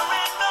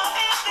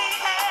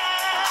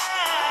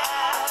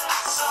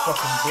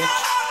 Fucking bitch.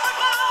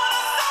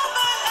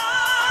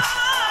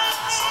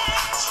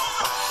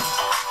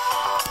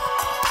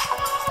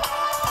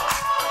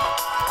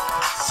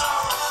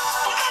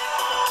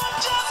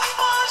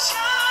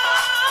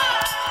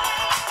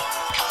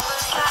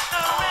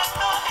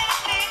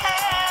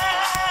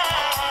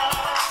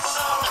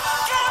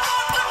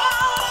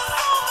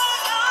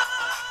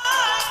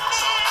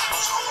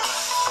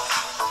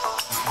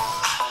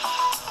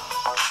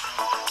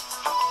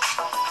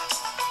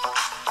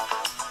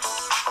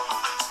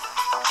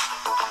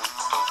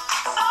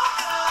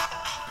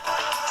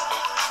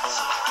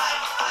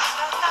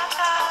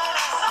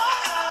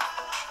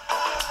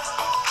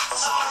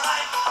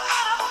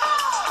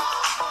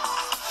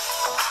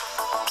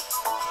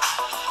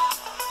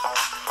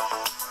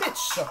 Bitch,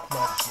 suck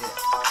my dick.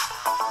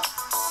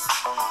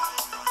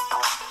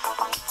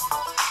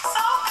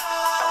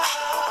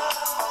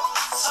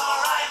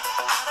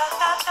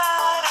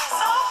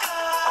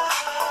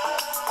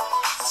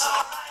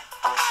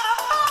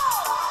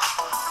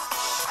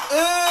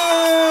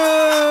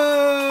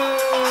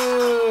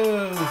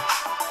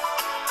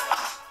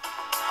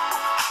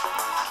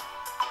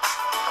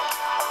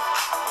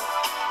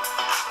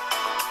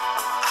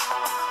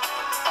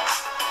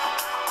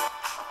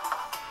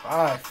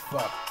 I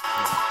fuck.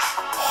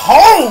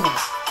 Ho!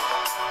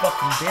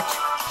 Fucking bitch.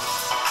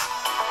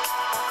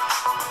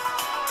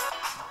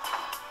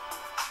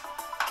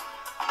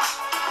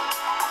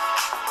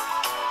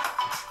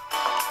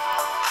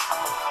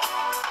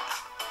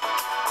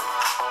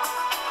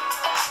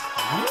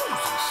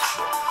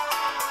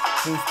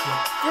 Who's the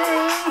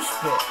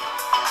spit?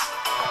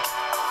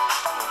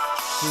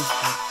 Who's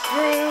the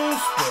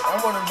spit? I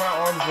wonder if my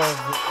arms are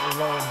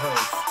long and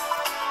hers.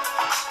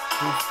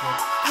 Who's the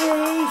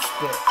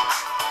spit?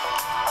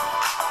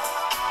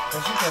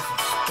 And she got some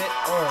spit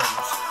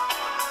arms.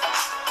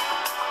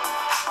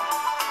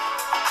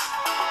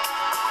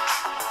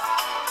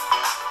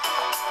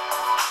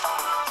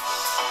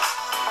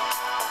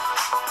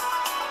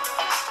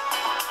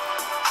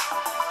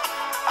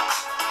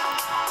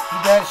 Too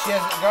bad she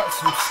hasn't got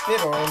some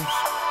spit arms.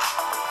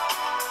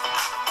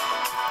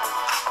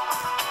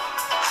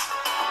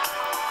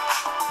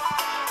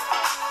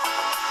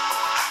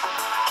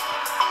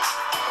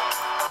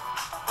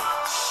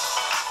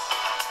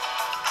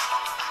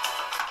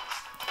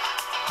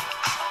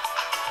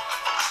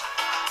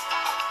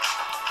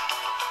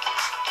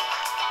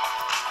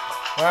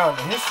 Wow,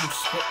 here's some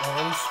spit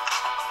arms.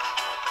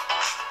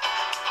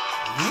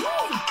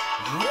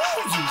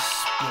 Rosy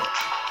spit.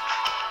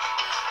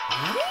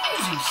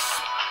 Rosy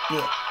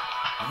spit.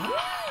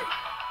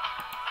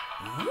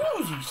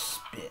 Rosy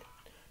spit.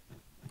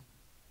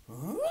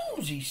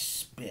 Rosy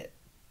spit.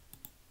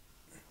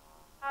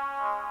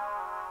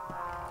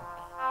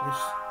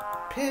 There's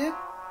Pit.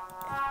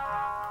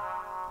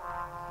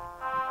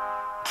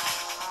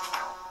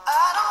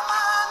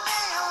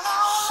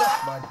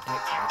 Suck my dick,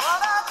 bitch.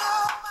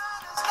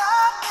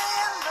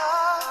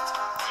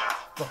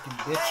 Fucking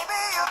bitch.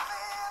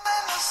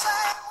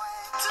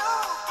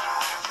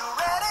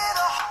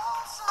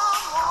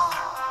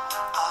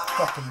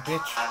 Fucking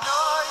bitch.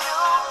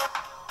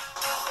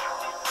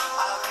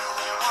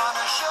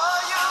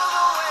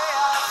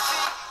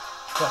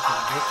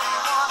 Fucking bitch.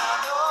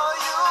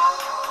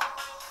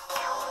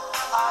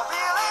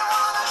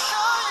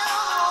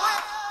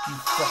 You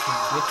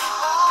fucking bitch.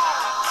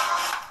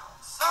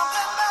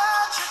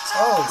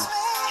 Oh.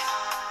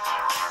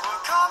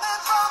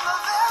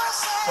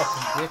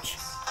 Fucking bitch.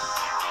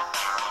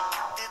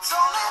 It's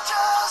only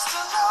just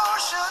a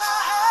notion I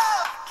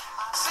have.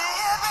 I see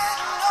it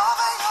written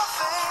over your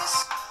face.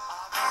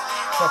 I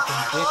really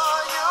Fucking bitch.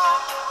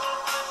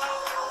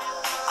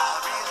 I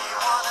really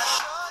wanna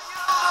show you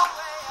the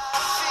way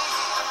I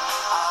feel.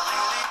 I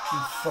really You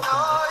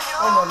fucking bitch.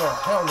 Oh no, no,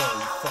 hell no,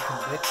 you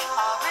fucking bitch.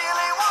 I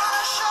really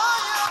wanna show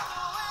you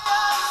the way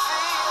I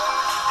feel.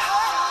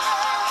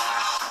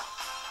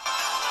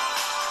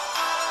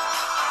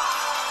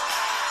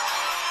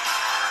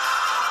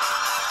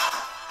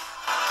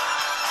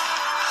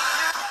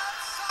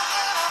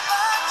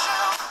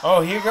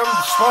 Oh, here comes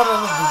the slaughter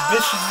of the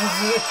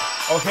bitches.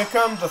 Oh, here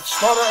comes the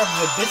slaughter of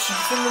the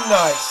bitches in the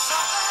night.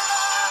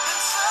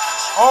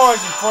 Always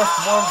the first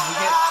ones to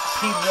get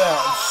peeled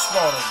out and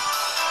slaughtered.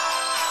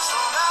 So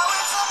now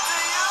it's up to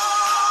you.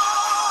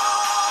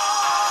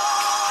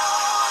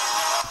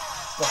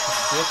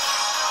 Fucking bitch.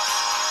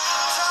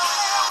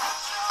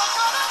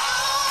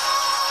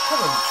 Come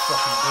on, you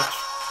fucking bitch.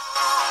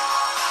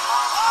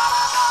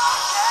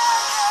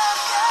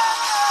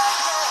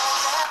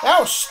 That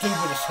was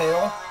stupid as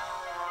hell.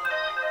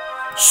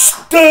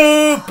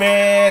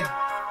 Stupid!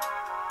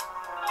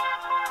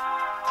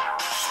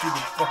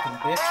 Stupid fucking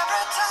bitch.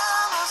 Every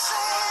time I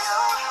see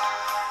you,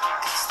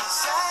 it's the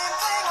same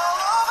thing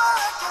all over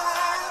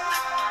again.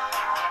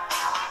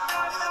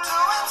 You're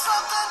doing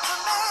something to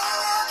me,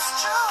 it's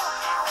true,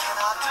 and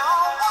I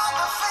don't want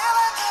the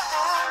feeling to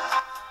end.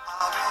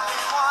 I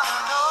really wanna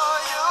know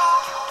you.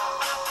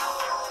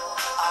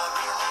 I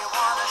really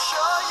wanna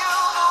show you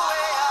the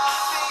way I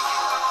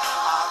feel.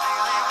 I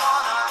really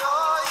wanna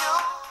know you.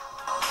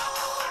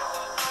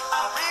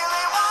 I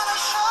really wanna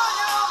show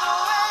you the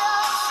way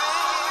I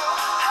feel.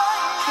 Hey.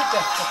 Get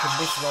that fucking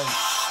bitch on, you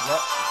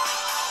slut.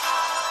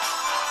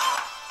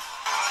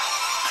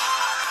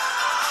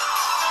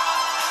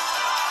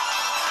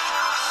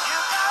 You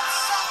got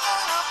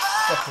something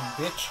about Fucking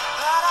bitch.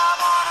 that I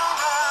want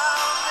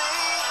around me.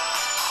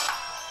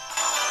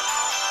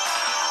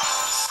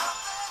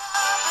 Something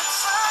I've been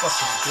searching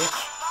Fucking bitch.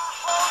 my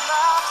whole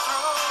life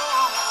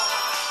through.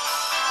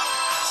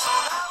 So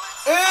now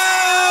it's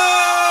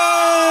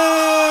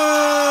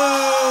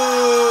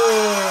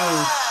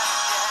Ew!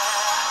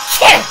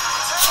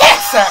 Check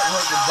that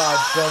working by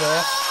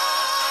dumbass.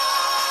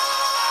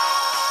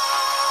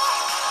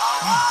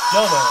 You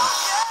dumbass.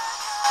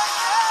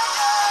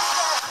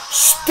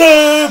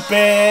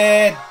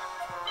 Stupid!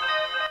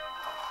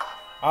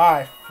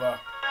 I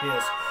fuck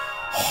his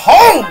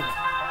home!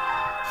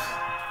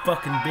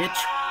 Fucking bitch.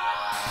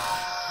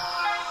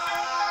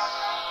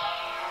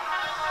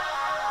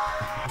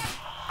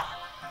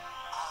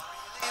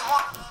 really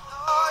want to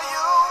know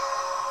you.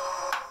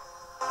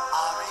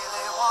 I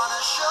really want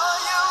to show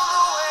you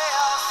the way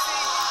I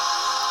feel.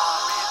 I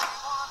really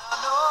want to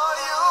know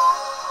you.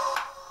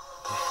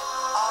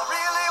 I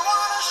really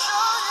want to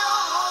show you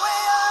the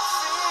way I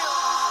feel.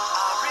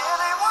 I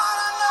really want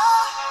to know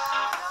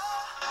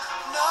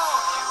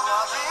you.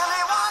 I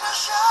really want to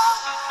show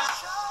you.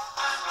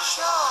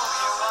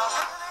 I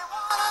really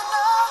want to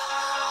know.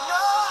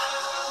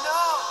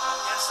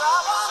 Yes, I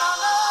want to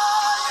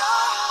know you.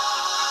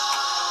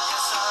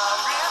 Yes, I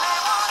really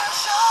want to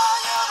show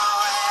you the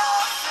way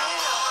I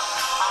feel.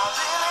 I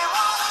really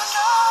want to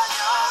know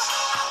you.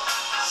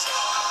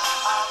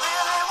 I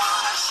really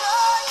want to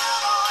show you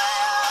the way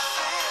I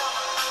feel.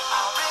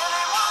 I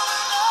really want to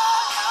know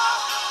you.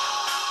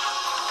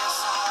 Yes,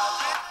 I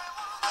really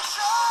want to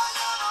show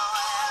you the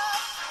way I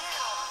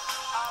feel.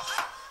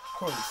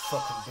 Holy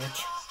fucking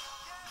bitch.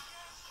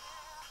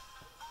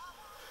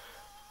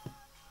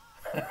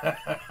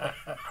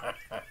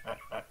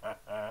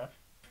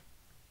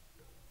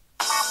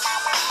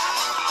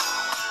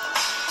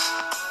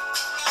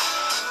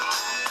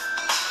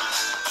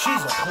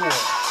 She's a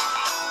whore.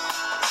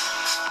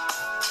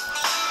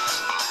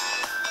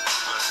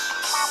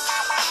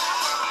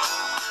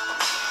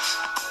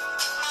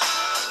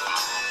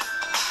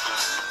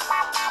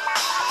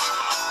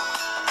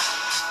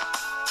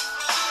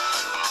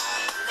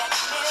 Let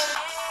me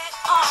lay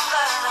on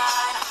the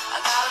line. I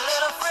got a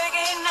little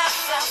freakiness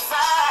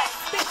inside.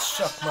 Bitch,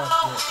 suck my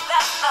Oh, dick.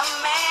 that's the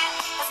man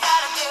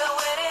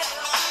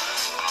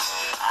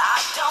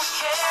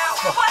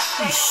what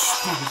You they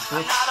stupid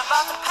I'm bitch. not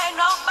about to pay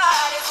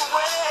nobody's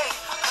way,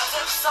 'cause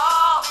it's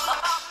all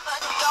about the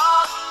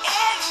dog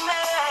in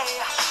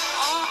me.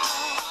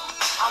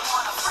 I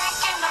want a freak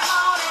in the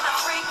morning, a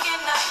freak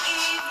in the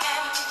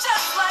evening,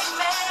 just like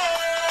me.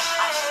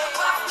 I need a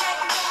roughneck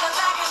nigga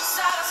that can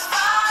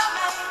satisfy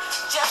me,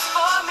 just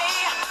for me.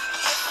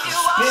 If you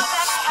are Spit,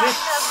 that spit,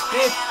 kind of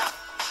spit. man,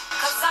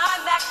 'cause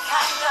I'm that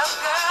kind of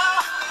girl.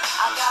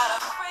 I got a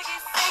freaky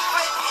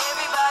secret,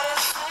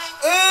 everybody's saying.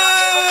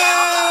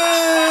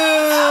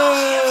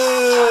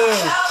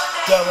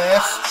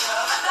 Dumbass.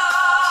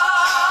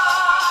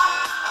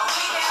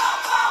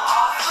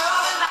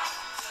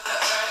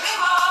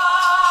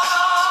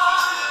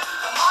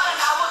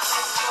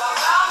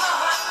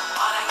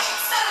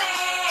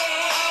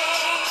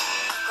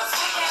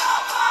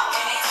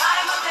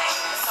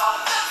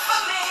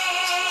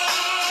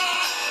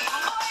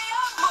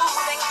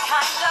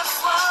 Kind of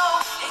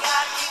slow, you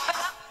gotta keep it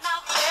up. Now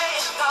there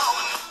you go.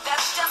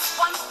 That's just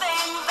one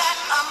thing that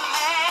a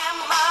man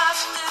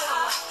must do.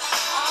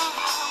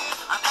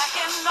 I'm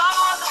packing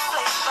all the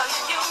flavor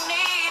you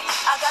need.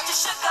 I got you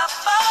shook up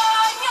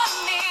on your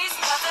knees,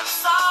 'cause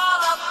it's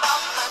all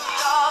about the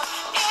dog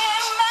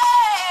in me.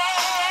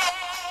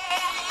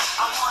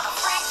 I want a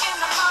freak in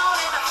the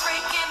morning, a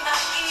freak in the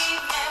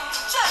evening,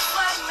 just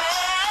like me.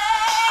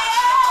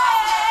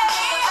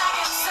 Niggas that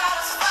can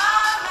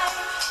satisfy me,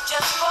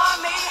 just for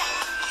me.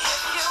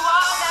 If you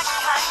are that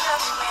kind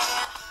of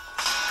man,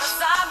 'cause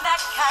I'm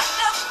that kind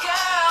of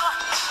girl.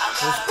 I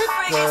got a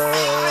freaky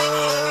secret,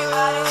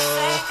 everybody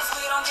say, 'cause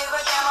we don't give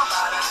a damn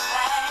about a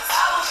thing.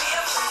 I will be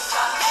a freak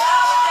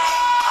until the day,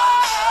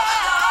 until the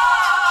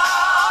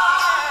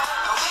dawn.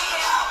 And we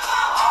can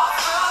all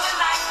through the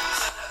night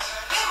to the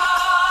early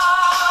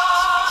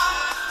morn.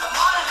 The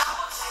morning I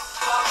will take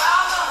you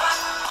around the hood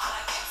on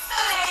a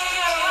gangster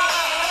league.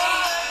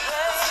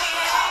 'Cause we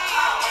can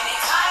any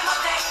time of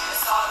day,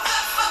 it's all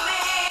good for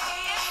me.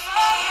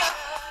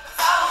 'Cause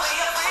I will be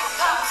a freak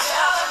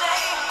until the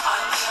day,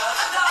 until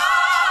the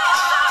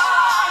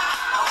dawn.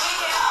 And we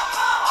can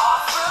all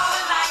through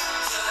the night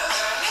to the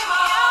early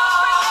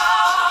morn.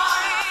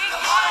 The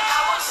morning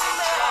I will take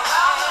you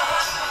around the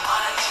hood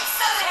on a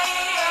gangster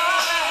league.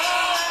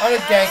 On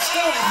a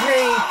gangster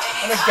ring,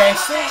 on a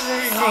gangster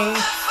ring,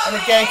 on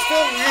a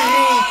gangster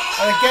ring,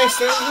 on a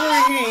gangster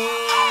ring.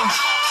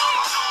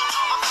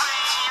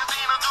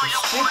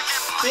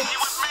 Spit, spit,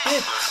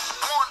 spit.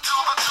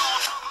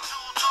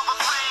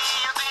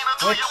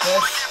 With the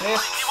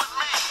spit.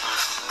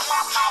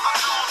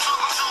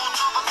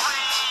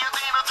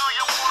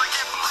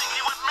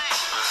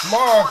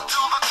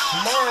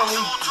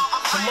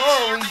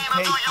 Tomorrow we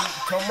take you,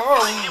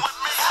 tomorrow we.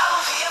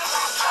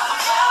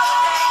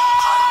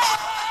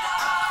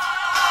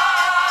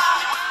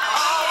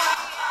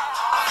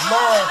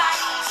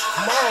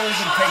 Tomorrow we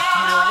can take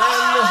you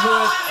around the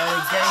hood on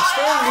a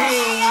gangster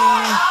ring.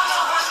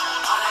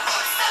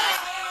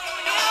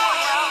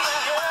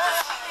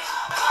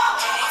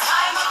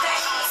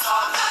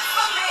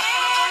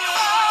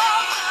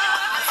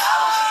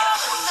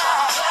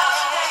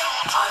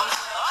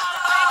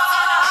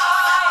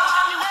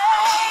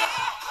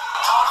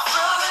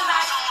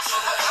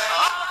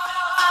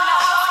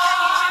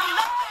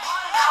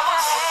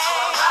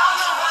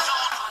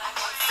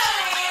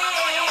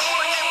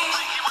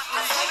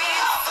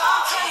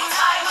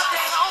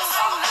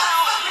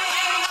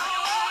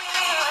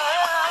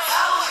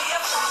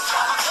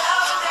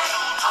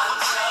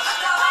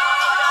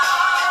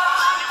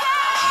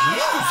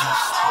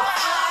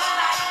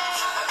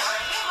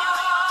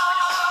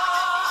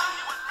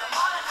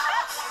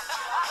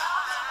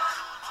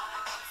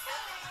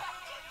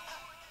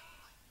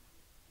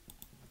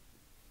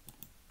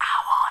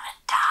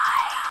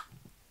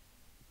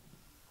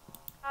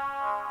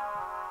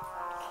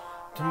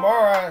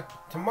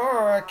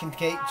 Tomorrow I can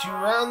take you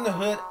around the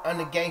hood on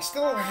a gangster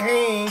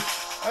ring,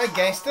 on a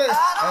gangster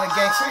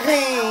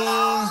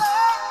ring.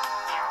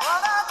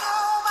 What I do,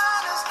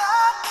 man, is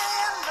not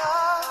being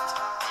loved.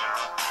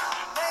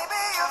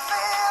 Maybe you're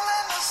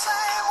feeling the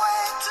same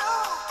way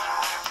too.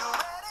 You're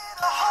ready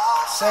to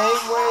hold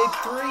Same way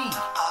 3.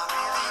 I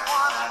really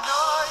wanna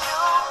know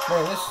you.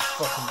 Man, this is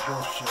fucking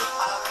bullshit.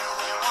 I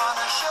really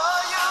wanna show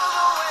you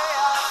the way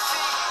I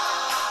feel.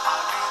 I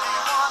really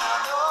wanna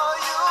know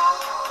you.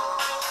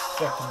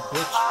 Fucking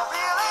bitch. I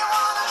really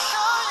wanna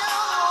show you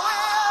the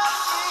way I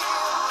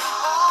feel.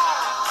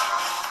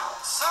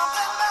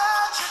 Something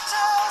about you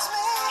tells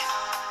me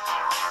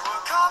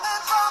we're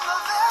coming from the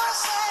very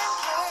same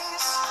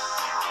place.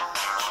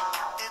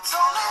 It's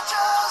only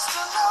just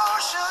a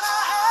notion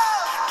I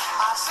have.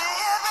 I see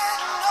it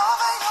written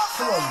over your face.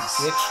 Come on, you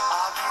bitch.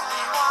 I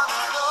really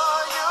wanna know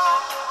you.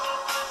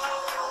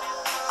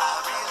 I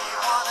really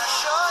wanna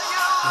show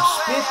you the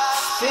way Spit, I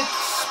spit,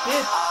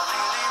 spit. I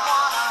really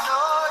wanna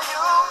know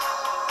you.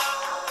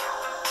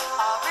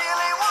 I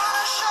really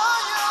wanna show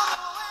you the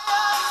way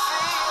I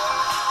feel.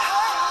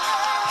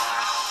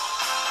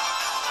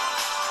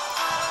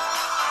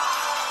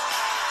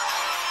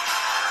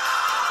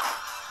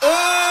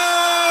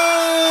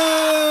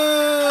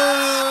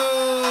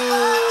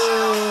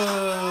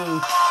 Ooh!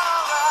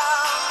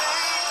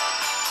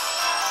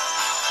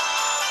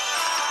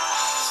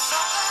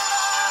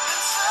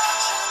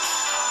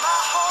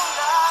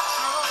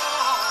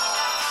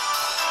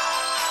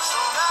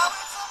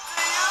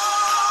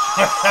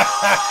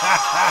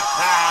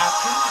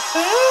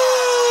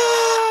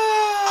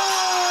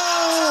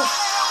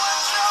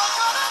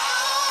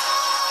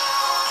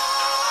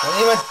 Don't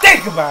even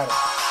think about it.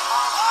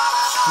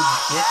 Stupid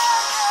bitch.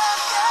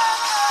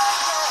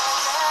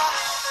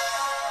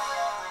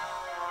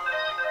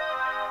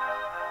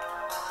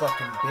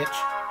 Fucking bitch.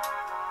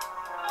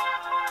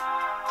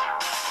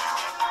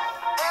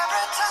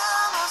 Every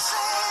time I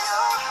see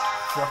you,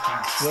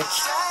 Fucking bitch.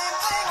 same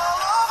thing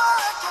all over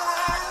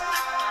again.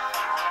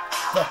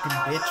 Fucking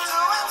bitch.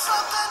 Doing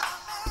something to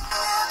me,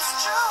 it's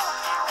true,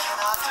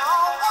 and I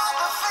don't want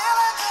the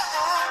feeling to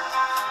end.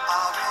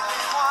 I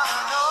really wanna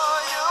know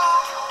you.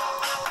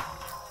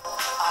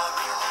 I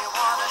really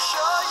wanna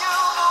show you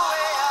the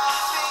way I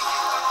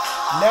feel.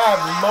 Now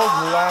I've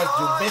immobilized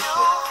your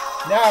bishop.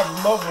 Now I've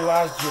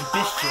immobilized your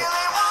bishop.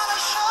 Really wanna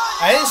show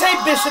you. I didn't say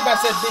bishop, I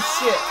said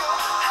bishop.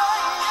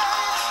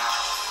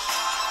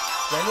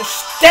 You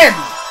understand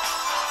me?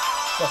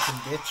 Fucking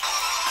bitch.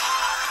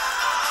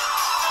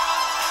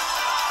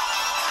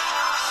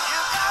 You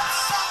got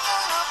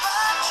something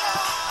about you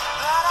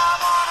that I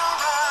want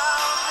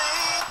around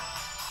me.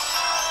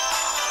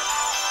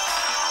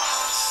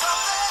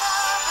 Something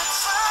I've been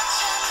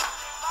searching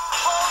my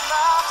whole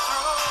life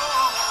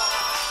through.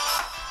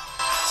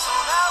 So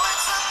now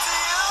it's up to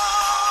you.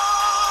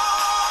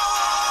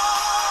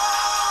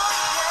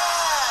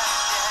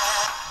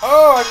 Yeah,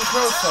 Oh, I just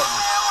know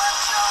something. yeah. What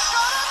you're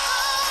gonna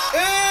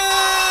do?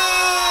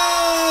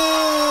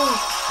 Ooh,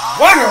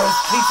 one of those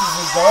pieces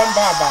is going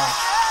bye-bye.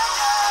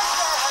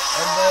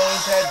 And there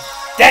ain't that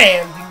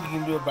damn thing you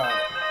can do about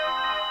it.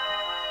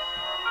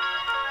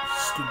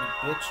 Stupid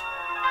bitch.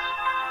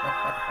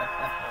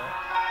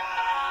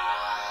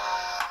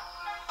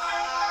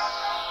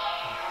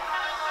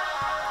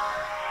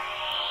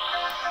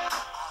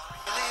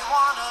 Really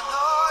wanna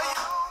know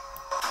you.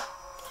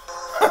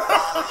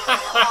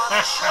 Really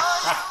wanna show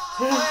you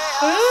the way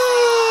I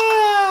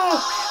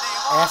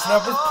Assing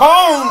up his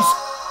pawns.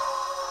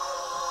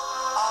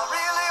 I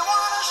really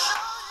wanna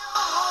show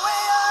you the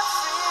way I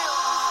feel.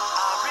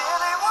 I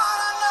really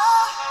wanna know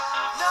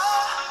you.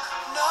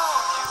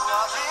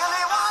 I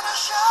really wanna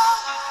show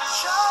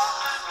you.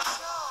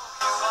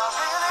 I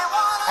really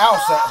wanna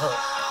Ouse at her.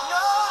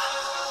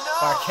 know.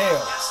 Like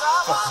hell. Yes, I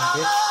Fucking wanna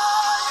bitch. know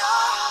you.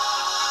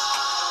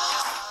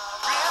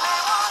 Really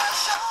wanna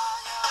show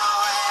you the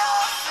way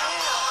I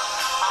feel.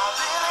 I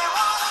really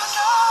wanna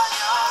know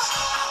you.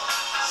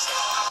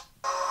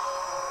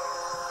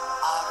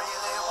 I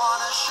really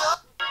wanna show.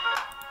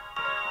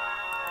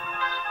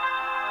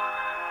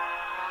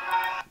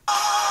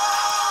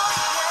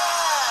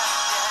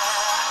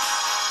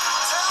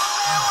 Tell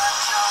me what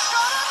you're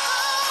gonna do.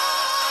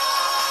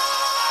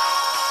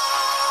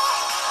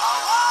 I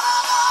wanna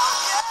know,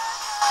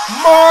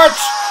 yeah.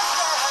 March!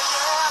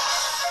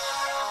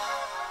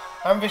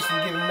 I'm just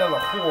gonna get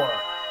another whore.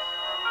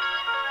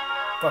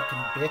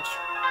 Fucking bitch.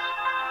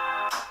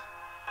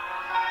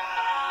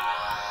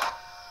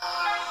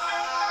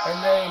 And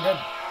there ain't a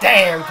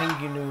damn thing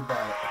you knew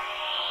about it.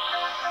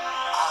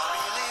 I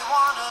really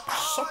wanna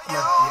Suck my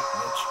know dick,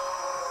 you. bitch.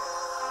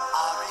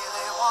 I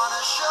really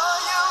wanna show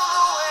you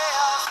the way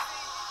I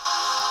feel.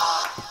 I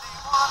really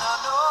wanna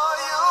know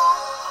you.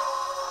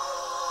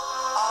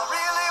 I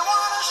really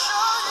wanna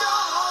show you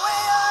the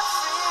way I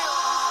feel.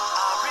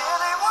 I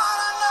really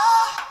wanna know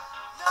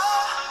you.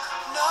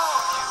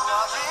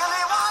 I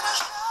really wanna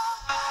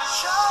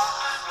show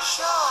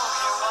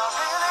you. I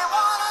really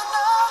wanna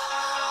know.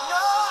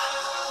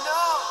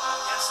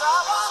 Yes, I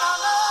wanna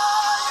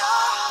know you.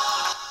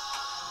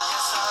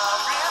 Yes, I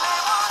really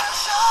wanna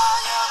show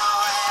you the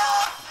way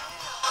I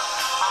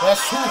feel.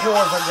 That's two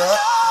whores I got.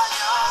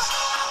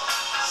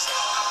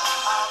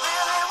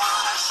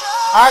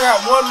 I got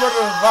one word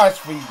of advice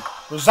for you.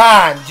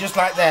 Resign, just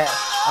like that.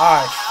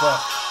 Alright,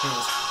 fuck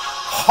this.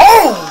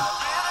 Home!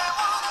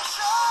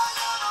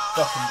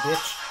 Fucking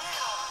bitch.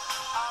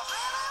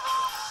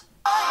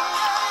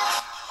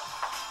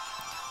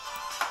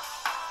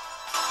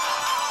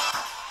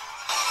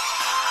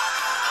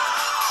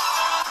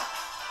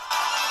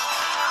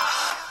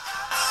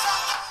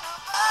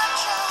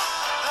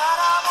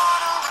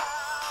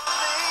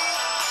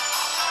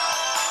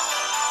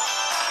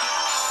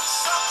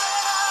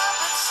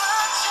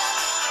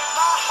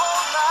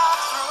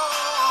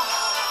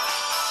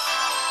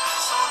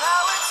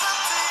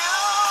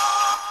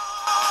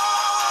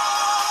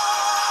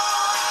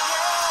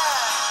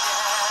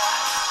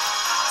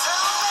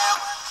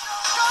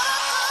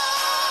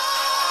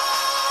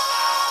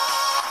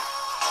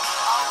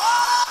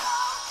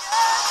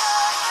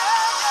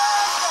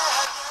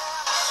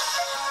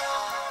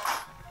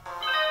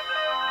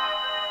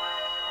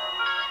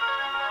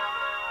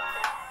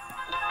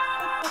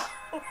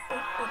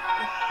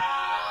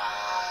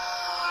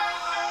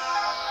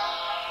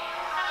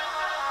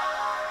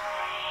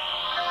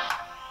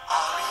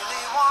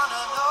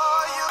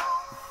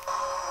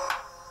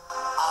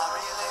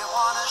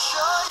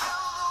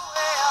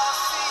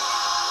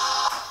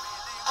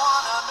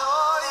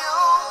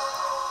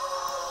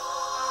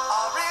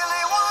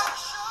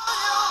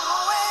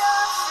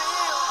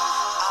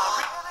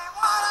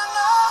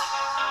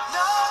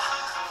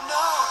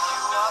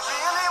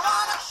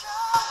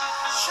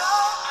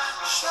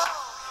 show you.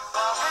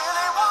 I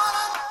really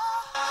wanna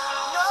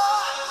know.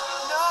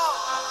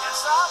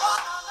 Yes, I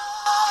wanna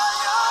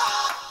know you.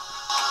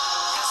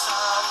 Yes, I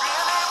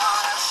really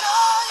wanna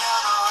show you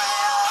the way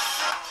I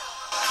feel.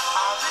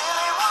 I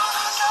really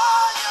wanna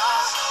know you.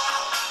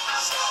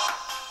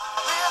 I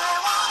really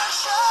wanna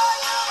show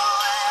you the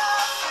way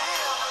I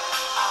feel.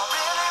 I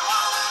really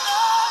wanna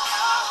know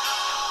you.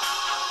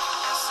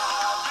 Yes,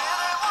 I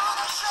really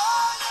wanna show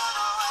you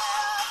the way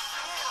I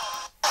feel.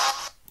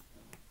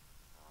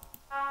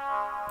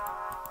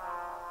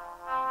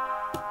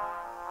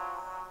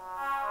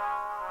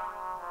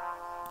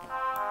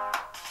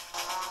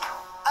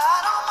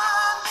 I don't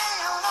mind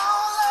being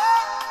lonely.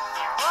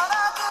 What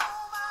I do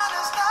mind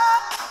is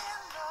not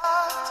being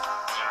loved.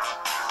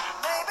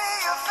 Maybe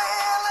you're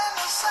feeling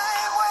the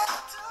same way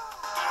too.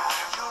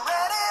 You're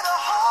ready to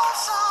hold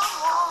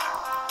someone.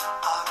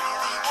 I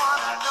really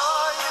wanna know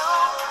you.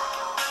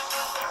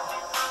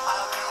 I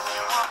really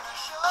wanna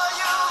show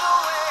you the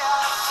way I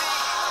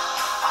feel.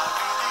 I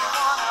really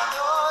wanna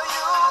know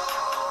you.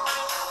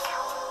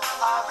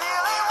 I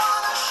really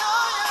wanna show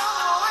you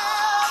the way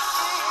I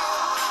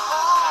feel.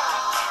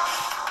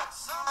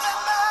 Something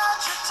about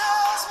you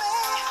tells me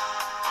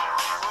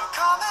we're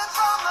coming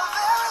from the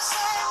very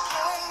same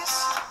place.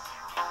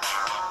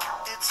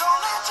 It's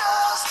only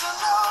just a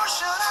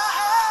notion I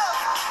have.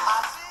 I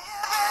see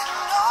it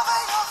written over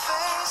your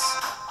face.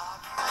 I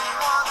really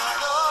wanna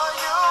know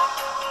you.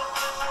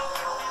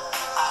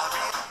 I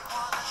really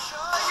wanna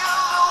show you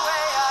the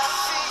way I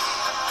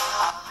feel.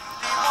 I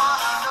really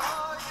wanna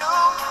know you.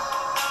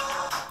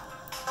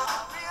 I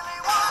really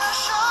wanna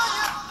show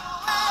you the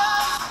way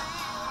I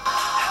feel.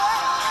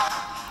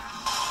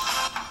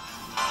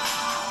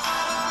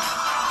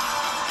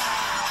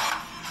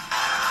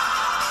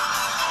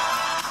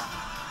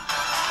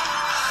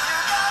 You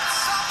got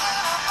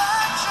something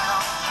about you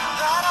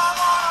that I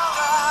want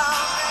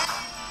around me.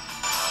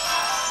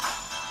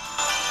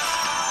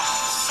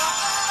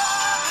 Something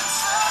I've been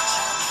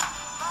searching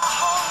my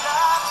whole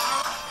life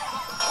through.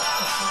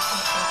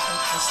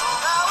 So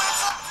now